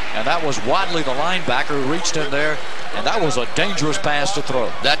fullback. And that was Wadley, the linebacker, who reached in there, and that was a dangerous pass to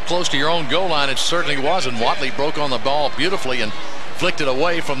throw. That close to your own goal line, it certainly was, and Wadley broke on the ball beautifully and flicked it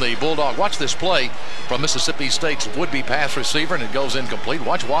away from the Bulldog. Watch this play from Mississippi State's would-be pass receiver, and it goes incomplete.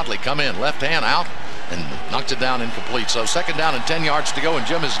 Watch Wadley come in, left hand out, and knocks it down incomplete. So 2nd down and 10 yards to go, and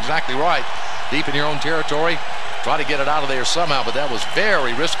Jim is exactly right. Deep in your own territory, try to get it out of there somehow, but that was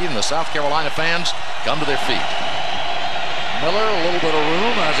very risky, and the South Carolina fans come to their feet. Miller, a little bit of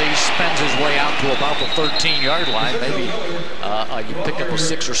room as he spends his way out to about the 13-yard line. Maybe you pick up a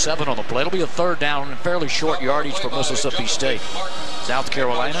 6 or 7 on the play. It'll be a 3rd down and fairly short yardage for Mississippi State. South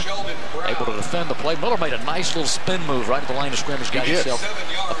Carolina able to defend the play. Miller made a nice little spin move right at the line of scrimmage, got himself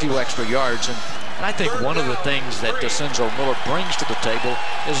a few extra yards. And I think one of the things that Desenzo Miller brings to the table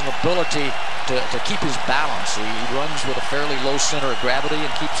is an ability to keep his balance. He runs with a fairly low center of gravity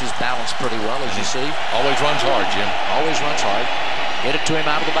and keeps his balance pretty well, as you see. Always runs hard, Jim. Always runs hard. Get it to him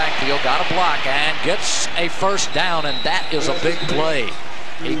out of the backfield, got a block, and gets a 1st down, and that is a big play.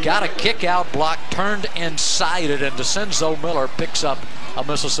 He got a kick-out block, turned inside it, and Desenzo Miller picks up a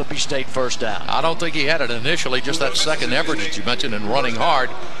Mississippi State 1st down. I don't think he had it initially, just that second effort that you mentioned and running hard.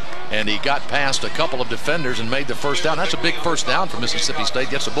 And he got past a couple of defenders and made the 1st down. That's a big 1st down for Mississippi State.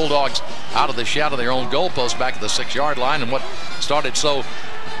 Gets the Bulldogs out of the shadow of their own goalpost back at the 6-yard line. And what started so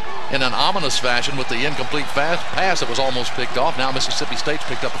in an ominous fashion with the incomplete pass that was almost picked off, now Mississippi State's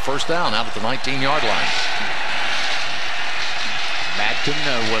picked up a 1st down out at the 19-yard line. Madkin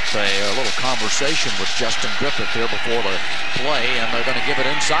with a little conversation with Justin Griffith here before the play, and they're going to give it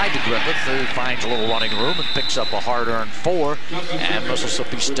inside to Griffith, who finds a little running room and picks up a hard-earned 4. And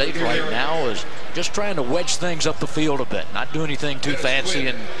Mississippi State right now is just trying to wedge things up the field a bit, not do anything too fancy,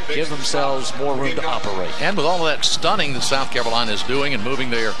 and give themselves more room to operate. And with all of that stunning that South Carolina is doing and moving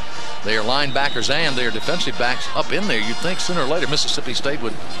their linebackers and their defensive backs up in there, you'd think sooner or later Mississippi State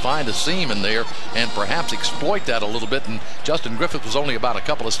would find a seam in there and perhaps exploit that a little bit. And Justin Griffith was only about a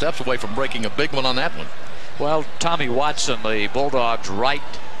couple of steps away from breaking a big one on that one. Well, Tommy Watson, the Bulldogs' right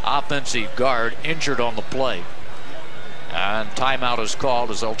offensive guard, injured on the play. And timeout is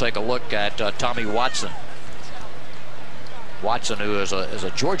called as they'll take a look at Tommy Watson. Watson, who is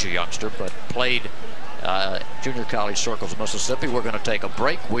a Georgia youngster, but played junior college circles of Mississippi. We're going to take a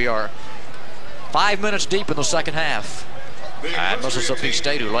break. We are 5 minutes deep in the 2nd half. And Mississippi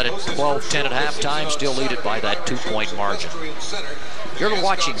State, who led it 12-10 at halftime, still lead it by that 2-point margin. You're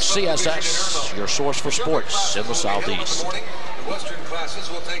watching CSS, your source for sports in the Southeast. The Western classes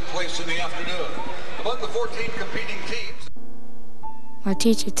will take place in the afternoon. Among the 14 competing teams. My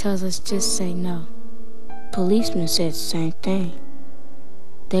teacher tells us just say no. Policeman said the same thing.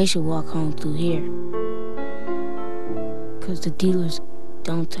 They should walk home through here. 'Cause the dealers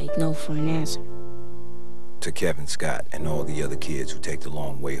don't take no for an answer. To Kevin Scott and all the other kids who take the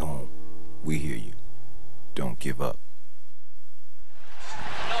long way home, we hear you. Don't give up.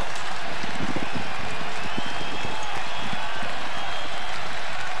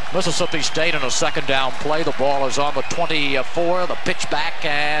 Mississippi State in a second down play. The ball is on the 24, the pitch back,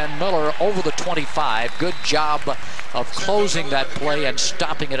 and Miller over the 25. Good job of closing that play and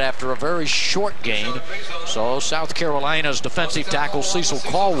stopping it after a very short gain. So South Carolina's defensive tackle Cecil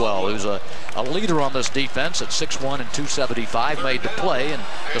Caldwell, who's a leader on this defense at 6'1" and 275, made the play, and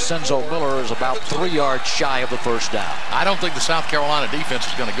Vincenzo Miller is about 3 yards shy of the first down. I don't think the South Carolina defense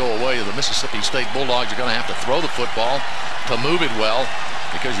is going to go away. The Mississippi State Bulldogs are going to have to throw the football to move it well,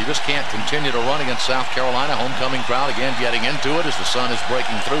 because you just can't continue to run against South Carolina. Homecoming crowd again getting into it as the sun is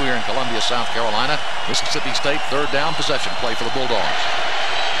breaking through here in Columbia, South Carolina. Mississippi State third down possession play for the Bulldogs.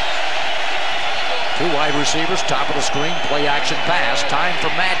 Two wide receivers, top of the screen, play action pass. Time for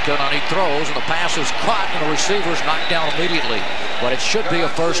Madkin on, he throws, and the pass is caught, and the receiver's knocked down immediately. But it should be a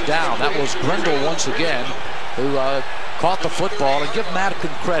first down. That was Grindle once again, who caught the football. And give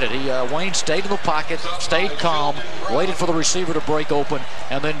Madkin credit. Wayne stayed in the pocket, stayed calm, waited for the receiver to break open,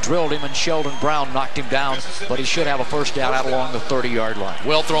 and then drilled him, and Sheldon Brown knocked him down. But he should have a first down out along the 30-yard line.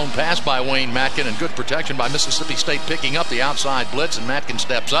 Well thrown pass by Wayne Madkin, and good protection by Mississippi State, picking up the outside blitz, and Madkin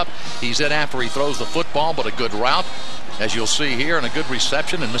steps up. He's in after he throws the football, but a good route, as you'll see here, and a good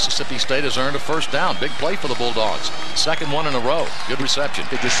reception, and Mississippi State has earned a first down. Big play for the Bulldogs. Second one in a row. Good reception.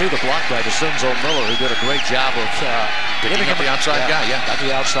 Did you see the block by Vincenzo Miller, who did a great job of picking up the outside guy? Yeah, got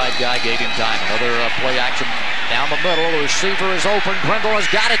the outside guy, gave him time. Another play action down the middle. The receiver is open. Grindle has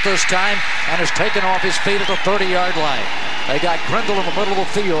got it this time and has taken off his feet at the 30-yard line. They got Grindle in the middle of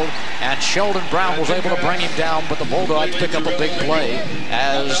the field, and Sheldon Brown was able to bring him down, but the Bulldogs pick up a big play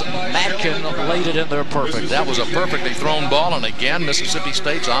as Madkin laid it in there perfect. That was a perfectly thrown ball, and again, Mississippi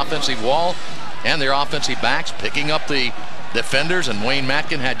State's offensive wall and their offensive backs picking up the defenders, and Wayne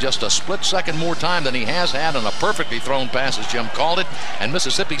Madkin had just a split second more time than he has had on a perfectly thrown pass, as Jim called it, and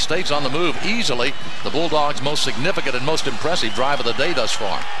Mississippi State's on the move easily. The Bulldogs' most significant and most impressive drive of the day thus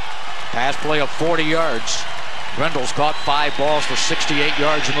far. Pass play of 40 yards. Grindle's caught 5 balls for 68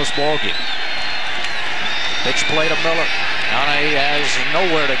 yards in this ballgame. Pitch play to Miller. Now he has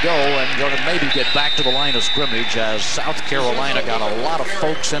nowhere to go and going to maybe get back to the line of scrimmage, as South Carolina got a lot of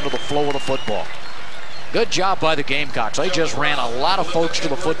folks into the flow of the football. Good job by the Gamecocks. They just ran a lot of folks to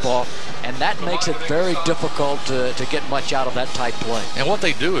the football, and that makes it very difficult to get much out of that type play. And what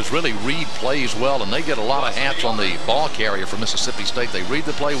they do is really read plays well, and they get a lot of hats on the ball carrier for Mississippi State. They read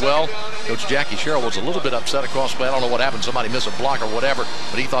the play well. Coach Jackie Sherrill was a little bit upset across the play. I don't know what happened. Somebody missed a block or whatever,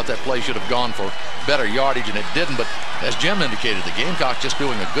 but he thought that play should have gone for better yardage, and it didn't. But as Jim indicated, the Gamecocks just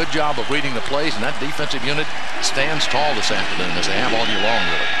doing a good job of reading the plays, and that defensive unit stands tall this afternoon, as they have all year long,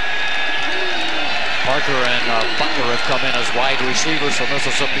 really. Parker and Butler have come in as wide receivers for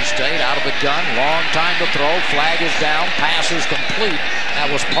Mississippi State. Out of the gun, long time to throw. Flag is down, pass is complete. That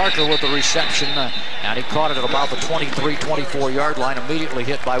was Parker with the reception, and he caught it at about the 23-24-yard line, immediately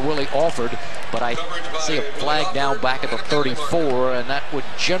hit by Willie Alford. But I see a flag down back at the 34, and that would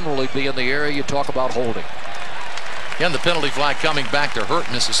generally be in the area you talk about holding. And the penalty flag coming back to hurt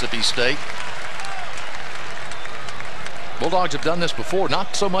Mississippi State. Bulldogs have done this before,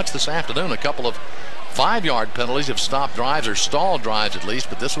 not so much this afternoon. A couple of 5-yard penalties have stopped drives, or stalled drives at least,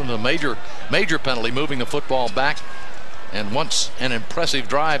 but this one's a major penalty, moving the football back. And once an impressive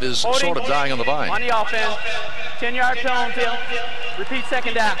drive is sort of dying on the vine. On the offense, 10-yard penalty. Repeat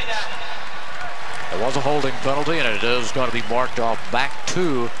second down. There was a holding penalty, and it is going to be marked off back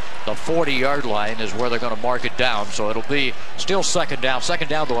to the 40-yard line is where they're going to mark it down. So it'll be still second down. Second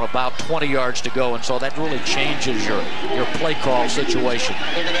down, though, and about 20 yards to go, and so that really changes your play call situation.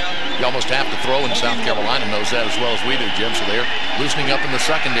 You almost have to throw, and South Carolina knows that as well as we do, Jim. So they're loosening up in the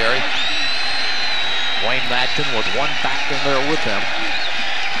secondary. Wayne Madkin with one back in there with him.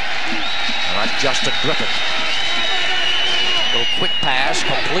 And that's Justin Griffith. Little quick pass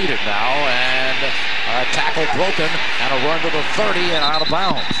completed now, and a tackle broken, and a run to the 30 and out of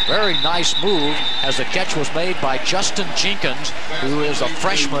bounds. Very nice move as the catch was made by Justin Jenkins, who is a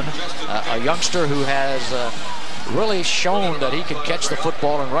freshman, a youngster who has really shown that he can catch the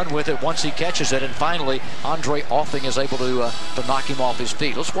football and run with it once he catches it. And finally, Andre Offing is able to knock him off his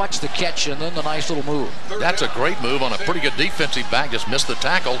feet. Let's watch the catch and then the nice little move. That's a great move on a pretty good defensive back. Just missed the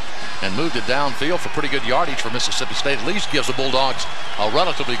tackle and moved it downfield for pretty good yardage for Mississippi State. At least gives the Bulldogs a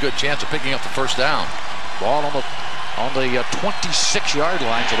relatively good chance of picking up the first down. Ball on the 26-yard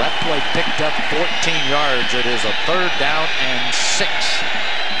line, so that play picked up 14 yards. It is a third down and 6.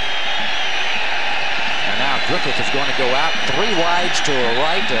 And now Griffith is going to go out 3 wides to the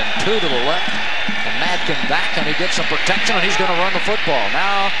right and 2 to the left. And Madkin back, and he gets some protection, and he's going to run the football.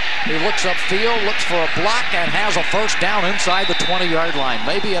 Now he looks upfield, looks for a block, and has a first down inside the 20-yard line,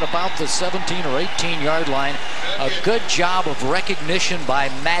 maybe at about the 17 or 18-yard line. A good job of recognition by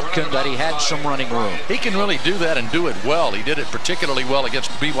Madkin that he had some running room. He can really do that and do it well. He did it particularly well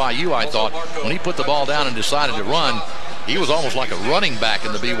against BYU, I thought. When he put the ball down and decided to run, he was almost like a running back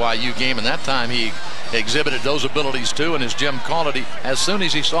in the BYU game, and that time he exhibited those abilities too. And as Jim called it, as soon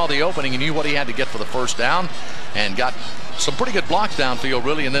as he saw the opening, he knew what he had to get for the first down and got some pretty good blocks downfield,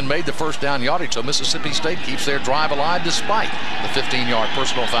 really, and then made the first down yardage. So Mississippi State keeps their drive alive despite the 15-yard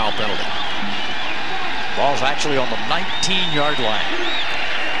personal foul penalty. Ball's actually on the 19-yard line.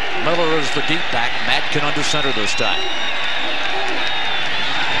 Miller is the deep back. Madkin under center this time.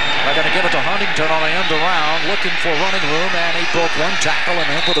 They're going to give it to Huntington on the end around, looking for running room, and he broke one tackle and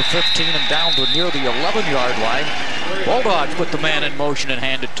into the 15 and down to near the 11-yard line. Bulldogs put the man in motion and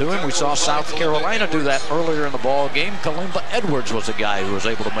handed to him. We saw South Carolina do that earlier in the ball game. Kalimba Edwards was the guy who was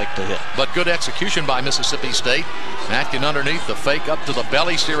able to make the hit. But good execution by Mississippi State. Madkin underneath, the fake up to the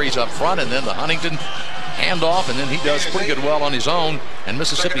belly series up front, and then the Huntington handoff, and then he does pretty good well on his own, and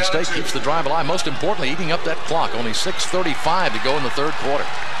Mississippi State keeps the drive alive. Most importantly, eating up that clock. Only 6:35 to go in the third quarter.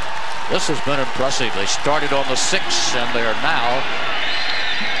 This has been impressive. They started on the 6, and they're now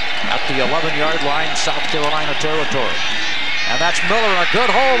at the 11-yard line, South Carolina territory. And that's Miller, a good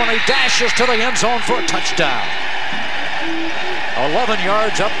hole, and he dashes to the end zone for a touchdown. 11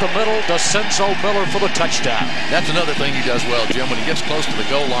 yards up the middle, DeCenzo Miller for the touchdown. That's another thing he does well, Jim. When he gets close to the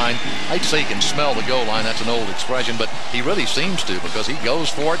goal line, I'd say he can smell the goal line. That's an old expression, but he really seems to, because he goes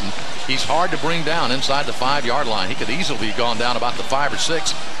for it, and he's hard to bring down inside the 5-yard line. He could easily have gone down about the 5 or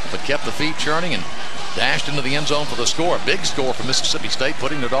 6, but kept the feet churning and dashed into the end zone for the score. A big score for Mississippi State,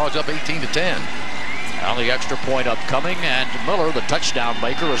 putting the Dogs up 18-10. Now the extra point upcoming, and Miller, the touchdown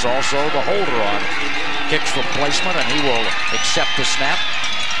maker, is also the holder on kicks for placement, and he will accept the snap.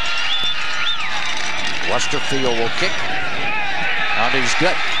 Westerfield will kick, and he's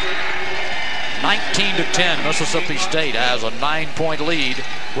good. 19-10, Mississippi State has a 9-point lead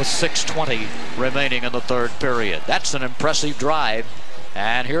with 6:20 remaining in the third period. That's an impressive drive,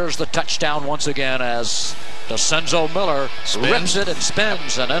 and here's the touchdown once again as DeCenzo Miller rips it and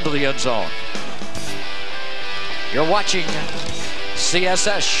spins and into the end zone. You're watching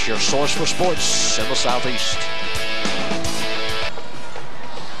CSS, your source for sports in the Southeast.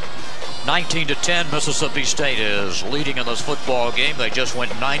 19-10, Mississippi State is leading in this football game. They just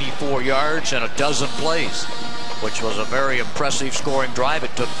went 94 yards in a dozen plays, which was a very impressive scoring drive.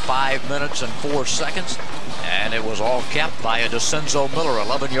 It took 5 minutes and 4 seconds, and it was all capped by a DeCenzo Miller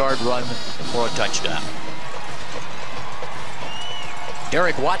 11-yard run for a touchdown.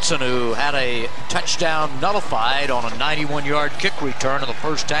 Derek Watson, who had a touchdown nullified on a 91-yard kick return in the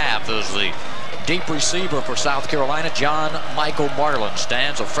first half, is the deep receiver for South Carolina. John Michael Marlin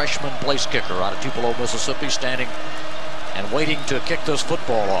stands, a freshman place kicker out of Tupelo, Mississippi, standing and waiting to kick this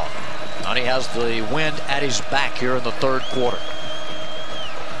football off. And he has the wind at his back here in the third quarter.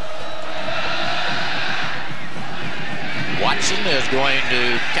 Watson is going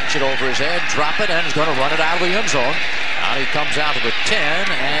to catch it over his head, drop it, and is going to run it out of the end zone. Now he comes out to the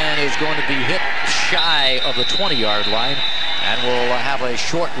 10 and is going to be hit shy of the 20-yard line and will have a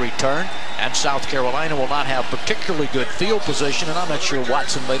short return. And South Carolina will not have particularly good field position, and I'm not sure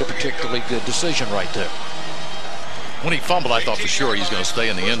Watson made a particularly good decision right there. When he fumbled, I thought for sure he's going to stay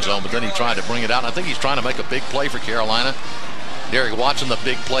in the end zone, but then he tried to bring it out. I think he's trying to make a big play for Carolina. Derek Watson, the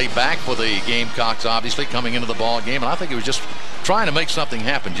big play back for the Gamecocks, obviously, coming into the ball game. And I think he was just trying to make something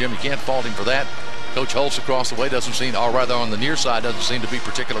happen, Jim. You can't fault him for that. Coach Holtz across the way doesn't seem, or rather on the near side, doesn't seem to be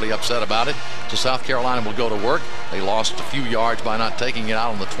particularly upset about it. So South Carolina will go to work. They lost a few yards by not taking it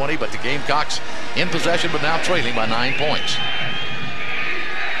out on the 20, but the Gamecocks in possession, but now trailing by 9 points.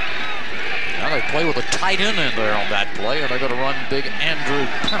 Now they play with a tight end in there on that play, and they're going to run big Andrew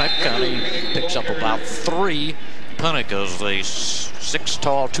Pinnock, and he picks up about 3. Pinnock is the 6',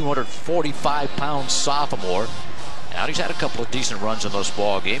 245-pound sophomore. Now he's had a couple of decent runs in this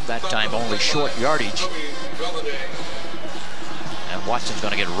ball game. That time only short yardage. And Watson's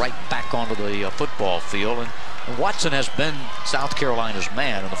going to get right back onto the football field. And Watson has been South Carolina's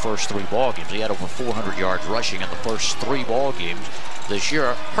man in the first 3 ball games. He had over 400 yards rushing in the first 3 ball games this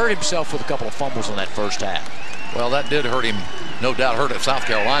year. Hurt himself with a couple of fumbles in that first half. Well, that did hurt him, no doubt hurt at South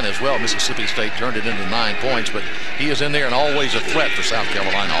Carolina as well. Mississippi State turned it into 9 points, but he is in there and always a threat for South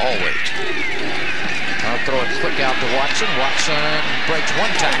Carolina, always. throw it quick out to Watson. Watson breaks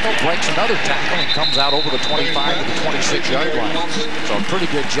one tackle, breaks another tackle, and comes out over the 25 to the 26-yard line. So a pretty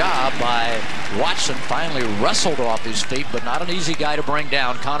good job by Watson. Finally wrestled off his feet, but not an easy guy to bring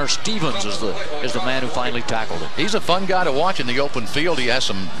down. Connor Stevens is the man who finally tackled him. He's a fun guy to watch in the open field. He has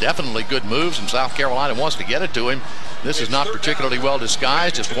some definitely good moves, and South Carolina wants to get it to him. This is not particularly well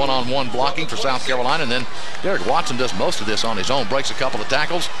disguised, just one-on-one blocking for South Carolina, and then Derek Watson does most of this on his own, breaks a couple of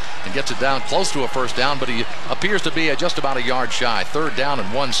tackles and gets it down close to a first down, but he appears to be just about a yard shy. 3rd down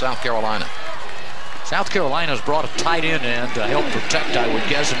and 1, South Carolina. South Carolina's brought a tight end in to help protect, I would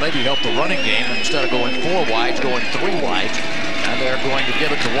guess, and maybe help the running game. And instead of going 4 wide, going 3 wide. And they're going to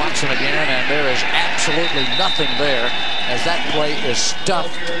give it to Watson again, and there is absolutely nothing there as that play is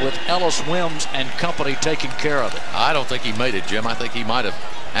stuffed with Ellis Wims and company taking care of it. I don't think he made it, Jim. I think he might have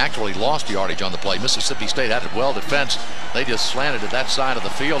actually lost yardage on the play. Mississippi State had it well defensed. They just slanted it that side of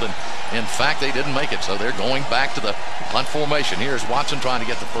the field, and in fact they didn't make it, so they're going back to the punt formation. Here's Watson trying to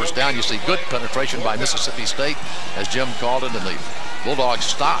get the first down. You see good penetration by Mississippi State, as Jim called it, and the Bulldogs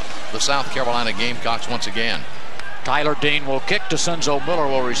stop the South Carolina Gamecocks once again. Tyler Dean will kick. DeCenzo Miller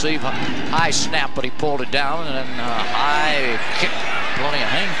will receive. High snap, but he pulled it down, and then high kick. Plenty of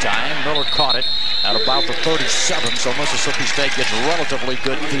hang time. Miller caught it at about the 37, so Mississippi State gets relatively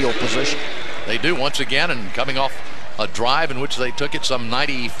good field position. They do once again, and coming off a drive in which they took it some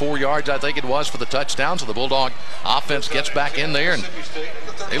 94 yards, I think it was, for the touchdown. So the Bulldog offense gets back in there, and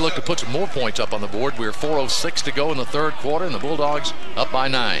they look to put some more points up on the board. We're 4:06 to go in the 3rd quarter, and the Bulldogs up by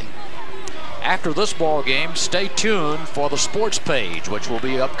 9. After this ball game, stay tuned for the sports page, which will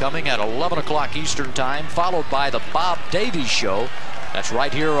be upcoming at 11 o'clock Eastern Time, followed by the Bob Davies Show. That's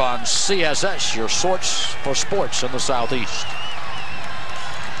right here on CSS, your source for sports in the Southeast.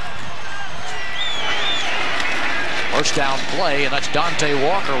 First down play, and that's Dante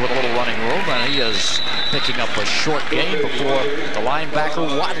Walker with a little running room, and he is picking up a short gain before the linebacker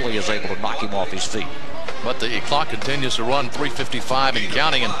Wadley is able to knock him off his feet. But the clock continues to run, 3:55 and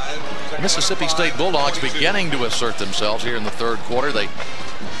counting, and Mississippi State Bulldogs beginning to assert themselves here in the 3rd quarter. They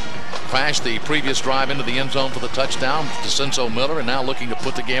crashed the previous drive into the end zone for the touchdown with DeCenzo Miller, and now looking to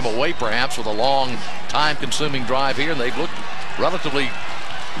put the game away perhaps with a long time-consuming drive here, and they've looked relatively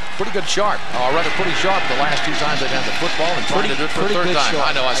pretty good sharp, or rather pretty sharp the last 2 times they've had the football, and trying to do it for a 3rd time. Sharp.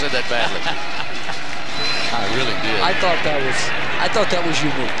 I know I said that badly. I really did. I thought that was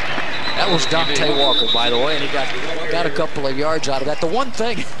unique. That was Dante Walker, by the way, and he got a couple of yards out of that. The one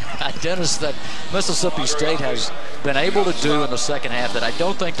thing, Dennis, that Mississippi State has been able to do in the second half that I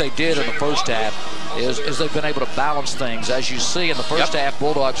don't think they did in the first half is they've been able to balance things. As you see in the first half,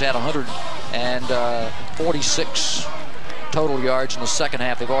 Bulldogs had 146 total yards. In the second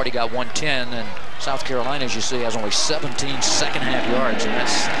half, they've already got 110, and South Carolina, as you see, has only 17 second-half yards, and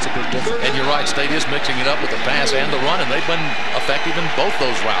that's a big difference. And you're right, State is mixing it up with the pass and the run, and they've been effective in both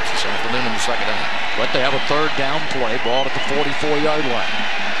those routes this afternoon in the second half. But they have a 3rd down play, ball at the 44-yard line.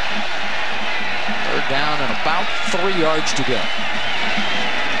 3rd down and about 3 yards to go.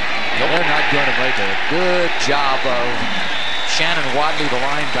 They're not going to make a good job of Shannon Wadley, the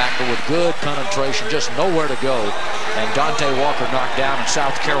linebacker, with good penetration, just nowhere to go. And Dante Walker knocked down, and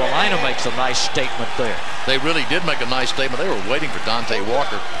South Carolina makes a nice statement there. They really did make a nice statement. They were waiting for Dante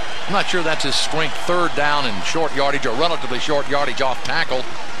Walker. I'm not sure that's his strength. 3rd down and short yardage, or relatively short yardage off tackle,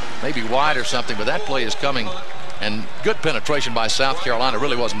 maybe wide or something, but that play is coming. And good penetration by South Carolina.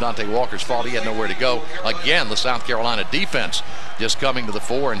 Really wasn't Dante Walker's fault. He had nowhere to go. Again, the South Carolina defense just coming to the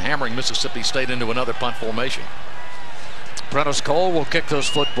fore and hammering Mississippi State into another punt formation. Prentice Cole will kick this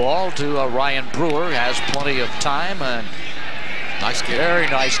football to Ryan Brewer. Has plenty of time, and nice kick. Very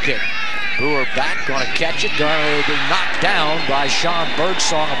nice kick. Brewer back, going to catch it. Going to be knocked down by Sean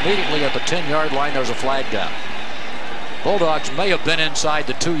Birdsong immediately at the 10-yard line. There's a flag down. Bulldogs may have been inside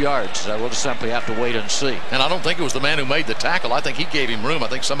the 2 yards. We'll just simply have to wait and see. And I don't think it was the man who made the tackle. I think he gave him room. I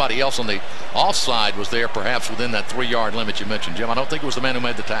think somebody else on the offside was there, perhaps within that 3-yard limit you mentioned, Jim. I don't think it was the man who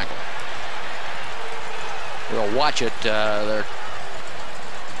made the tackle. We'll watch it. Well,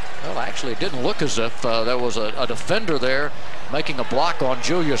 actually, it didn't look as if there was a defender there making a block on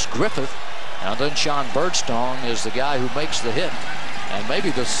Julius Griffith. And then Sean Birdsong is the guy who makes the hit. And maybe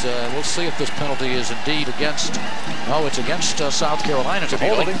this, we'll see if this penalty is indeed against, no, it's against South Carolina. It's a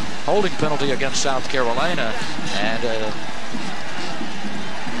holding penalty against South Carolina. And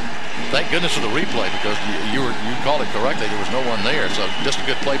thank goodness for the replay, because you called it correctly. There was no one there. So just a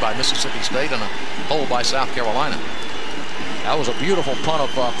good play by Mississippi State and a hold by South Carolina. That was a beautiful punt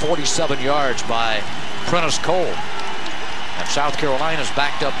of 47 yards by Prentice Cole. And South Carolina's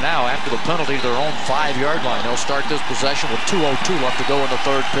backed up now after the penalty to their own 5-yard line. They'll start this possession with 2:02 left to go in the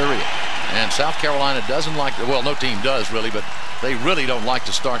third period. And South Carolina doesn't like, well, no team does really, but they really don't like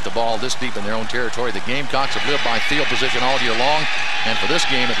to start the ball this deep in their own territory. The Gamecocks have lived by field position all year long, and for this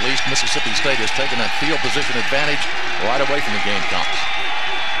game at least, Mississippi State has taken that field position advantage right away from the Gamecocks.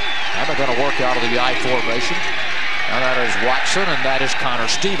 And they're going to work out of the I formation. And that is Watson, and that is Connor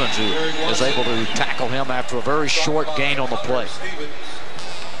Stevens, who is able to tackle him after a very short gain on the play.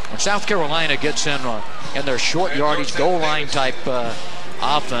 When South Carolina gets in their short yardage goal line type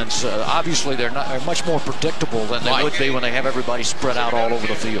offense, obviously they're much more predictable than they would be when they have everybody spread out all over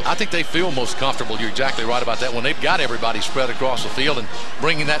the field. I think they feel most comfortable. You're exactly right about that. When they've got everybody spread across the field and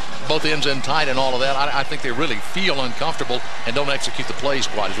bringing that both ends in tight and all of that, I think they really feel uncomfortable and don't execute the plays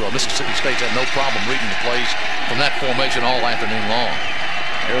quite as well. Mississippi State's had no problem reading the plays from that formation all afternoon long.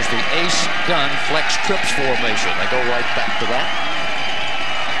 There's the ace gun flex trips formation. They go right back to that.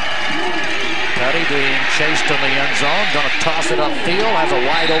 Petty being chased in the end zone, going to toss it upfield, has a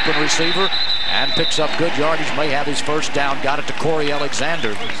wide open receiver, and picks up good yardage, may have his first down, got it to Corey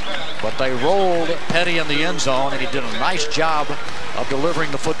Alexander. But they rolled Petty in the end zone, and he did a nice job of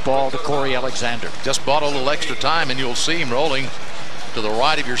delivering the football to Corey Alexander. Just bought a little extra time, and you'll see him rolling to the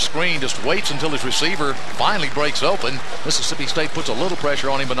right of your screen, just waits until his receiver finally breaks open. Mississippi State puts a little pressure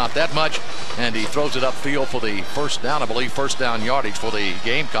on him, but not that much, and he throws it upfield for the first down, I believe first down yardage for the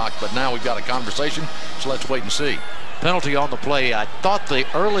Gamecock. But now we've got a conversation, so let's wait and see. Penalty on the play. I thought the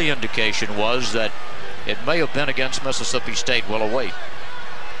early indication was that it may have been against Mississippi State. We'll await.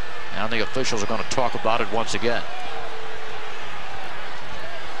 Now the officials are going to talk about it once again.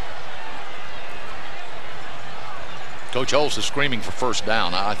 Coach Holtz is screaming for first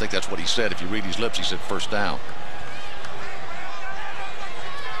down. I think that's what he said. If you read his lips, he said first down.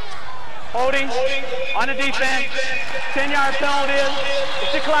 Holding on the defense. 10-yard penalty.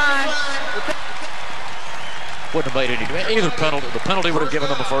 It's declined. Wouldn't have made any either penalty. The penalty would have given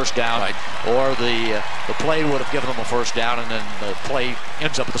them a first down, right, or the play would have given them a first down, and then the play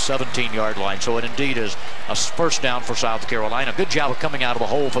ends up at the 17-yard line. So it indeed is a first down for South Carolina. Good job of coming out of the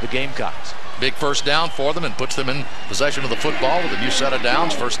hole for the Gamecocks. Big first down for them and puts them in possession of the football with a new set of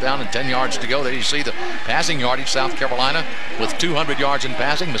downs. First down and 10 yards to go. There you see the passing yardage. South Carolina with 200 yards in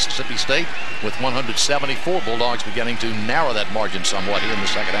passing. Mississippi State with 174. Bulldogs beginning to narrow that margin somewhat here in the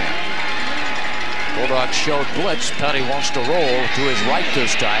second half. Bulldogs showed blitz. Petty wants to roll to his right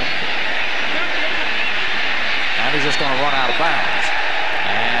this time. And he's just going to run out of bounds.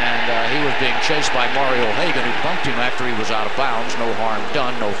 And he was being chased by Mario Hagan, who bumped him after he was out of bounds. No harm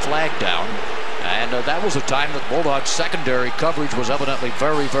done, no flag down. And that was a time that Bulldogs' secondary coverage was evidently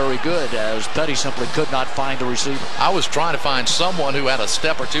very, very good, as Petty simply could not find the receiver. I was trying to find someone who had a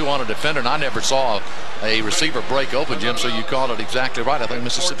step or two on a defender, and I never saw a receiver break open, Jim, so you called it exactly right. I think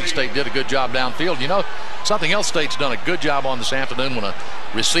Mississippi State did a good job downfield. You know, something else State's done a good job on this afternoon. When a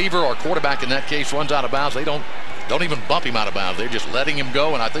receiver or quarterback in that case runs out of bounds, they don't even bump him out of bounds. They're just letting him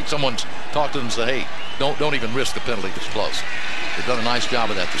go, and I think someone's talked to them and said, hey, don't even risk the penalty if it's close. They've done a nice job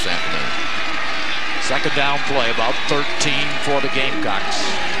of that this afternoon. Second down play, about 13 for the Gamecocks.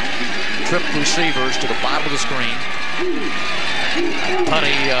 Tripped receivers to the bottom of the screen.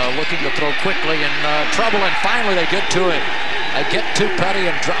 Petty looking to throw quickly in trouble, and finally they get to him. They get to Petty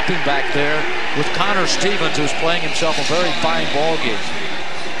and drop him back there with Connor Stevens, who's playing himself a very fine ball game.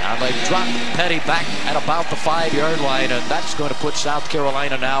 And they drop Petty back at about the 5-yard line, and that's going to put South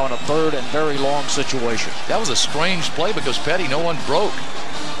Carolina now in a third and very long situation. That was a strange play because Petty, no one broke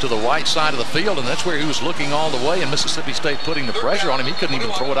to the right side of the field, and that's where he was looking all the way, and Mississippi State putting the pressure on him. He couldn't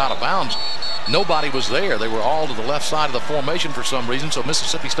even throw it out of bounds. Nobody was there. They were all to the left side of the formation for some reason, so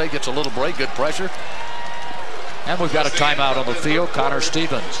Mississippi State gets a little break, good pressure. And we've got a timeout on the field. Connor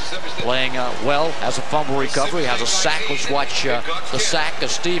Stevens playing well, has a fumble recovery, has a sack. Let's watch the sack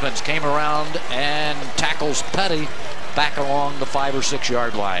as Stevens came around and tackles Petty back along the 5 or 6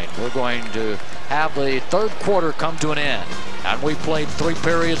 yard line. We're going to have the third quarter come to an end, and we played 3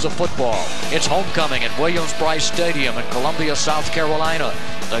 periods of football. It's homecoming at Williams-Brice Stadium in Columbia, South Carolina.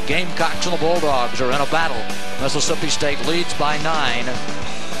 The Gamecocks and the Bulldogs are in a battle. Mississippi State leads by 9.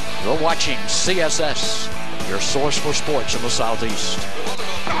 You're watching CSS, your source for sports in the Southeast.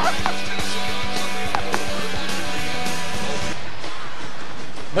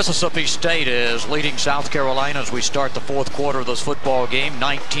 Mississippi State is leading South Carolina as we start the fourth quarter of this football game.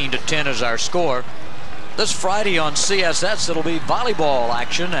 19-10 is our score. This Friday on CSS, it'll be volleyball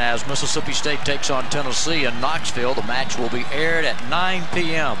action as Mississippi State takes on Tennessee in Knoxville. The match will be aired at 9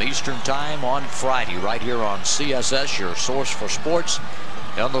 p.m. Eastern Time on Friday, right here on CSS, your source for sports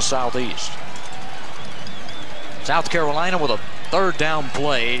in the Southeast. South Carolina with a third down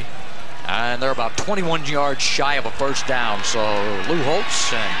play, and they're about 21 yards shy of a first down. So Lou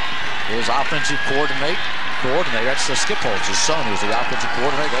Holtz and his offensive coordinator, that's Skip Holtz, his son, who's the offensive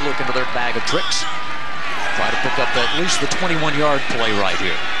coordinator. They look into their bag of tricks, try to pick up at least the 21-yard play right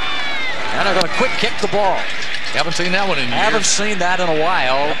here. And they're going to quick kick the ball. Haven't seen that one in years. Haven't seen that in a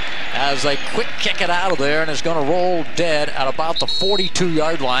while, as they quick kick it out of there, and it's going to roll dead at about the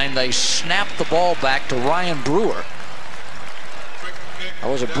 42-yard line. They snap the ball back to Ryan Brewer.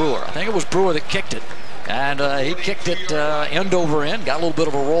 Or was it Brewer? I think it was Brewer that kicked it. And he kicked it end over end, got a little bit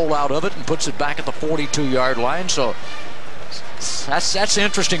of a roll out of it, and puts it back at the 42-yard line. So that's an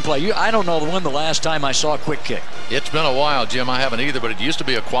interesting play. I don't know when the last time I saw a quick kick. It's been a while, Jim. I haven't either, but it used to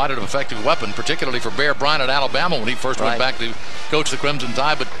be quite an effective weapon, particularly for Bear Bryant at Alabama when he first went back to coach the Crimson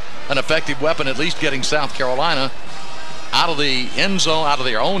Tide. But an effective weapon, at least getting South Carolina out of the end zone, out of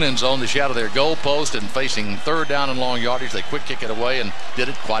their own end zone, the shadow of their goal post, and facing third down and long yardage. They quick kick it away and did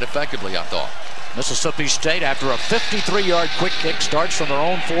it quite effectively, I thought. Mississippi State, after a 53-yard quick kick, starts from their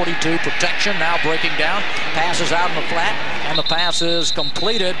own 42. Protection now breaking down. Passes out in the flat, and the pass is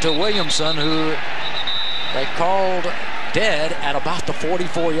completed to Williamson, who they called dead at about the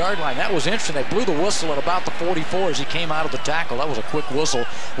 44-yard line. That was interesting. They blew the whistle at about the 44 as he came out of the tackle. That was a quick whistle.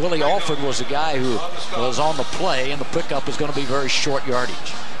 Willie Alford was the guy who was on the play, and the pickup is going to be very short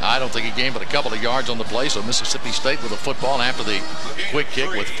yardage. I don't think he gained but a couple of yards on the play, so Mississippi State with the football after the quick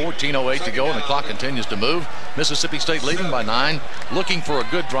kick with 14:08 to go, and the clock continues to move. Mississippi State leading by 9, looking for a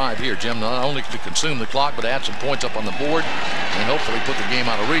good drive here, Jim, not only to consume the clock, but add some points up on the board and hopefully put the game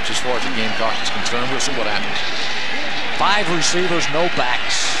out of reach as far as the Gamecock is concerned. We'll see what happens. 5 receivers, no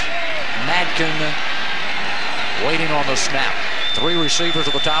backs. Madkin waiting on the snap. 3 receivers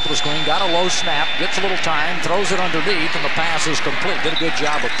at the top of the screen, got a low snap, gets a little time, throws it underneath, and the pass is complete. Did a good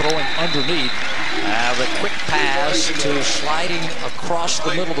job of throwing underneath. The quick pass to sliding across the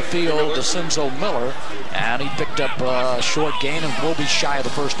middle of the field to Senzo Miller, and he picked up a short gain and will be shy of the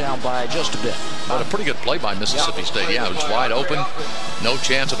first down by just a bit. But a pretty good play by Mississippi State. Yeah, it was wide open, no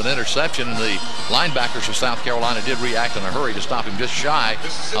chance of an interception, and the linebackers of South Carolina did react in a hurry to stop him just shy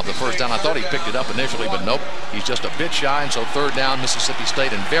of the first down. I thought he picked it up initially, but nope, he's just a bit shy, and so third down Mississippi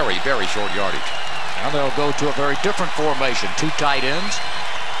State in very, very short yardage. Now they'll go to a very different formation. 2 tight ends.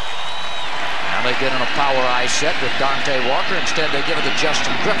 Now they get in a power I set with Dante Walker. Instead, they give it to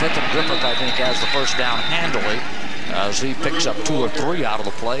Justin Griffith, and Griffith, I think, has the first down handily as he picks up 2 or 3 out of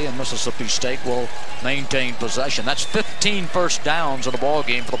the play, and Mississippi State will maintain possession. That's 15 first downs in the ball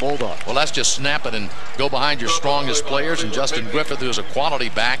game for the Bulldogs. Well, that's just snap it and go behind your strongest players, and Justin Griffith, who is a quality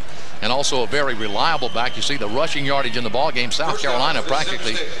back and also a very reliable back. You see the rushing yardage in the ball game. South Carolina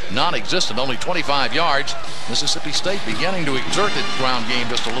practically non-existent, only 25 yards. Mississippi State beginning to exert the ground game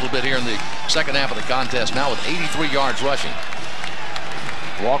just a little bit here in the second half of the contest, now with 83 yards rushing.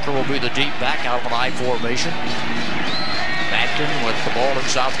 Walker will be the deep back out of an I formation. Madkin with the ball in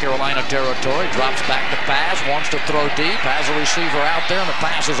South Carolina territory, drops back to pass, wants to throw deep, has a receiver out there, and the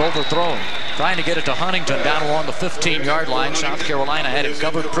pass is overthrown. Trying to get it to Huntington down along the 15-yard line. South Carolina had it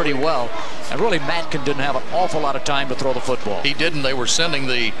covered pretty well, and really Madkin didn't have an awful lot of time to throw the football. He didn't. They were sending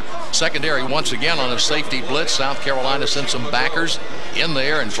the secondary once again on a safety blitz. South Carolina sent some backers in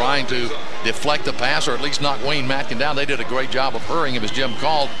there and trying to deflect the pass, or at least knock Wayne Madkin down. They did a great job of hurrying him, as Jim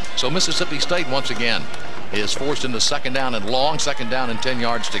called. So Mississippi State once again is forced into second down and long, second down and 10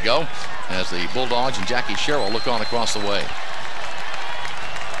 yards to go, as the Bulldogs and Jackie Sherrill look on across the way.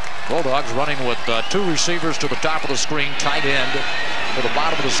 Bulldogs running with 2 receivers to the top of the screen, tight end to the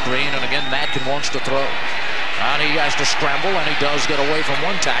bottom of the screen, and again Madkin wants to throw. And he has to scramble, and he does get away from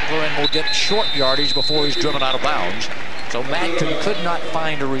one tackler and will get short yardage before he's driven out of bounds. So Madkin could not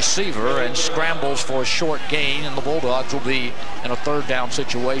find a receiver and scrambles for a short gain, and the Bulldogs will be in a third down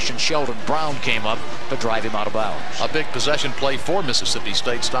situation. Sheldon Brown came up to drive him out of bounds. A big possession play for Mississippi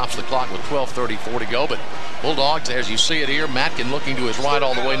State, stops the clock with 12:34 to go, but Bulldogs, as you see it here, Madkin looking to his right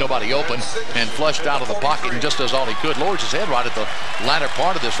all the way, nobody open, and flushed out of the pocket and just does all he could. Lowers his head right at the latter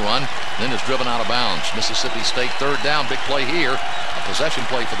part of this run, then is driven out of bounds. Mississippi State third down, big play here. A possession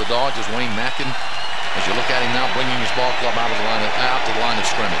play for the Dogs as Wayne Madkin, as you look at him now, bringing his ball club out to the line of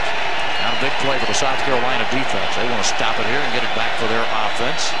scrimmage. Now a big play for the South Carolina defense. They want to stop it here and get it back for their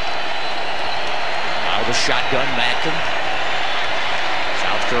offense. Now the shotgun, Madkin.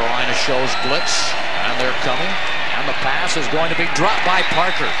 South Carolina shows blitz, and they're coming. And the pass is going to be dropped by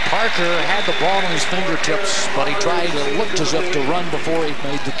Parker. Parker had the ball on his fingertips, but he looked as if to run before he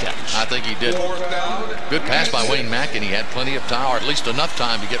made the catch. I think he did. Good pass by Wayne Mackin. He had plenty of time, or at least enough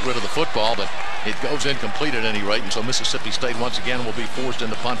time to get rid of the football, but it goes incomplete at any rate, and so Mississippi State once again will be forced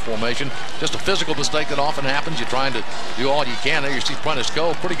into punt formation. Just a physical mistake that often happens. You're trying to do all you can there. You see Prentice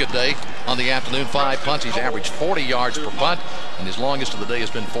Cole, pretty good day on the afternoon. 5 punts. He's averaged 40 yards per punt, and his longest of the day has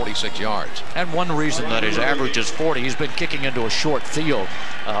been 46 yards. And one reason that his average is 40, he's been kicking into a short field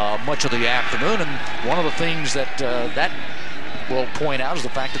much of the afternoon, and one of the things that that will point out is the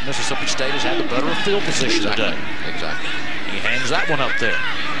fact that Mississippi State has had the better field position today. Exactly. He hangs that one up there.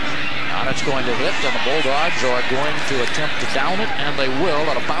 Now that's going to hit, and the Bulldogs are going to attempt to down it, and they will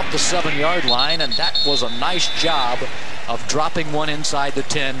at about the 7-yard line, and that was a nice job of dropping one inside the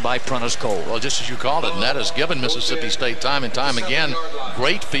 10 by Prentice Cole. Well, just as you called it, and that has given Mississippi State time and time again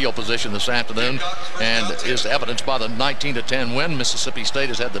great field position this afternoon, and is evidenced by the 19-10 win. Mississippi State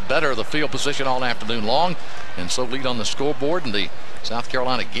has had the better of the field position all afternoon long, and so lead on the scoreboard, and the South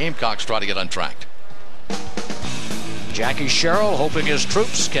Carolina Gamecocks try to get untracked. Jackie Sherrill hoping his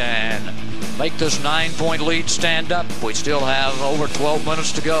troops can make this 9-point lead stand up. We still have over 12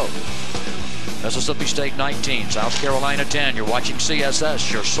 minutes to go. Mississippi State 19, South Carolina 10. You're watching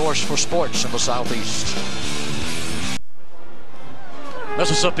CSS, your source for sports in the Southeast.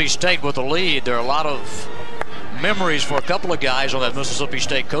 Mississippi State with the lead. There are a lot of memories for a couple of guys on that Mississippi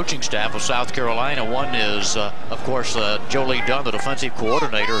State coaching staff of South Carolina. One is, of course, Joe Lee Dunn, the defensive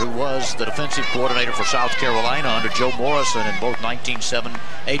coordinator, who was the defensive coordinator for South Carolina under Joe Morrison in both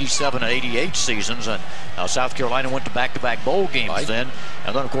 1987 and 88 seasons. And South Carolina went to back-to-back bowl games then.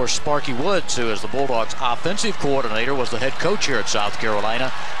 And then, of course, Sparky Woods, who is the Bulldogs' offensive coordinator, was the head coach here at South Carolina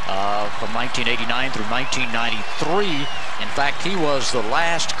from 1989 through 1993. In fact, he was the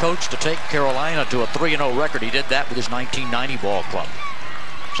last coach to take Carolina to a 3-0 record. He did that with his 1990 ball club.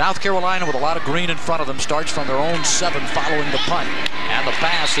 South Carolina, with a lot of green in front of them, starts from their own 7 following the punt. And the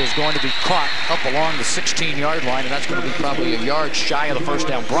pass is going to be caught up along the 16-yard line, and that's going to be probably a yard shy of the first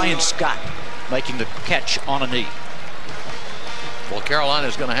down. Brian Scott making the catch on a knee. Well, Carolina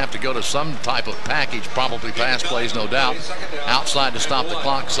is going to have to go to some type of package, probably pass plays, no doubt. Outside to stop the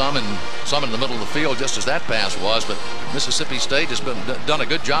clock some, and some in the middle of the field, just as that pass was. But Mississippi State has done a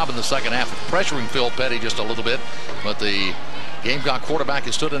good job in the second half of pressuring Phil Petty just a little bit. But the Gamecock quarterback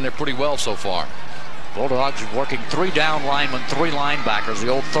has stood in there pretty well so far. Bulldogs working 3 down linemen, 3 linebackers. The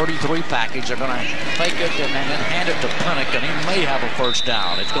old 33 package. They're going to fake it and then hand it to Pinnock, and he may have a first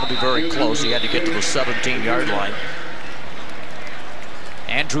down. It's going to be very close. He had to get to the 17-yard line.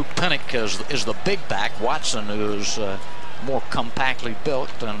 Andrew Pinnock is the big back. Watson, who's more compactly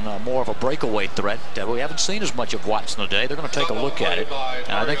built and more of a breakaway threat. We haven't seen as much of Watson today. They're going to take a look at it,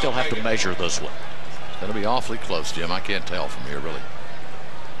 and I think they'll have to measure this one. It's going to be awfully close, Jim. I can't tell from here, really.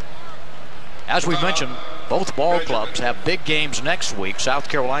 As we mentioned, both ball clubs have big games next week. South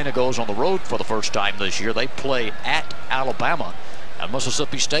Carolina goes on the road for the first time this year. They play at Alabama. And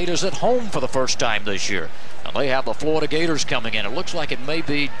Mississippi State is at home for the first time this year. And they have the Florida Gators coming in. It looks like it may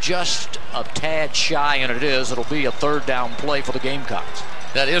be just a tad shy, and it is. It'll be a 3rd down play for the Gamecocks.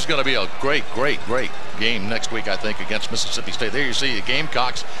 That is going to be a great game next week, I think, against Mississippi State. There you see the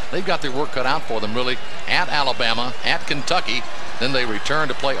Gamecocks. They've got their work cut out for them, really. At Alabama, at Kentucky. Then they return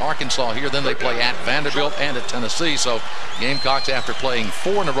to play Arkansas here. Then they play at Vanderbilt and at Tennessee. So Gamecocks, after playing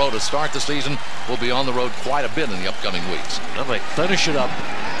 4 in a row to start the season, will be on the road quite a bit in the upcoming weeks. Then they finish it up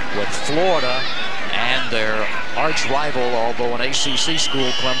with Florida and their arch rival, although an ACC school,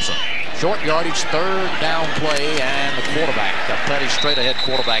 Clemson. Short yardage, 3rd down play, and the quarterback, a Petty straight ahead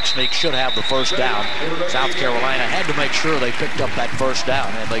quarterback sneak, should have the first down. South Carolina had to make sure they picked up that first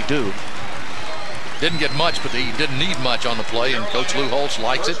down, and they do. Didn't get much, but he didn't need much on the play, and Coach Lou Holtz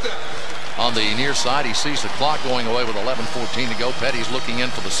likes it. On the near side, he sees the clock going away with 11:14 to go. Petty's looking in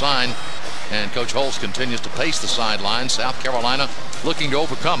for the sign, and Coach Holtz continues to pace the sideline. South Carolina looking to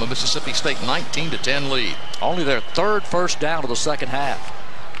overcome a Mississippi State 19-10 lead. Only their 3rd first down of the second half.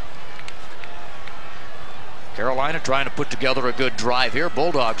 Carolina trying to put together a good drive here.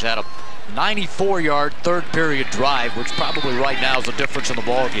 Bulldogs had a 94-yard 3rd period drive, which probably right now is the difference in the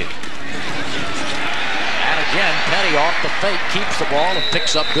ball game. And again, Petty off the fake, keeps the ball and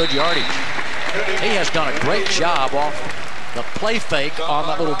picks up good yardage. He has done a great job off the play fake on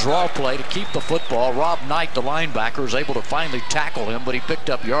that little draw play to keep the football. Rob Knight, the linebacker, is able to finally tackle him, but he picked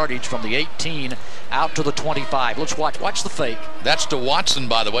up yardage from the 18 out to the 25. Let's watch the fake. That's to Watson,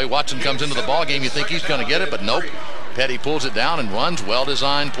 by the way. Watson comes into the ball game. You think he's going to get it, but nope. Petty pulls it down and runs.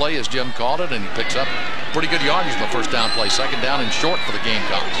 Well-designed play, as Jim called it, and he picks up pretty good yardage from the first down play. 2nd down and short for the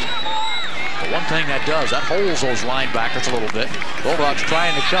Gamecocks. The one thing that does, that holds those linebackers a little bit. Bulldogs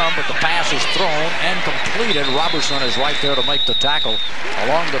trying to come, but the pass is thrown and completed. Robertson is right there to make the tackle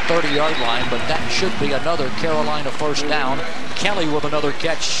along the 30-yard line, but that should be another Carolina first down. Kelly with another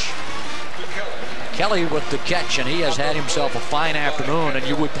catch. Kelly with the catch, and he has had himself a fine afternoon, and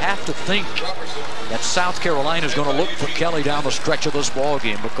you would have to think that South Carolina is going to look for Kelly down the stretch of this ball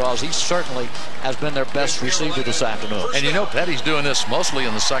game, because he certainly has been their best receiver this afternoon. And you know, Petty's doing this mostly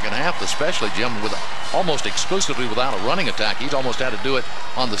in the second half, especially, Jim, with almost exclusively without a running attack. He's almost had to do it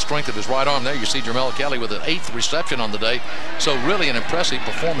on the strength of his right arm. There you see Jamel Kelly with an 8th reception on the day. So really an impressive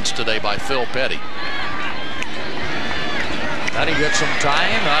performance today by Phil Petty. Petty gets some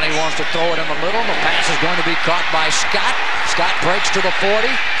time, and he wants to throw it in the middle. The pass is going to be caught by Scott. Scott breaks to the 40,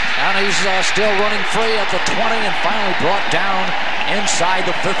 and he's still running free at the 20, and finally brought down inside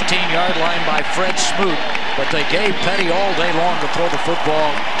the 15-yard line by Fred Smoot. But they gave Petty all day long to throw the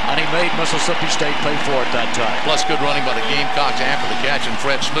football, and he made Mississippi State pay for it that time. Plus good running by the Gamecocks after the catch, and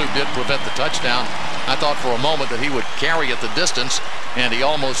Fred Smoot did prevent the touchdown. I thought for a moment that he would carry it the distance, and he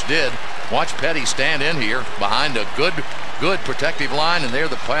almost did. Watch Petty stand in here behind a good protective line, and there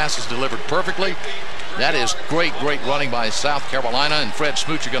the pass is delivered perfectly. That is great running by South Carolina, and Fred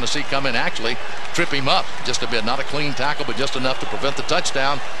Smoot you're going to see come in, actually trip him up just a bit. Not a clean tackle, but just enough to prevent the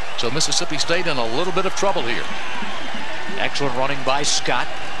touchdown. So Mississippi State in a little bit of trouble here. Excellent running by Scott.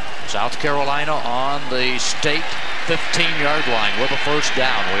 South Carolina on the state 15-yard line with a first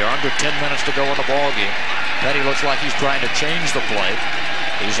down. We are under 10 minutes to go in the ball game. Petty looks like he's trying to change the play.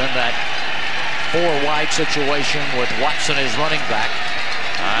 He's in that 4-wide situation with Watson as running back.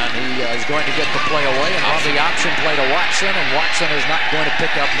 And he is going to get the play away and run the option play to Watson. And Watson is not going to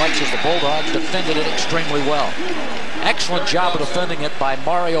pick up much as the Bulldogs defended it extremely well. Excellent job of defending it by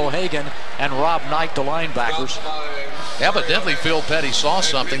Mario Hagan and Rob Knight, the linebackers. Evidently, Phil Petty saw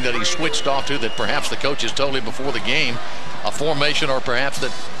something that he switched off to that perhaps the coaches told him before the game, a formation or perhaps that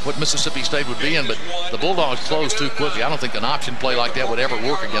what Mississippi State would be in, but the Bulldogs closed too quickly. I don't think an option play like that would ever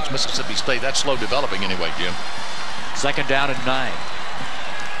work against Mississippi State. That's slow developing anyway, Jim. Second down and 9.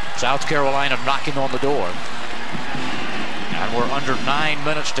 South Carolina knocking on the door. And we're under 9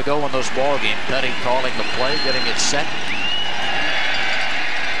 minutes to go in this ball game. Petty calling the play, getting it set.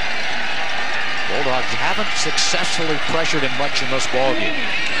 Bulldogs haven't successfully pressured him much in this ball game.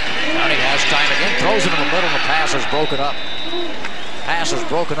 Now he has time again, throws it in the middle, and the pass is broken up. Pass is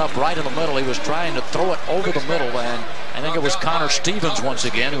broken up right in the middle. He was trying to throw it over the middle, and I think it was Connor Stevens once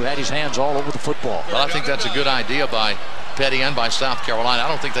again who had his hands all over the football. Well, I think that's a good idea by Petty and by South Carolina. I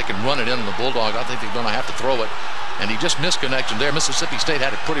don't think they can run it into the Bulldogs. I think they're going to have to throw it. And he just missed connection there. Mississippi State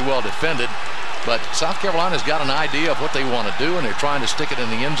had it pretty well defended, but South Carolina's got an idea of what they want to do, and they're trying to stick it in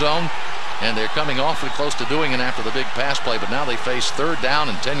the end zone. And they're coming awfully close to doing it after the big pass play, but now they face third down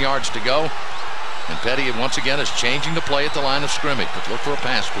and 10 yards to go. And Petty once again is changing the play at the line of scrimmage, but look for a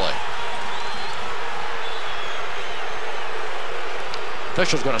pass play.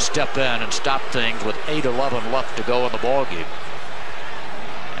 Official's going to step in and stop things with 8:11 left to go in the ball game.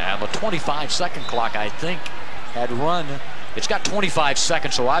 And the 25-second clock, I think, had run. It's got 25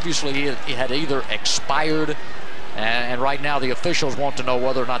 seconds, so obviously it had either expired. And right now the officials want to know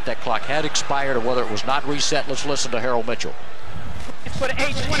whether or not that clock had expired or whether it was not reset. Let's listen to Harold Mitchell. It's for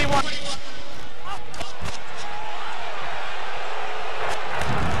 8:21.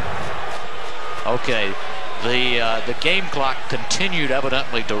 Okay, the game clock continued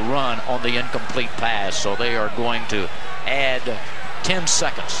evidently to run on the incomplete pass, so they are going to add 10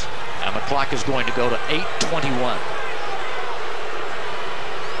 seconds, and the clock is going to go to 8:21.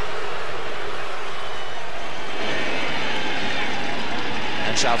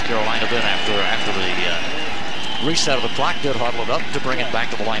 And South Carolina then, after the reset of the clock, did huddle it up to bring it back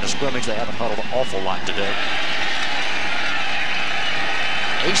to the line of scrimmage. They haven't huddled an awful lot today.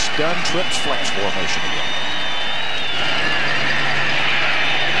 Ace gun trips flex formation again.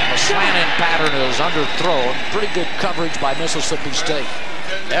 And the slant-in pattern is underthrown. Pretty good coverage by Mississippi State.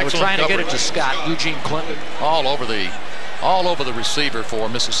 They were trying to get it to Scott. Eugene Clinton all over the receiver for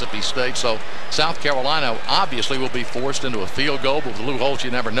Mississippi State. So South Carolina obviously will be forced into a field goal, but with Lou Holtz,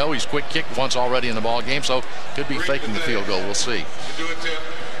 you never know. He's quick kicked once already in the ball game, so could be faking the field goal. We'll see.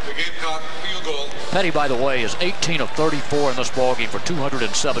 Petty, by the way, is 18 of 34 in this ball game for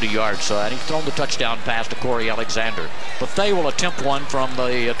 270 yards, and he's thrown the touchdown pass to Corey Alexander. But they will attempt one from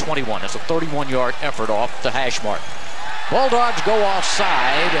the 21. It's a 31-yard effort off the hash mark. Bulldogs go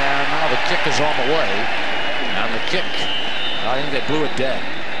offside, and now the kick is on the way. And the kick, I think they blew it dead.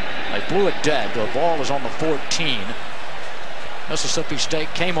 They blew it dead. The ball is on the 14. Mississippi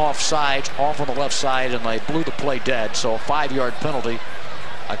State came off sides, off on the left side, and they blew the play dead. So a 5-yard penalty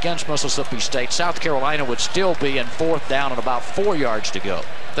against Mississippi State. South Carolina would still be in 4th down and about 4 yards to go.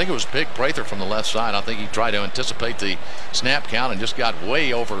 I think it was Big Prather from the left side. I think he tried to anticipate the snap count and just got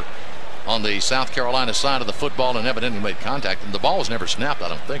way over on the South Carolina side of the football and evidently made contact. And the ball was never snapped, I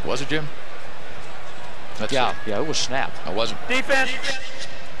don't think. Was it, Jim? Yeah, it was snapped. I wasn't. Defense.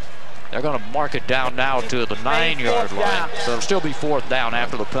 They're going to mark it down now to the 9-yard line. So it'll still be 4th down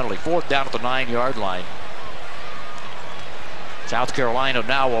after the penalty. 4th down at the 9-yard line. South Carolina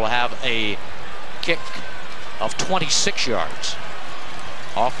now will have a kick of 26 yards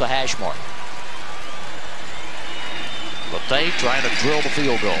off the hash mark. Bethea trying to drill the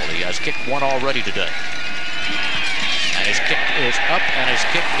field goal. He has kicked one already today. And his kick is up and his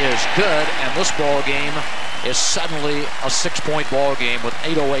kick is good. And this ball game is suddenly a 6-point ball game with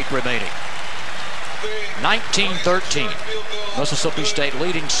 8:08 remaining. 19-13. Mississippi State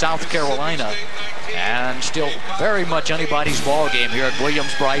leading South Carolina, and still very much anybody's ball game here at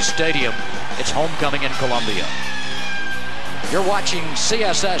Williams-Brice Stadium. It's homecoming in Columbia. You're watching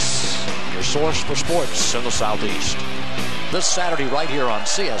CSS, your source for sports in the Southeast. This Saturday right here on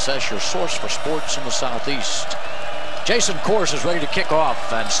CSS, your source for sports in the Southeast. Jason Course is ready to kick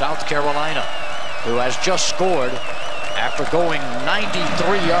off, and South Carolina, who has just scored after going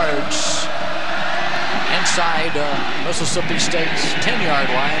 93 yards inside Mississippi State's 10-yard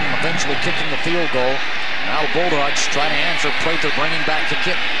line, eventually kicking the field goal. Now the Bulldogs try to answer. Prather bringing back the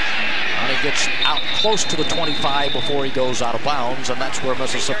kick. And he gets out close to the 25 before he goes out of bounds, and that's where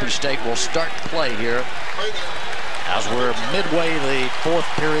Mississippi State will start play here as we're midway the 4th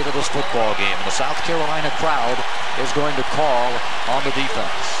period of this football game. The South Carolina crowd is going to call on the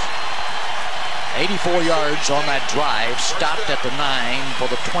defense. 84 yards on that drive, stopped at the 9 for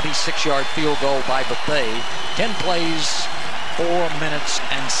the 26-yard field goal by Bethea. 10 plays, 4 minutes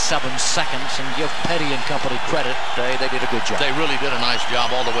and 7 seconds, and give Petty and company credit. They did a good job. They really did a nice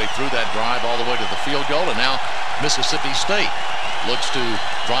job all the way through that drive, all the way to the field goal, and now Mississippi State looks to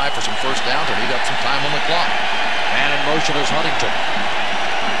drive for some first downs and eat up some time on the clock. And in motion is Huntington.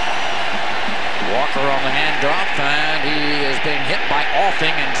 Walker on the handoff, and he is being hit by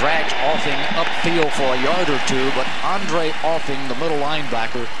Offing and drags Offing upfield for a yard or two, but Andre Offing, the middle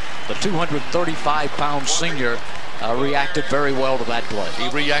linebacker, the 235-pound senior, reacted very well to that play. He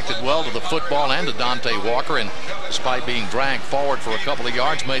reacted well to the football and to Dante Walker, and despite being dragged forward for a couple of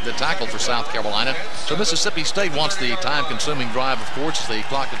yards, made the tackle for South Carolina. So Mississippi State wants the time-consuming drive, of course, as the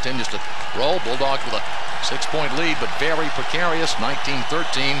clock continues to roll. Bulldogs with a 6-point lead, but very precarious,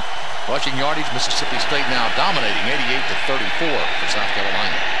 19-13. Rushing yardage, Mississippi State now dominating, 88-34 for South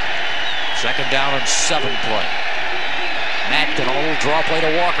Carolina. 2nd down and 7 play. Natkin, a little draw play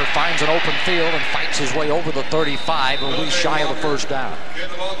to Walker, finds an open field and fights his way over the 35, and will be shy of the first down.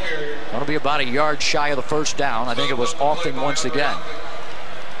 Going to be about a yard shy of the first down. I think it was Offing once again.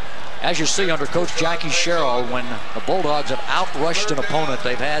 As you see under Coach Jackie Sherrill, when the Bulldogs have outrushed an opponent,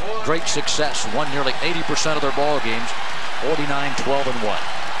 they've had great success, won nearly 80% of their ball games, 49-12-1.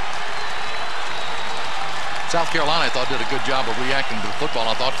 South Carolina, I thought, did a good job of reacting to the football.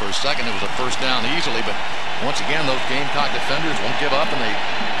 I thought for a second it was a first down easily, but once again, those Gamecock defenders won't give up, and they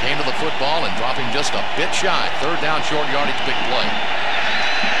came to the football and dropping just a bit shy. 3rd down, short yardage, big play.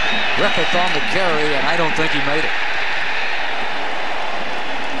 Griffith on the carry, and I don't think he made it.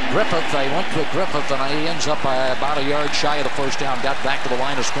 Griffith, they went with Griffith, and he ends up about a yard shy of the first down. Got back to the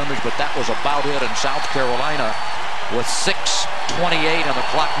line of scrimmage, but that was about it. And South Carolina, with 6:28 and the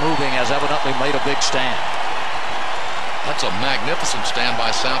clock moving, has evidently made a big stand. That's a magnificent stand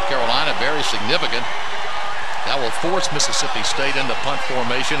by South Carolina, very significant. That will force Mississippi State into punt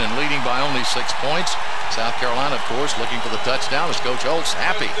formation and leading by only 6 points. South Carolina, of course, looking for the touchdown as Coach Holtz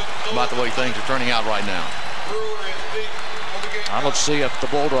happy about the way things are turning out right now. Now let's see if the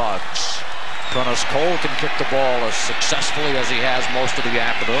Bulldogs, Prentice Cole, can kick the ball as successfully as he has most of the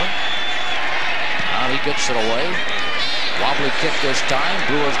afternoon. Now he gets it away. Wobbly kick this time.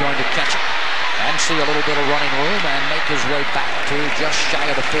 Brewer's going to catch it and see a little bit of running room and make his way back to just shy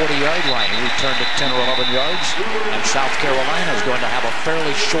of the 40-yard line. He returned it 10 or 11 yards, and South Carolina is going to have a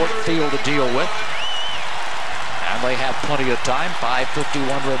fairly short field to deal with. And they have plenty of time,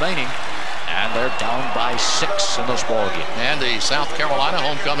 5:51 remaining, and they're down by 6 in this ballgame. And the South Carolina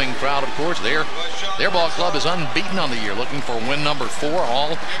homecoming crowd, of course, their ball club is unbeaten on the year, looking for win number 4,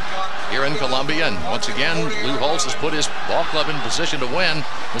 all here in Columbia. And once again, Lou Holtz has put his ball club in position to win.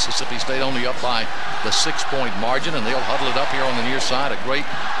 Mississippi State only up by the 6-point margin, and they'll huddle it up here on the near side. A great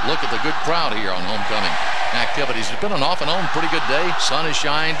look at the good crowd here on homecoming activities. It's been an off and on pretty good day. Sun has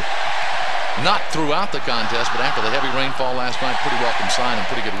shined. Not throughout the contest, but after the heavy rainfall last night, pretty welcome sign and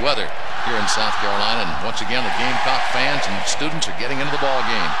pretty good weather here in South Carolina. And once again, the Gamecock fans and students are getting into the ball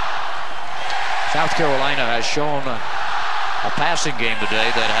game. South Carolina has shown a passing game today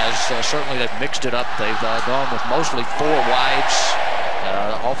that has certainly they've mixed it up. They've gone with mostly 4 wides,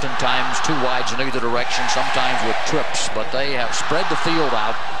 oftentimes 2 wides in either direction, sometimes with trips, but they have spread the field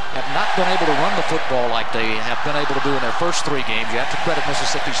out, have not been able to run the football like they have been able to do in their first 3 games. You have to credit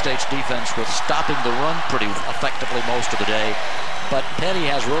Mississippi State's defense with stopping the run pretty effectively most of the day. But Petty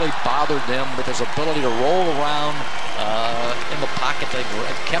has really bothered them with his ability to roll around in the pocket. They've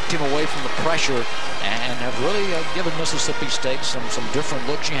kept him away from the pressure and have really given Mississippi State some different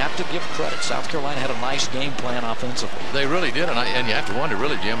looks. You have to give credit. South Carolina had a nice game plan offensively. They really did, and you have to wonder,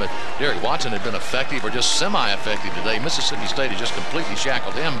 really, Jim, if Derek Watson had been effective or just semi-effective today. Mississippi State has just completely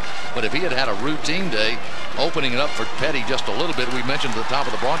shackled him. But if he had had a routine day, opening it up for Petty just a little bit, we mentioned at the top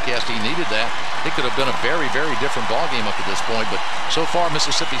of the broadcast he needed that. It could have been a very, very different ball game up to this point. But so far,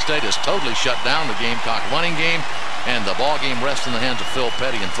 Mississippi State has totally shut down the Gamecock running game, and the ball game rests in the hands of Phil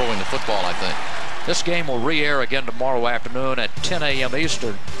Petty in throwing the football, I think. This game will re-air again tomorrow afternoon at 10 a.m.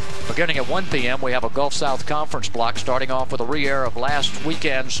 Eastern. Beginning at 1 p.m., we have a Gulf South Conference block, starting off with a re-air of last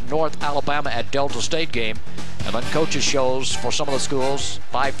weekend's North Alabama at Delta State game. And then coaches shows for some of the schools.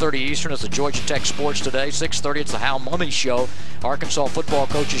 5:30 Eastern is the Georgia Tech Sports Today. 6:30 it's the Hal Mumme Show. Arkansas football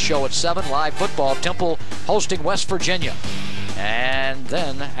coaches show at 7. Live football, Temple hosting West Virginia. And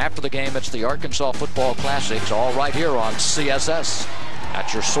then after the game, it's the Arkansas Football Classics, all right here on CSS.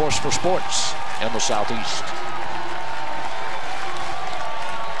 That's your source for sports in the Southeast.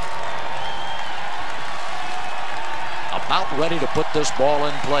 About ready to put this ball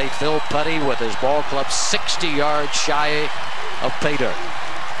in play, Phil Petty with his ball club 60 yards shy of pay dirt.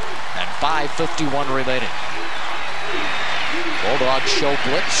 And 5:51 remaining. Bulldogs show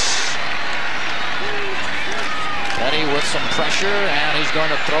blitz. Petty with some pressure, and he's going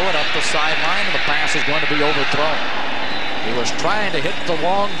to throw it up the sideline, and the pass is going to be overthrown. He was trying to hit the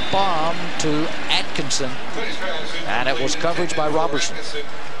long bomb to Atkinson, and it was coverage by Robertson.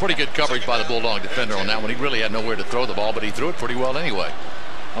 Pretty good coverage by the Bulldog defender on that one. He really had nowhere to throw the ball, but he threw it pretty well anyway.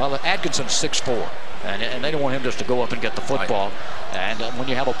 Well, Atkinson's 6'4", and they don't want him just to go up and get the football. Right. And when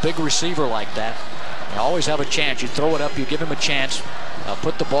you have a big receiver like that, you always have a chance. You throw it up, you give him a chance,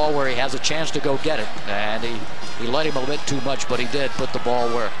 put the ball where he has a chance to go get it. And he let him a bit too much, but he did put the ball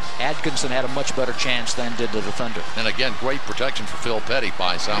where Atkinson had a much better chance than did the defender. And again, great protection for Phil Petty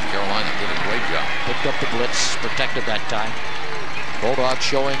by South Carolina. Did a great job. Picked up the blitz, protected that time. Bulldogs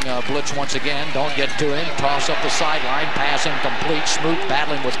showing blitz once again. Don't get to him. Toss up the sideline. Pass incomplete. Smoot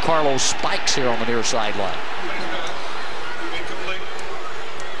battling with Carlos Spikes here on the near sideline.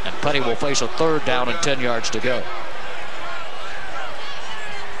 And Petty will face a 3rd down and 10 yards to go.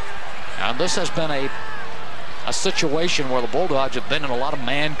 And this has been a situation where the Bulldogs have been in a lot of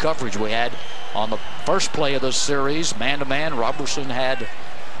man coverage. We had on the first play of this series, man-to-man. Robertson had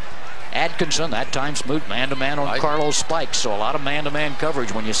Atkinson, that time Smoot man-to-man on Carlos Spikes. So a lot of man-to-man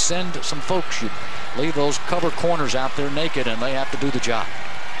coverage. When you send some folks, you leave those cover corners out there naked, and they have to do the job.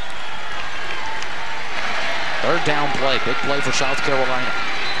 3rd down play, big play for South Carolina.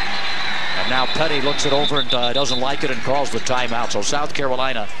 And now Petty looks it over and doesn't like it and calls the timeout. So South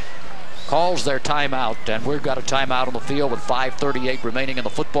Carolina calls their timeout, and we've got a timeout on the field with 5:38 remaining in the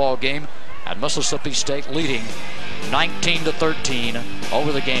football game, and Mississippi State leading 19-13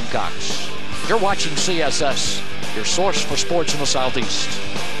 over the Gamecocks. You're watching CSS, your source for sports in the Southeast.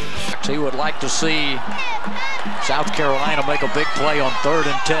 He would like to see South Carolina make a big play on 3rd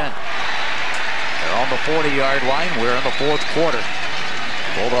and 10. They're on the 40-yard line. We're in the 4th quarter.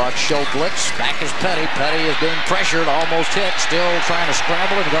 Bulldogs show blitz. Back is Petty. Petty is being pressured, almost hit, still trying to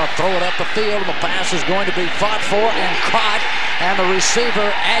scramble and going to throw it up the field. And the pass is going to be fought for and caught. And the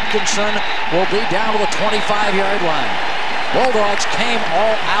receiver, Atkinson, will be down to the 25-yard line. Bulldogs came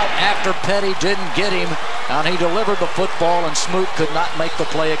all out after Petty didn't get him, and he delivered the football, and Smoot could not make the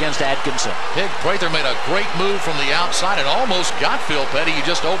play against Atkinson. Pig Prather made a great move from the outside and almost got Phil Petty. He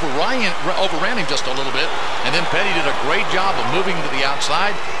just overran him just a little bit, and then Petty did a great job of moving to the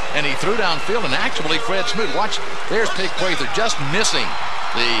outside, and he threw downfield, and actually Fred Smoot, watch, there's Pig Prather just missing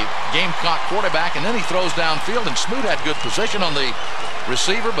the Gamecock quarterback, and then he throws downfield, and Smoot had good position on the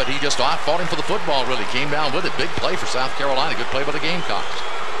receiver, but he just fought him for the football, really came down with it. Big play for South Carolina. Good play by the Gamecocks.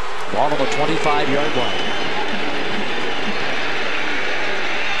 Ball on the 25-yard line.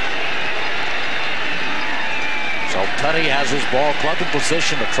 So Petty has his ball club in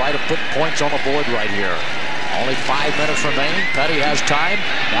position to try to put points on the board right here. Only 5 minutes remaining. Petty has time.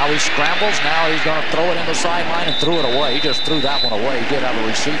 Now he scrambles. Now he's going to throw it in the sideline and threw it away. He just threw that one away. He did have a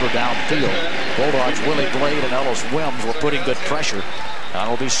receiver downfield. Bulldogs, Willie Blade and Ellis Wims were putting good pressure.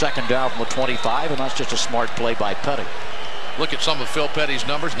 Now it'll be second down from the 25, and that's just a smart play by Petty. Look at some of Phil Petty's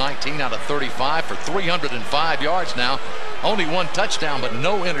numbers. 19 out of 35 for 305 yards now. Only one touchdown, but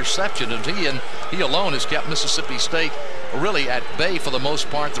no interception. And he alone has kept Mississippi State really at bay for the most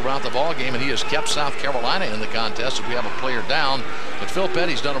part throughout the ball game, and he has kept South Carolina in the contest as we have a player down. But Phil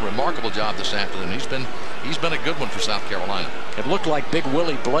Petty's done a remarkable job this afternoon. He's been a good one for South Carolina. It looked like Big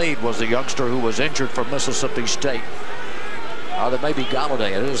Willie Blade was the youngster who was injured for Mississippi State. That may be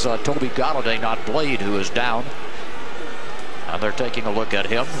Galladay. It is Toby Galladay, not Blade, who is down. And they're taking a look at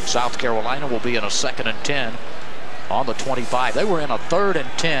him. South Carolina will be in a 2nd and 10 on the 25. They were in a 3rd and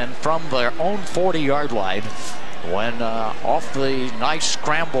 10 from their own 40-yard line when off the nice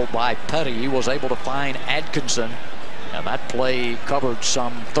scramble by Petty, he was able to find Atkinson, and that play covered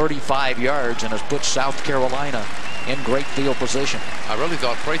some 35 yards and has put South Carolina in great field position. I really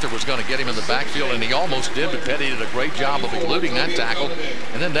thought Prather was going to get him in the backfield, and he almost did, but Petty did a great job of eluding that tackle.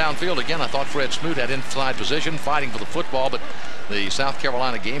 And then downfield again, I thought Fred Smoot had inside position fighting for the football, but the South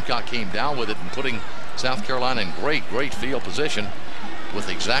Carolina Gamecock came down with it and putting South Carolina in great field position with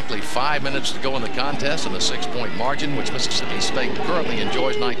exactly 5 minutes to go in the contest and a 6-point margin, which Mississippi State currently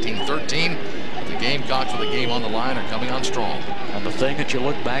enjoys 19-13. The Gamecocks with the game on the line are coming on strong. And the thing that you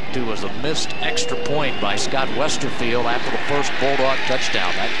look back to was a missed extra point by Scott Westerfield after the first Bulldog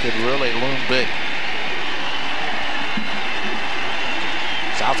touchdown. That could really loom big.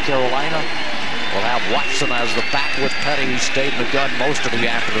 South Carolina will have Watson as the back with Petty. He stayed in the gun most of the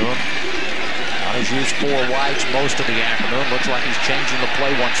afternoon. He's used 4 wides most of the afternoon. Looks like he's changing the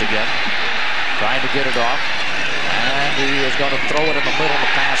play once again. Trying to get it off. And he is going to throw it in the middle.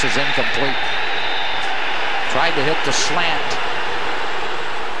 The pass is incomplete. Tried to hit the slant.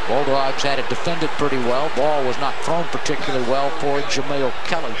 Bulldogs had it defended pretty well. Ball was not thrown particularly well for Jamale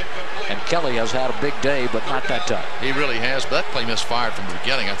Kelly. And Kelly has had a big day, but not that time. He really has, but that play misfired from the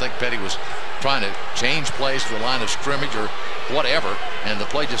beginning. I think Petty was trying to change plays to the line of scrimmage or whatever, and the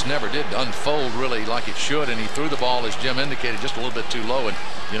play just never did unfold really like it should, and he threw the ball, as Jim indicated, just a little bit too low, and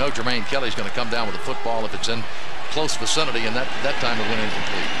you know Jermaine Kelly's going to come down with the football if it's in close vicinity, and that time it went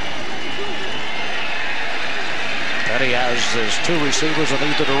incomplete. Petty has his 2 receivers in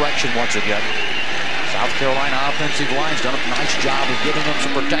either direction once again. South Carolina offensive line's done a nice job of giving him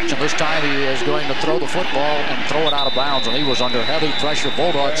some protection. This time he is going to throw the football and throw it out of bounds, and he was under heavy pressure.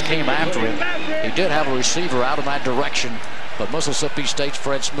 Bulldogs came after him. He did have a receiver out in that direction, but Mississippi State's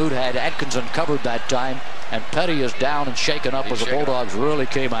Fred Smoot had Atkinson covered that time, and Petty is down and shaken up as the Bulldogs really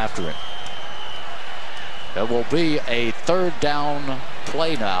came after him. There will be a 3rd down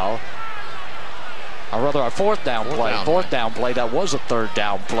play now. Or rather, a 4th down play. Fourth down play. That was a 3rd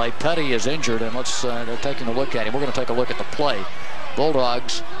down play. Petty is injured, and they're taking a look at him. We're going to take a look at the play.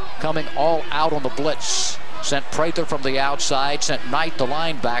 Bulldogs coming all out on the blitz. Sent Prather from the outside, sent Knight, the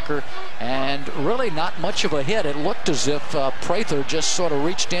linebacker, and really not much of a hit. It looked as if Prather just sort of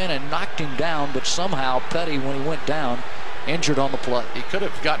reached in and knocked him down, but somehow Petty, when he went down, injured on the play. He could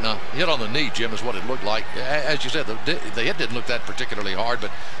have gotten a hit on the knee, Jim, is what it looked like. As you said, the hit didn't look that particularly hard,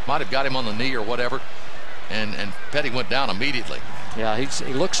 but might have got him on the knee or whatever, and Petty went down immediately. Yeah,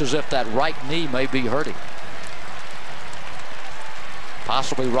 he looks as if that right knee may be hurting.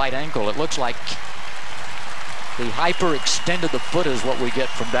 Possibly right ankle. It looks like he hyperextended the foot is what we get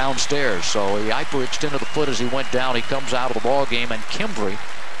from downstairs. So he hyperextended the foot as he went down. He comes out of the ball game, and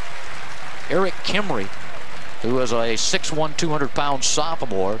Eric Kimry, who is a 6'1", 200-pound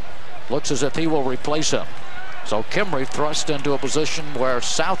sophomore, looks as if he will replace him. So Kimry thrust into a position where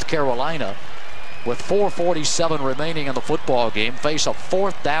South Carolina, with 4:47 remaining in the football game, face a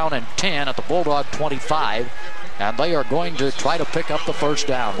 4th down and 10 at the Bulldog 25, and they are going to try to pick up the 1st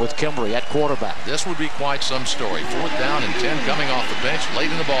down with Kimry at quarterback. This would be quite some story. 4th down and 10 coming off the bench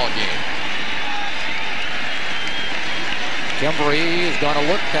late in the ball game. Kimry is going to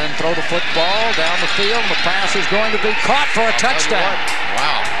look and throw the football down the field. The pass is going to be caught for a touchdown.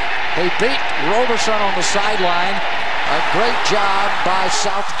 Wow. He beat Roberson on the sideline. A great job by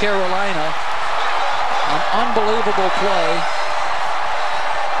South Carolina. An unbelievable play.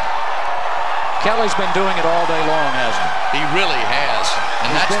 Kelly's been doing it all day long, hasn't he? He really has.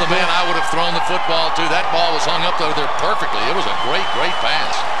 And that's the man I would have thrown the football to. That ball was hung up there perfectly. It was a great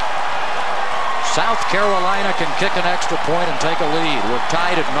pass. South Carolina can kick an extra point and take a lead. We're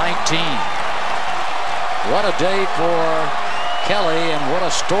tied at 19. What a day for Kelly, and what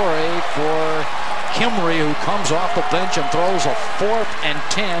a story for Kimry, who comes off the bench and throws a 4th and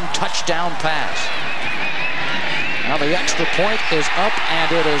 10 touchdown pass. Now the extra point is up, and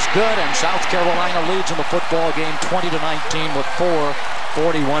it is good, and South Carolina leads in the football game 20-19 with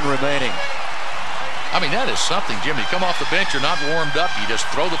 4:41 remaining. I mean, that is something, Jim. You come off the bench, you're not warmed up, you just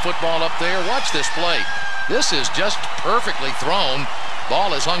throw the football up there. Watch this play. This is just perfectly thrown.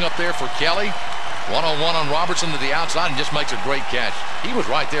 Ball is hung up there for Kelly. One-on-one on Robertson to the outside and just makes a great catch. He was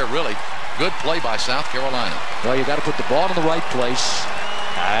right there, really. Good play by South Carolina. Well, you got to put the ball in the right place.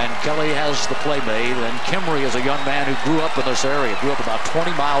 And Kelly has the play made. And Kimry is a young man who grew up in this area. Grew up about 20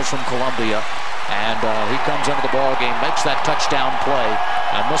 miles from Columbia. And he comes into the ball game, makes that touchdown play.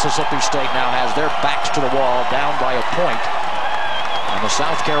 And Mississippi State now has their backs to the wall, down by a point. And the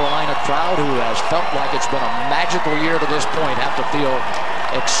South Carolina crowd, who has felt like it's been a magical year to this point, have to feel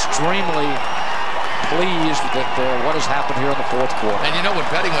extremely pleased that what has happened here in the fourth quarter. And you know, when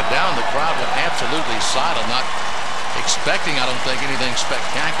Petty went down, the crowd went absolutely silent, not expecting, I don't think, anything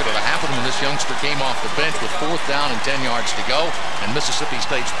spectacular to happen when this youngster came off the bench with 4th down and 10 yards to go. And Mississippi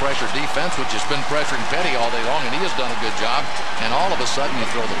State's pressure defense, which has been pressuring Petty all day long, and he has done a good job. And all of a sudden, you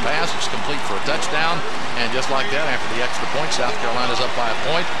throw the pass, it's complete for a touchdown. And just like that, after the extra point, South Carolina's up by a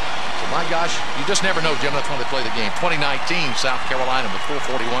point. So my gosh, you just never know, Jim. That's when they play the game. 2019, South Carolina with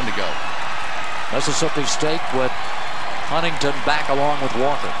 4:41 to go. Mississippi State with Huntington back along with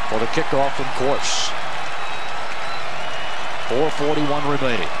Walker for the kickoff and course. 4:41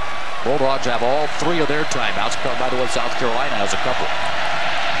 remaining. Bulldogs have all 3 of their timeouts. By the way, South Carolina has a couple.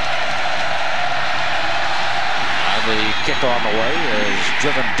 And the kick on the way is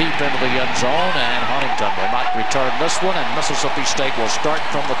driven deep into the end zone, and Huntington will not return this one, and Mississippi State will start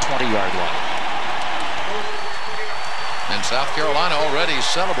from the 20-yard line. And South Carolina already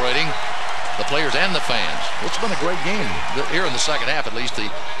celebrating, the players and the fans. It's been a great game here in the second half, at least. The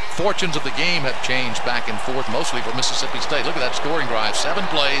fortunes of the game have changed back and forth, mostly for Mississippi State. Look at that scoring drive. 7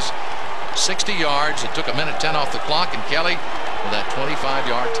 plays, 60 yards. It took a minute 10 off the clock, and Kelly with that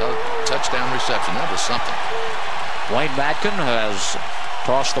 25-yard touchdown reception. That was something. Wayne Madkin has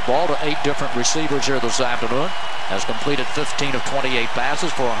tossed the ball to 8 different receivers here this afternoon. Has completed 15 of 28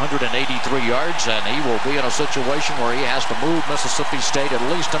 passes for 183 yards, and he will be in a situation where he has to move Mississippi State at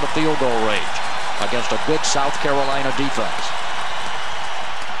least in the field goal range against a good South Carolina defense.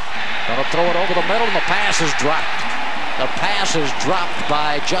 Going to throw it over the middle, and the pass is dropped. The pass is dropped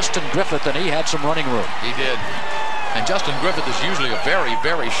by Justin Griffith, and he had some running room. He did. And Justin Griffith is usually a very,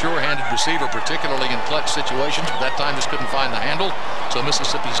 very sure-handed receiver, particularly in clutch situations. But that time just couldn't find the handle. So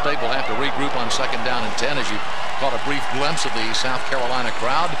Mississippi State will have to regroup on 2nd down and 10, as you caught a brief glimpse of the South Carolina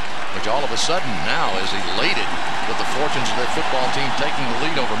crowd, which all of a sudden now is elated with the fortunes of their football team taking the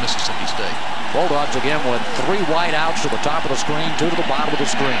lead over Mississippi State. Bulldogs again with 3 wide outs to the top of the screen, 2 to the bottom of the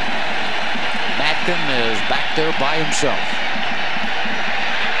screen. Madkin is back there by himself.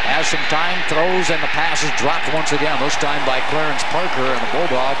 Has some time, throws, and the pass is dropped once again, this time by Clarence Parker, and the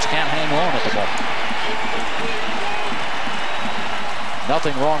Bulldogs can't hang on at the moment.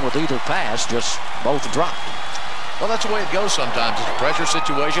 Nothing wrong with either pass, just both dropped. Well, that's the way it goes sometimes. It's a pressure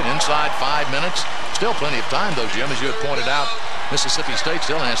situation inside 5 minutes. Still plenty of time, though, Jim, as you had pointed out. Mississippi State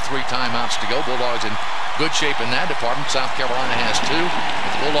still has 3 timeouts to go. Bulldogs in good shape in that department. South Carolina has 2.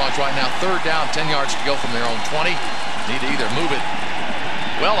 But the Bulldogs right now 3rd down, 10 yards to go from their own 20. Need to either move it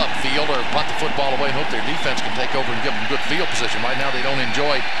well upfield or punt the football away and hope their defense can take over and give them good field position. Right now they don't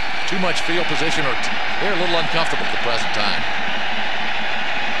enjoy too much field position, or they're a little uncomfortable at the present time.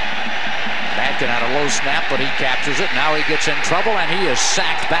 Madkin had a low snap, but he captures it. Now he gets in trouble, and he is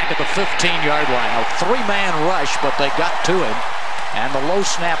sacked back at the 15-yard line. A 3-man rush, but they got to him, and the low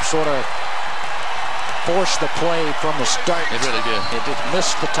snap sort of forced the play from the start. It really did. It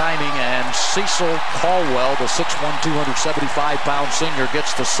missed the timing, and Cecil Caldwell, the 6'1", 275-pound senior,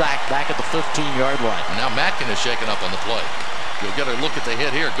 gets the sack back at the 15-yard line. And now Madkin is shaken up on the play. You'll get a look at the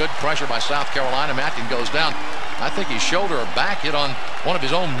hit here. Good pressure by South Carolina. Madkin goes down. I think his shoulder or back hit on one of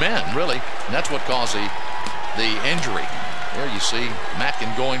his own men, really. And that's what caused the injury. There you see Madkin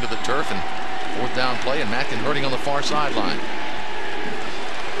going to the turf, and 4th down play, and Madkin hurting on the far sideline.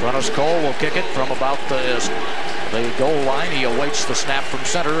 Prentice Cole will kick it from about the goal line. He awaits the snap from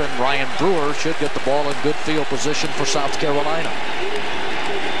center, and Ryan Brewer should get the ball in good field position for South Carolina.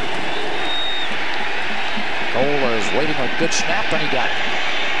 Cole is waiting a good snap, and he got it.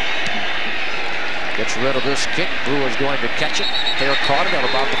 Gets rid of this kick. Brewer's going to catch it. They're caught it at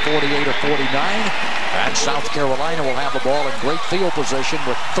about the 48 or 49. And South Carolina will have the ball in great field position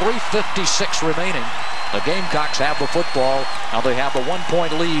with 3:56 remaining. The Gamecocks have the football, and they have a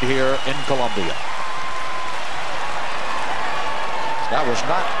 1-point lead here in Columbia. That was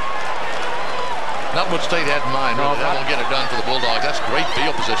not what State had in mind. No, that won't get it done for the Bulldogs. That's great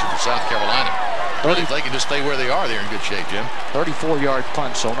field position for South Carolina. If they can just stay where they are, they're in good shape, Jim. 34-yard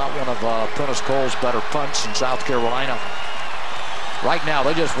punt, so not one of Prentice Cole's better punts in South Carolina. Right now,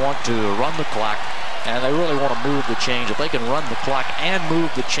 they just want to run the clock, and they really want to move the chains. If they can run the clock and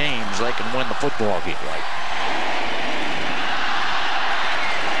move the chains, they can win the football game, right?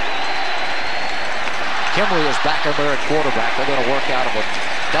 Kimry is back in there at quarterback. They're going to work out of a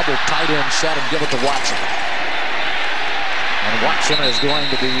double tight end set and give it to Watson. And Watson is going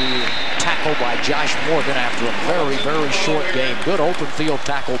to be tackled by Josh Morgan after a very, very short game. Good open field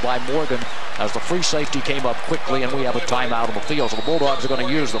tackle by Morgan as the free safety came up quickly, and we have a timeout on the field. So the Bulldogs are going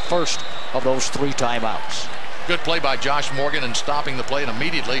to use the first of those 3 timeouts. Good play by Josh Morgan and stopping the play and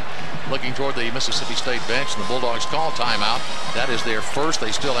immediately looking toward the Mississippi State bench. And the Bulldogs call timeout. That is their first.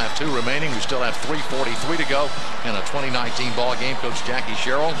 They still have 2 remaining. We still have 3:43 to go in a 2019 ball game. Coach Jackie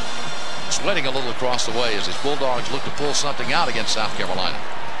Sherrill sweating a little across the way as his Bulldogs look to pull something out against South Carolina.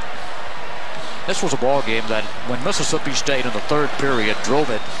 This was a ball game that when Mississippi State in the 3rd period drove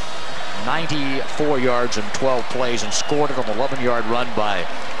it 94 yards in 12 plays and scored it on an 11-yard run by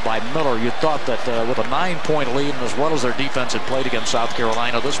Miller, you thought that with a 9-point lead and as well as their defense had played against South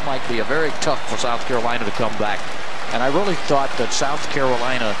Carolina, this might be a very tough for South Carolina to come back. And I really thought that South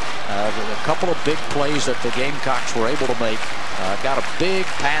Carolina, a couple of big plays that the Gamecocks were able to make, got a big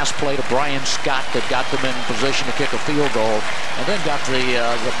pass play to Brian Scott that got them in position to kick a field goal, and then got the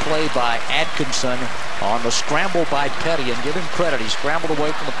play by Atkinson on the scramble by Petty, and give him credit. He scrambled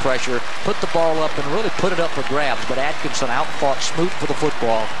away from the pressure, put the ball up, and really put it up for grabs, but Atkinson outfought Smoot for the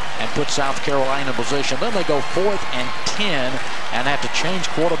football and put South Carolina in position. Then they go 4th and 10 and have to change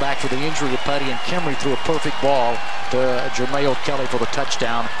quarterback for the injury to Petty, and Kimry threw a perfect ball to Jermail Kelly for the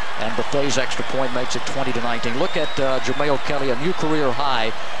touchdown, and Buffet's extra point makes it 20-19. Look at Jermail Kelly, a new career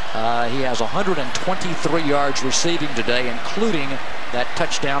high. He has 123 yards receiving today, including that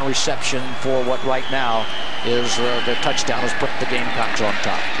touchdown reception for what right now is the touchdown has put the Gamecocks on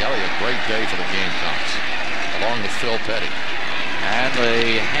top. Kelly, a great day for the Gamecocks, along with Phil Petty. And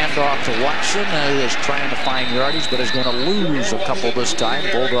the handoff to Watson, who is trying to find yardage, but is going to lose a couple this time.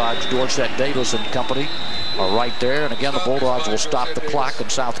 Bulldogs, Dorsett Davis and company are right there. And again, the Bulldogs will stop the clock,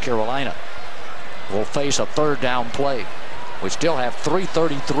 and South Carolina will face a 3rd down play. We still have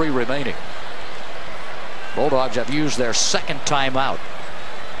 3:33 remaining. Bulldogs have used their 2nd timeout.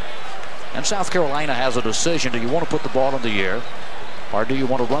 And South Carolina has a decision. Do you want to put the ball in the air, or do you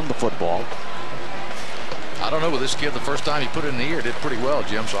want to run the football? I don't know with this kid. The first time he put it in the air, did pretty well,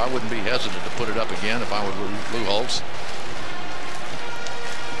 Jim, so I wouldn't be hesitant to put it up again if I were Lou Holtz.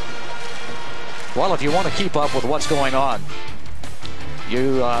 Well, if you want to keep up with what's going on,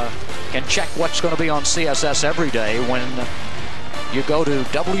 you can check what's going to be on CSS every day when you go to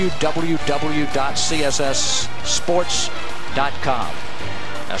www.csssports.com.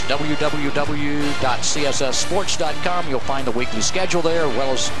 That's www.csssports.com. You'll find the weekly schedule there, as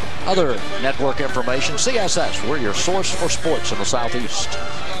well as other network information. CSS, we're your source for sports in the Southeast.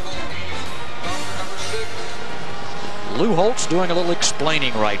 Lou Holtz doing a little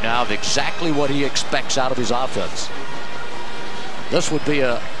explaining right now of exactly what he expects out of his offense. This would be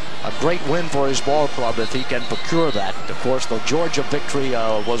a great win for his ball club if he can procure that. Of course, the Georgia victory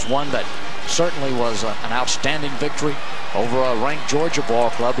was one that certainly was an outstanding victory over a ranked Georgia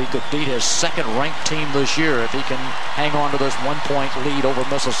ball club. He could beat his 2nd-ranked team this year if he can hang on to this 1-point lead over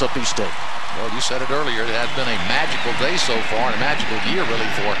Mississippi State. Well, you said it earlier. It has been a magical day so far, and a magical year, really,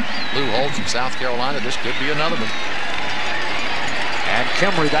 for Lou Holtz in South Carolina. This could be another one. And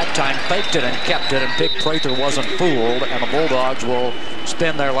Kimry that time faked it and kept it, and Big Prather wasn't fooled, and the Bulldogs will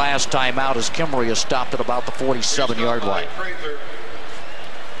spend their last time out as Kimry is stopped at about the 47-yard line.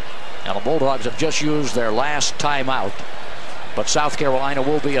 Now the Bulldogs have just used their last timeout, but South Carolina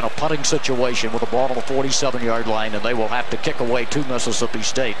will be in a punting situation with the ball on the 47-yard line, and they will have to kick away to Mississippi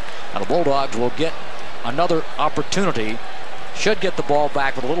State. And the Bulldogs will get another opportunity, should get the ball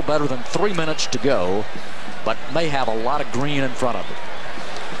back with a little better than 3 minutes to go, but may have a lot of green in front of it.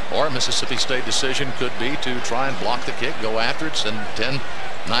 Or a Mississippi State decision could be to try and block the kick, go after it, send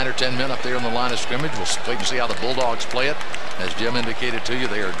 9 or 10 men up there on the line of scrimmage. We'll wait and see how the Bulldogs play it. As Jim indicated to you,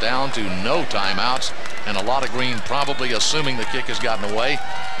 they are down to no timeouts and a lot of green, probably assuming the kick has gotten away.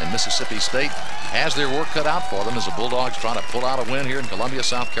 And Mississippi State has their work cut out for them as the Bulldogs try to pull out a win here in Columbia,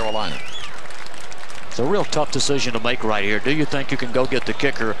 South Carolina. It's a real tough decision to make right here. Do you think you can go get the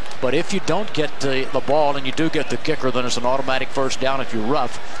kicker? But if you don't get the ball and you do get the kicker, then it's an automatic 1st down if you're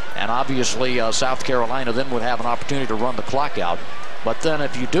rough. And obviously South Carolina then would have an opportunity to run the clock out. But then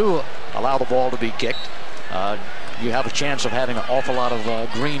if you do allow the ball to be kicked, you have a chance of having an awful lot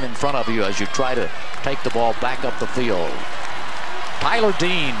of green in front of you as you try to take the ball back up the field. Tyler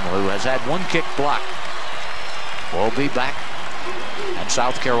Dean, who has had one kick blocked, will be back. And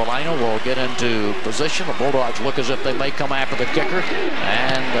South Carolina will get into position. The Bulldogs look as if they may come after the kicker,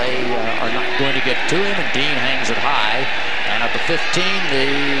 and they are not going to get to him, and Dean hangs it high. And at the 15,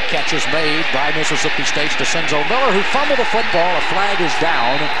 the catch is made by Mississippi State's DeCenzo Miller, who fumbled the football. A flag is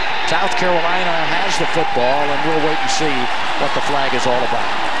down. South Carolina has the football, and we'll wait and see what the flag is all about.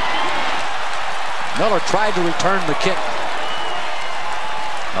 Miller tried to return the kick.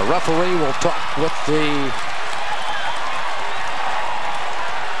 A referee will talk with the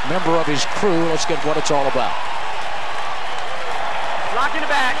member of his crew. Let's get what it's all about. Block in the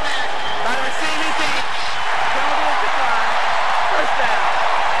back by the receiving team. Penalty is declined. First down.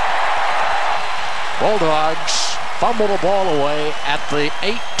 Bulldogs fumble the ball away at the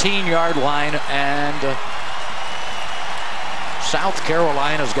 18-yard line, and South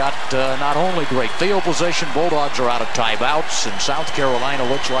Carolina's got not only great field position, Bulldogs are out of timeouts, and South Carolina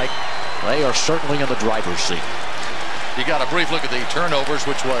looks like they are certainly in the driver's seat. You got a brief look at the turnovers,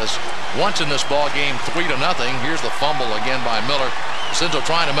 which was once in this ball game 3-0. Here's the fumble again by Miller. DeCenzo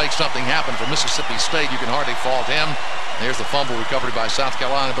trying to make something happen for Mississippi State. You can hardly fault him. There's the fumble recovery by South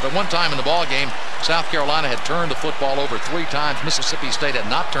Carolina. But at one time in the ball game, South Carolina had turned the football over 3 times. Mississippi State had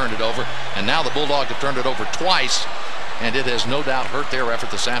not turned it over, and now the Bulldogs have turned it over twice. And it has no doubt hurt their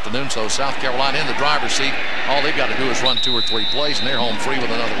effort this afternoon. So South Carolina in the driver's seat. All they've got to do is run 2 or 3 plays, and they're home free with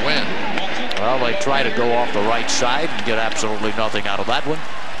another win. Well, they try to go off the right side and get absolutely nothing out of that one.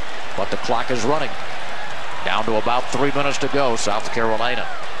 But the clock is running. Down to about 3 minutes to go. South Carolina,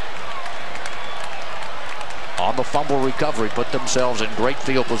 on the fumble recovery, put themselves in great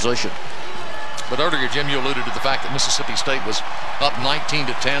field position. But earlier, Jim, you alluded to the fact that Mississippi State was up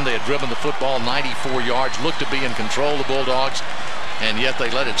 19-10. They had driven the football 94 yards, looked to be in control, the Bulldogs, and yet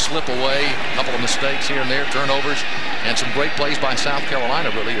they let it slip away. A couple of mistakes here and there, turnovers, and some great plays by South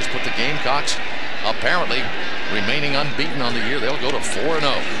Carolina really has put the Gamecocks, apparently remaining unbeaten on the year. They'll go to 4-0.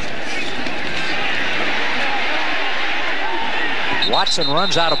 Watson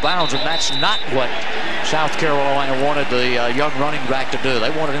runs out of bounds, and that's not what South Carolina wanted the young running back to do. They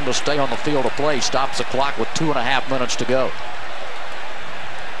wanted him to stay on the field of play. Stops the clock with 2.5 minutes to go.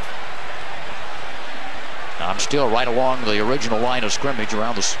 I'm still right along the original line of scrimmage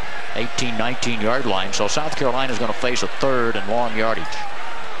around the 18, 19-yard line. So South Carolina is going to face a 3rd and long yardage.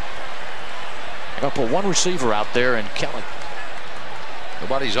 They're going to put one receiver out there, and Kelly.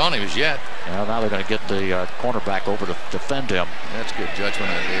 Nobody's on him as yet. Well, now they're going to get the cornerback over to defend him. That's good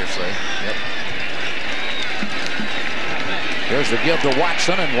judgment, I dare say. Yep. Here's the give to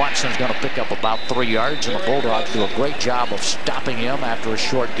Watson, and Watson's going to pick up about 3 yards, and the Bulldogs do a great job of stopping him after a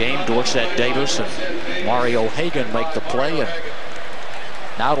short game. Dorsett Davis and Mario Hagan make the play, and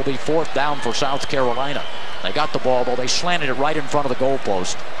now it'll be 4th down for South Carolina. They got the ball, though. They slanted it right in front of the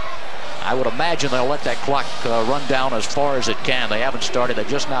goalpost. I would imagine they'll let that clock run down as far as it can. They haven't started. They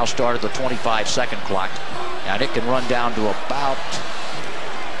just now started the 25-second clock, and it can run down to about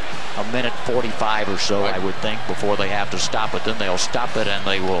 1:45 or so, I would think, before they have to stop it. Then they'll stop it, and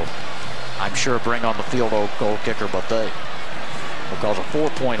they will, I'm sure, bring on the field goal kicker, because a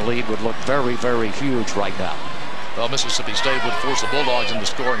 4-point lead would look very, very huge right now. Well, Mississippi State would force the Bulldogs into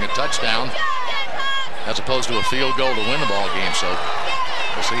scoring a touchdown as opposed to a field goal to win the ball game. So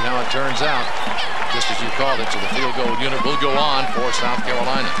we'll see how it turns out, just as you called it. So the field goal unit will go on for South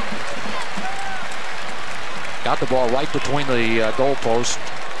Carolina. Got the ball right between the goalposts.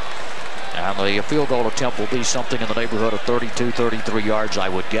 And the field goal attempt will be something in the neighborhood of 32, 33 yards, I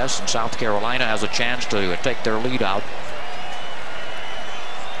would guess. And South Carolina has a chance to take their lead out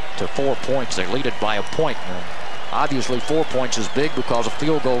to 4 points. They lead it by a point. And obviously, 4 points is big because a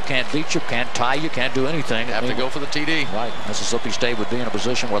field goal can't beat you, can't tie you, can't do anything. Have to go for the TD. Right. Mississippi State would be in a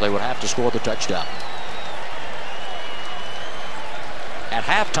position where they would have to score the touchdown. At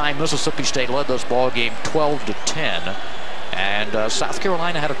halftime, Mississippi State led this ball game 12-10. And South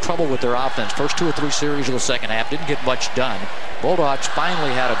Carolina had a trouble with their offense. First 2 or 3 series of the second half didn't get much done. Bulldogs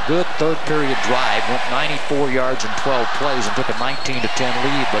finally had a good third period drive, went 94 yards in 12 plays and took a 19-10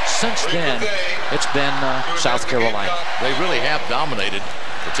 lead. But since then, it's been South Carolina. They really have dominated,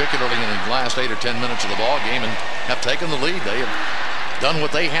 particularly in the last 8 or 10 minutes of the ball game, and have taken the lead. They have done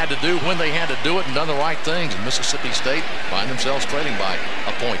what they had to do when they had to do it and done the right things. And Mississippi State find themselves trailing by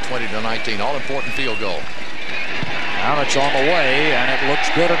a point, 20-19. All-important field goal. Now it's on the way, and it looks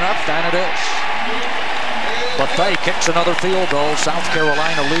good enough, and it is. Buffet kicks another field goal. South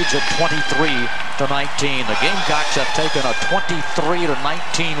Carolina leads at 23. 20-19. The Gamecocks have taken a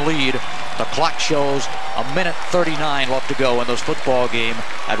 23-19 lead. The clock shows a minute 39 left to go in this football game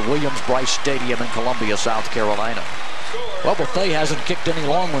at Williams-Brice Stadium in Columbia, South Carolina. Well, Buffet hasn't kicked any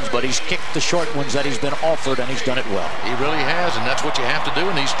long ones, but he's kicked the short ones that he's been offered, and he's done it well. He really has, and that's what you have to do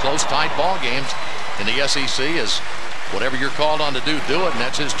in these close, tight ball games. In the SEC is whatever you're called on to do, do it, and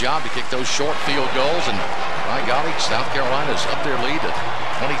that's his job to kick those short field goals. And by golly, South Carolina's up their lead at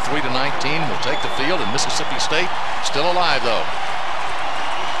 23-19. Will take the field, and Mississippi State still alive, though.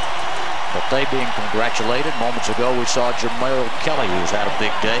 Buffet being congratulated. Moments ago, we saw Jamel Kelly, who's had a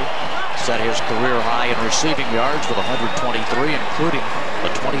big day, set his career high in receiving yards with 123, including a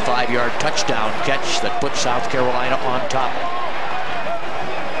 25-yard touchdown catch that put South Carolina on top.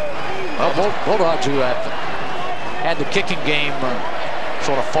 Well, Bulldogs, who have had the kicking game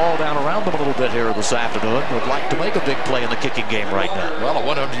sort of fall down around them a little bit here this afternoon, would like to make a big play in the kicking game right now. Well, a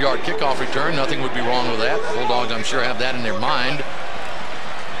 100-yard kickoff return, nothing would be wrong with that. Bulldogs, I'm sure, have that in their mind.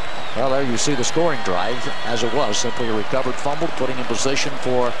 Well, there you see the scoring drive, as it was. Simply a recovered fumble, putting in position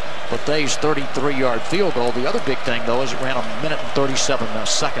for Buffet's 33-yard field goal. The other big thing, though, is it ran a minute and 37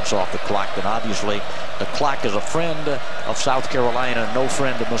 seconds off the clock. And obviously, the clock is a friend of South Carolina, no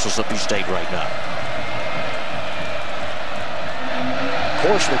friend of Mississippi State right now. Of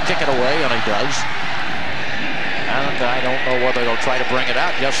course, will kick it away, and he does. And I don't know whether they'll try to bring it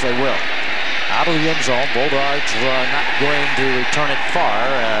out. Yes, they will. Out of the end zone. Bulldogs not going to return it far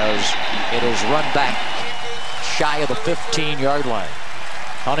as it is run back shy of the 15-yard line.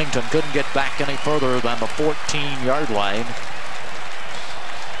 Huntington couldn't get back any further than the 14-yard line.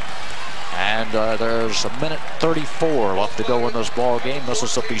 And there's a minute 34 left to go in this ball game.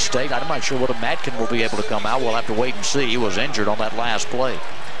 Mississippi State, I'm not sure whether Madkin will be able to come out. We'll have to wait and see. He was injured on that last play.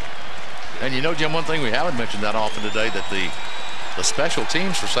 And you know, Jim, one thing we haven't mentioned that often today, that the special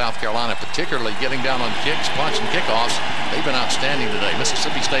teams for South Carolina, particularly getting down on kicks, punts, and kickoffs, they've been outstanding today.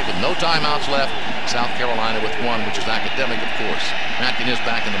 Mississippi State with no timeouts left. South Carolina with one, which is academic, of course. Madkin is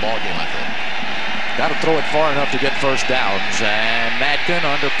back in the ballgame, I think. Got to throw it far enough to get first downs. And Madkin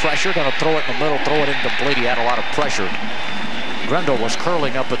under pressure, going to throw it in the middle, throw it incomplete. He had a lot of pressure. Grendel was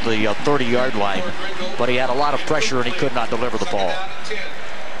curling up at the 30-yard line, but he had a lot of pressure and he could not deliver the ball.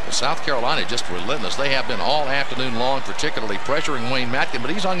 South Carolina just relentless. They have been all afternoon long, particularly pressuring Wayne Madkin, but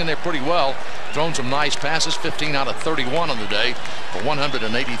he's hung in there pretty well. Thrown some nice passes, 15 out of 31 on the day for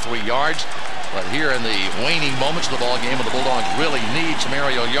 183 yards. But here in the waning moments of the ball game, when the Bulldogs really need some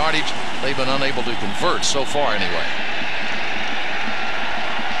aerial yardage, they've been unable to convert so far anyway.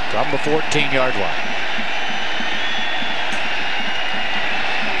 From the 14-yard line.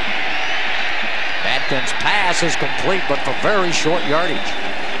 Madkin's pass is complete, but for very short yardage.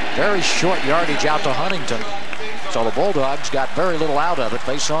 Very short yardage out to Huntington. So the Bulldogs got very little out of it.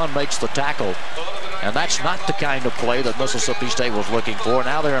 Faison makes the tackle. And that's not the kind of play that Mississippi State was looking for.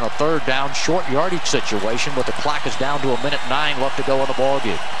 Now they're in a third down, short yardage situation, but the clock is down to a minute 9 left to go in the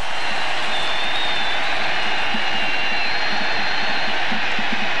ballgame.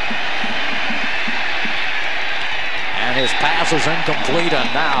 And his pass is incomplete,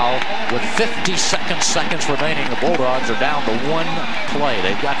 and now with 52 seconds remaining, the Bulldogs are down to one play.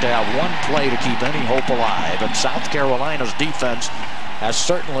 They've got to have one play to keep any hope alive, and South Carolina's defense has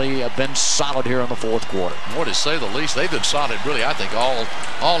certainly been solid here in the fourth quarter. More to say the least. They've been solid, really, I think,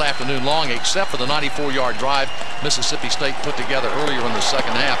 all afternoon long, except for the 94-yard drive Mississippi State put together earlier in the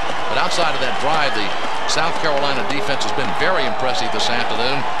second half. But outside of that drive, the South Carolina defense has been very impressive this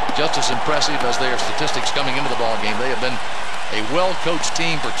afternoon, just as impressive as their statistics coming into the ball game. They have been a well-coached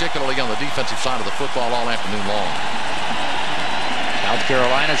team, particularly on the defensive side of the football all afternoon long. South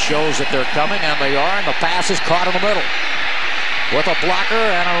Carolina shows that they're coming, and they are, and the pass is caught in the middle. With a blocker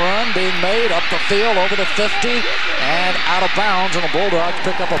and a run being made up the field over the 50 and out of bounds, and the Bulldogs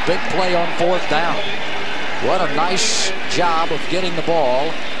pick up a big play on fourth down. What a nice job of getting the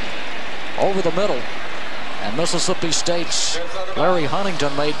ball over the middle. And Mississippi State's Larry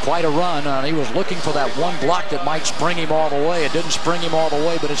Huntington made quite a run, and he was looking for that one block that might spring him all the way. It didn't spring him all the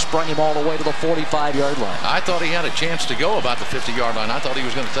way, but it sprung him all the way to the 45-yard line. I thought he had a chance to go about the 50-yard line. I thought he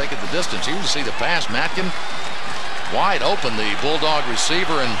was going to take it the distance. You can see the pass, Madkin wide open, the Bulldog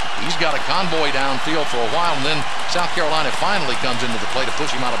receiver, and he's got a convoy downfield for a while, and then South Carolina finally comes into the play to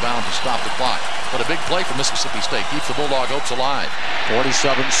push him out of bounds to stop the clock. But a big play for Mississippi State keeps the Bulldog hopes alive.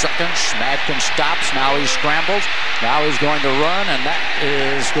 47 seconds. Madkin stops. Now he scrambles. Now he's going to run, and that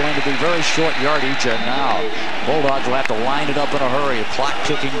is going to be very short yardage. And now Bulldogs will have to line it up in a hurry. The clock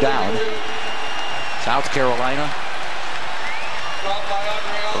ticking down. South Carolina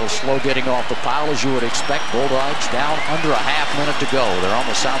little slow getting off the pile, as you would expect. Bulldogs down under a half minute to go. They're on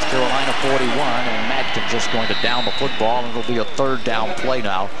the South Carolina 41, and Madkin just going to down the football, and it'll be a third down play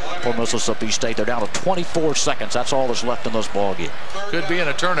now for Mississippi State. They're down to 24 seconds. That's all that's left in this ball game. Could be an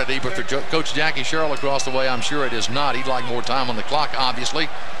eternity, but for Coach Jackie Sherrill across the way, I'm sure it is not. He'd like more time on the clock, obviously.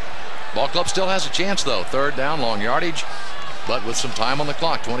 Ball club still has a chance, though. Third down, long yardage, but with some time on the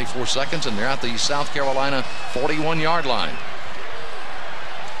clock, 24 seconds, and they're at the South Carolina 41-yard line.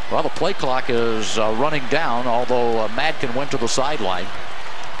 Well, the play clock is running down, although Madkin went to the sideline.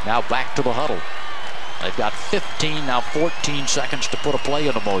 Now back to the huddle. They've got 15, now 14 seconds to put a play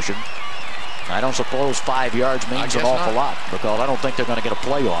into motion. I don't suppose 5 yards means an awful lot, because I don't think they're going to get a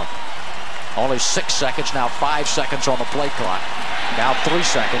play off. Only 6 seconds, now 5 seconds on the play clock. Now 3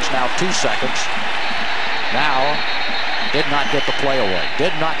 seconds, now 2 seconds. Now did not get the play away.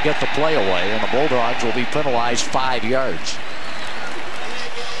 Did not get the play away, and the Bulldogs will be penalized 5 yards.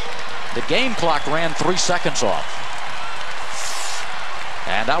 The game clock ran 3 seconds off.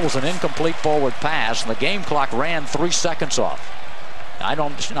 And that was an incomplete forward pass, and the game clock ran 3 seconds off. I'm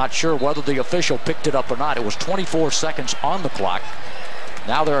not sure whether the official picked it up or not. It was 24 seconds on the clock.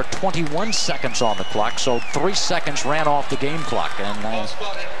 Now there are 21 seconds on the clock, so 3 seconds ran off the game clock. And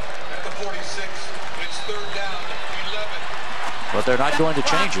but they're not going to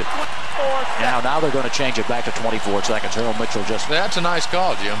change it. Now they're going to change it back to 24 seconds. Harold Mitchell just... That's a nice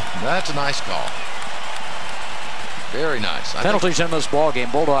call, Jim. That's a nice call. Very nice. Penalties in this ball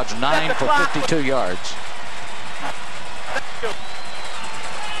game. Bulldogs 9 for 52 yards.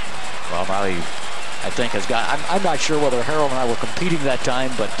 Well, now I think has got... I'm not sure whether Harold and I were competing that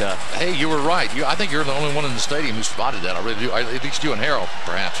time, but... Hey, you were right. I think you're the only one in the stadium who spotted that. I really do. At least you and Harold,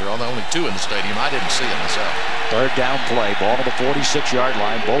 perhaps, are the only two in the stadium. I didn't see it myself. Third down play. Ball to the 46-yard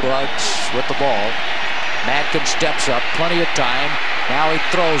line. Bulldogs with the ball. Madkin steps up. Plenty of time. Now he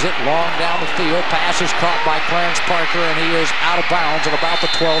throws it long down the field. Pass is caught by Clarence Parker, and he is out of bounds at about the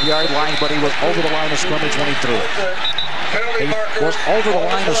 12-yard line, but he was over the line of scrimmage when he threw it. He was over the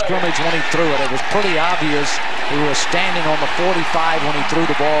line of scrimmage when he threw it. It was pretty obvious he was standing on the 45 when he threw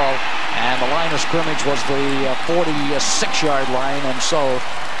the ball, and the line of scrimmage was the 46-yard line, and so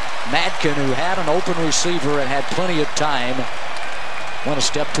Madkin, who had an open receiver and had plenty of time, went a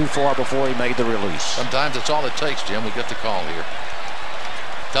step too far before he made the release. Sometimes it's all it takes, Jim. We get the call here.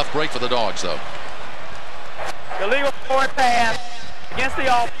 Tough break for the Dogs, though. Illegal forward pass against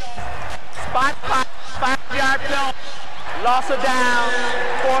the offense. Spot 5-yard penalty. Loss of down.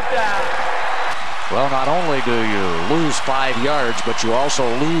 4th down. Well, not only do you lose 5 yards, but you also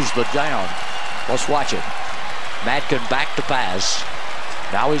lose the down. Let's watch it. Madkin back to pass.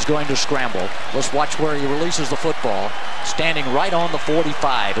 Now he's going to scramble. Let's watch where he releases the football. Standing right on the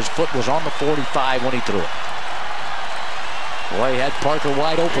 45. His foot was on the 45 when he threw it. Boy, he had Parker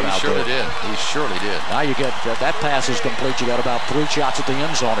wide open out there. He surely did. Now you get, that pass is complete. You got about 3 shots at the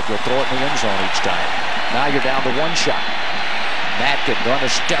end zone if you'll throw it in the end zone each time. Now you're down to 1 shot. Madkin going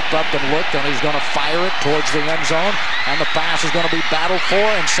to step up and look, and he's going to fire it towards the end zone. And the pass is going to be battled for,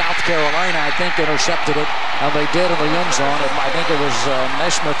 and South Carolina, I think, intercepted it. And they did in the end zone. And I think it was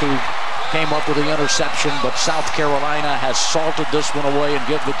Naismith who came up with the interception, but South Carolina has salted this one away and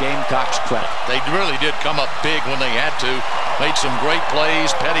give the Gamecocks credit. They really did come up big when they had to. Made some great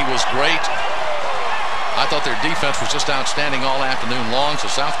plays. Petty was great. I thought their defense was just outstanding all afternoon long.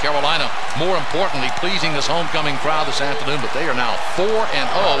 So South Carolina, more importantly, pleasing this homecoming crowd this afternoon. But they are now 4-0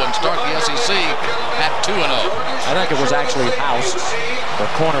 and start the SEC at 2-0. I think it was actually House,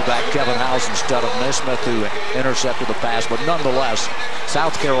 the cornerback Kevin House, instead of Naismith, who intercepted the pass. But nonetheless,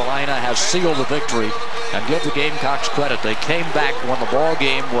 South Carolina has sealed the victory, and give the Gamecocks credit. They came back when the ball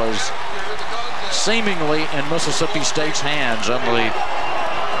game was seemingly in Mississippi State's hands in the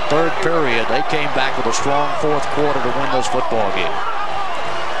third period. They came back with a strong 4th quarter to win this football game.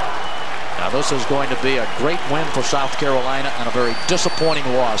 Now this is going to be a great win for South Carolina and a very disappointing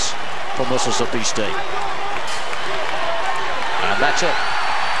loss for Mississippi State. And that's it.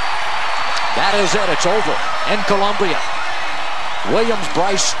 That is it. It's over in Columbia.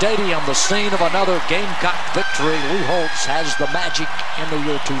 Williams-Brice Stadium, the scene of another Gamecock victory. Lou Holtz has the magic in the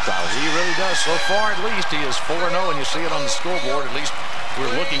year 2000. He really does. So far, at least, he is 4-0, and you see it on the scoreboard. At least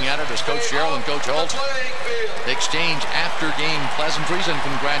we're looking at it as Coach Sherrill and Coach Holtz exchange after-game pleasantries, and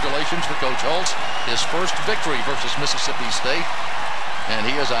congratulations for Coach Holtz. His first victory versus Mississippi State. And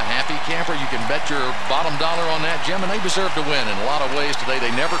he is a happy camper. You can bet your bottom dollar on that, Jim, and they deserve to win in a lot of ways today.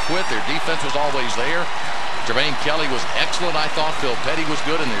 They never quit. Their defense was always there. Jermaine Kelly was excellent, I thought. Phil Petty was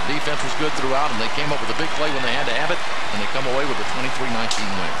good, and their defense was good throughout, and they came up with a big play when they had to have it, and they come away with a 23-19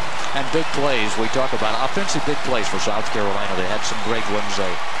 win. And big plays, we talk about offensive big plays for South Carolina. They had some great ones.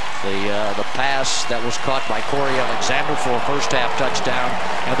 The pass that was caught by Corey Alexander for a first-half touchdown,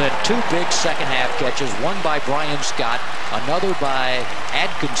 and then two big second-half catches, one by Brian Scott, another by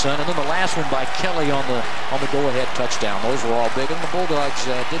Atkinson, and then the last one by Kelly on the go-ahead touchdown. Those were all big, and the Bulldogs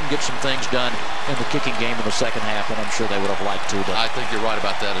didn't get some things done in the kicking game in the second half, and I'm sure they would have liked to. But I think you're right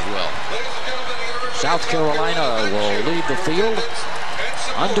about that as well. South Carolina will leave the field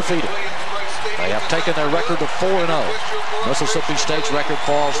undefeated. They have taken their record to 4-0. Mississippi State's record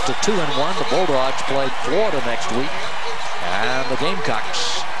falls to 2-1. The Bulldogs play Florida next week, and the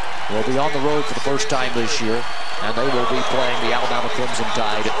Gamecocks will be on the road for the first time this year, and they will be playing the Alabama Crimson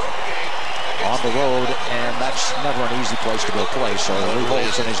Tide on the road, and that's never an easy place to go play. So Lee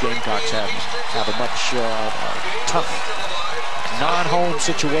Holtz and his Gamecocks have a much tough non-home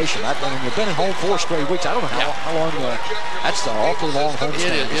situation. I mean, you've been at home 4 straight weeks. I don't know how long. That's an awfully long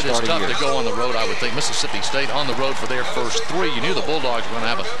homestand. It is tough to go on the road, I would think. Mississippi State on the road for their first 3. You knew the Bulldogs were going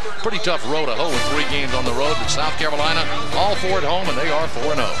to have a pretty tough road to hoe with 3 games on the road. But South Carolina, all 4 at home, and they are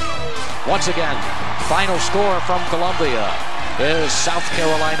 4-0. Once again, final score from Columbia is South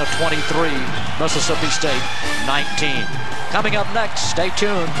Carolina 23, Mississippi State 19. Coming up next, stay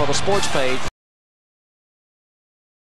tuned for the sports page.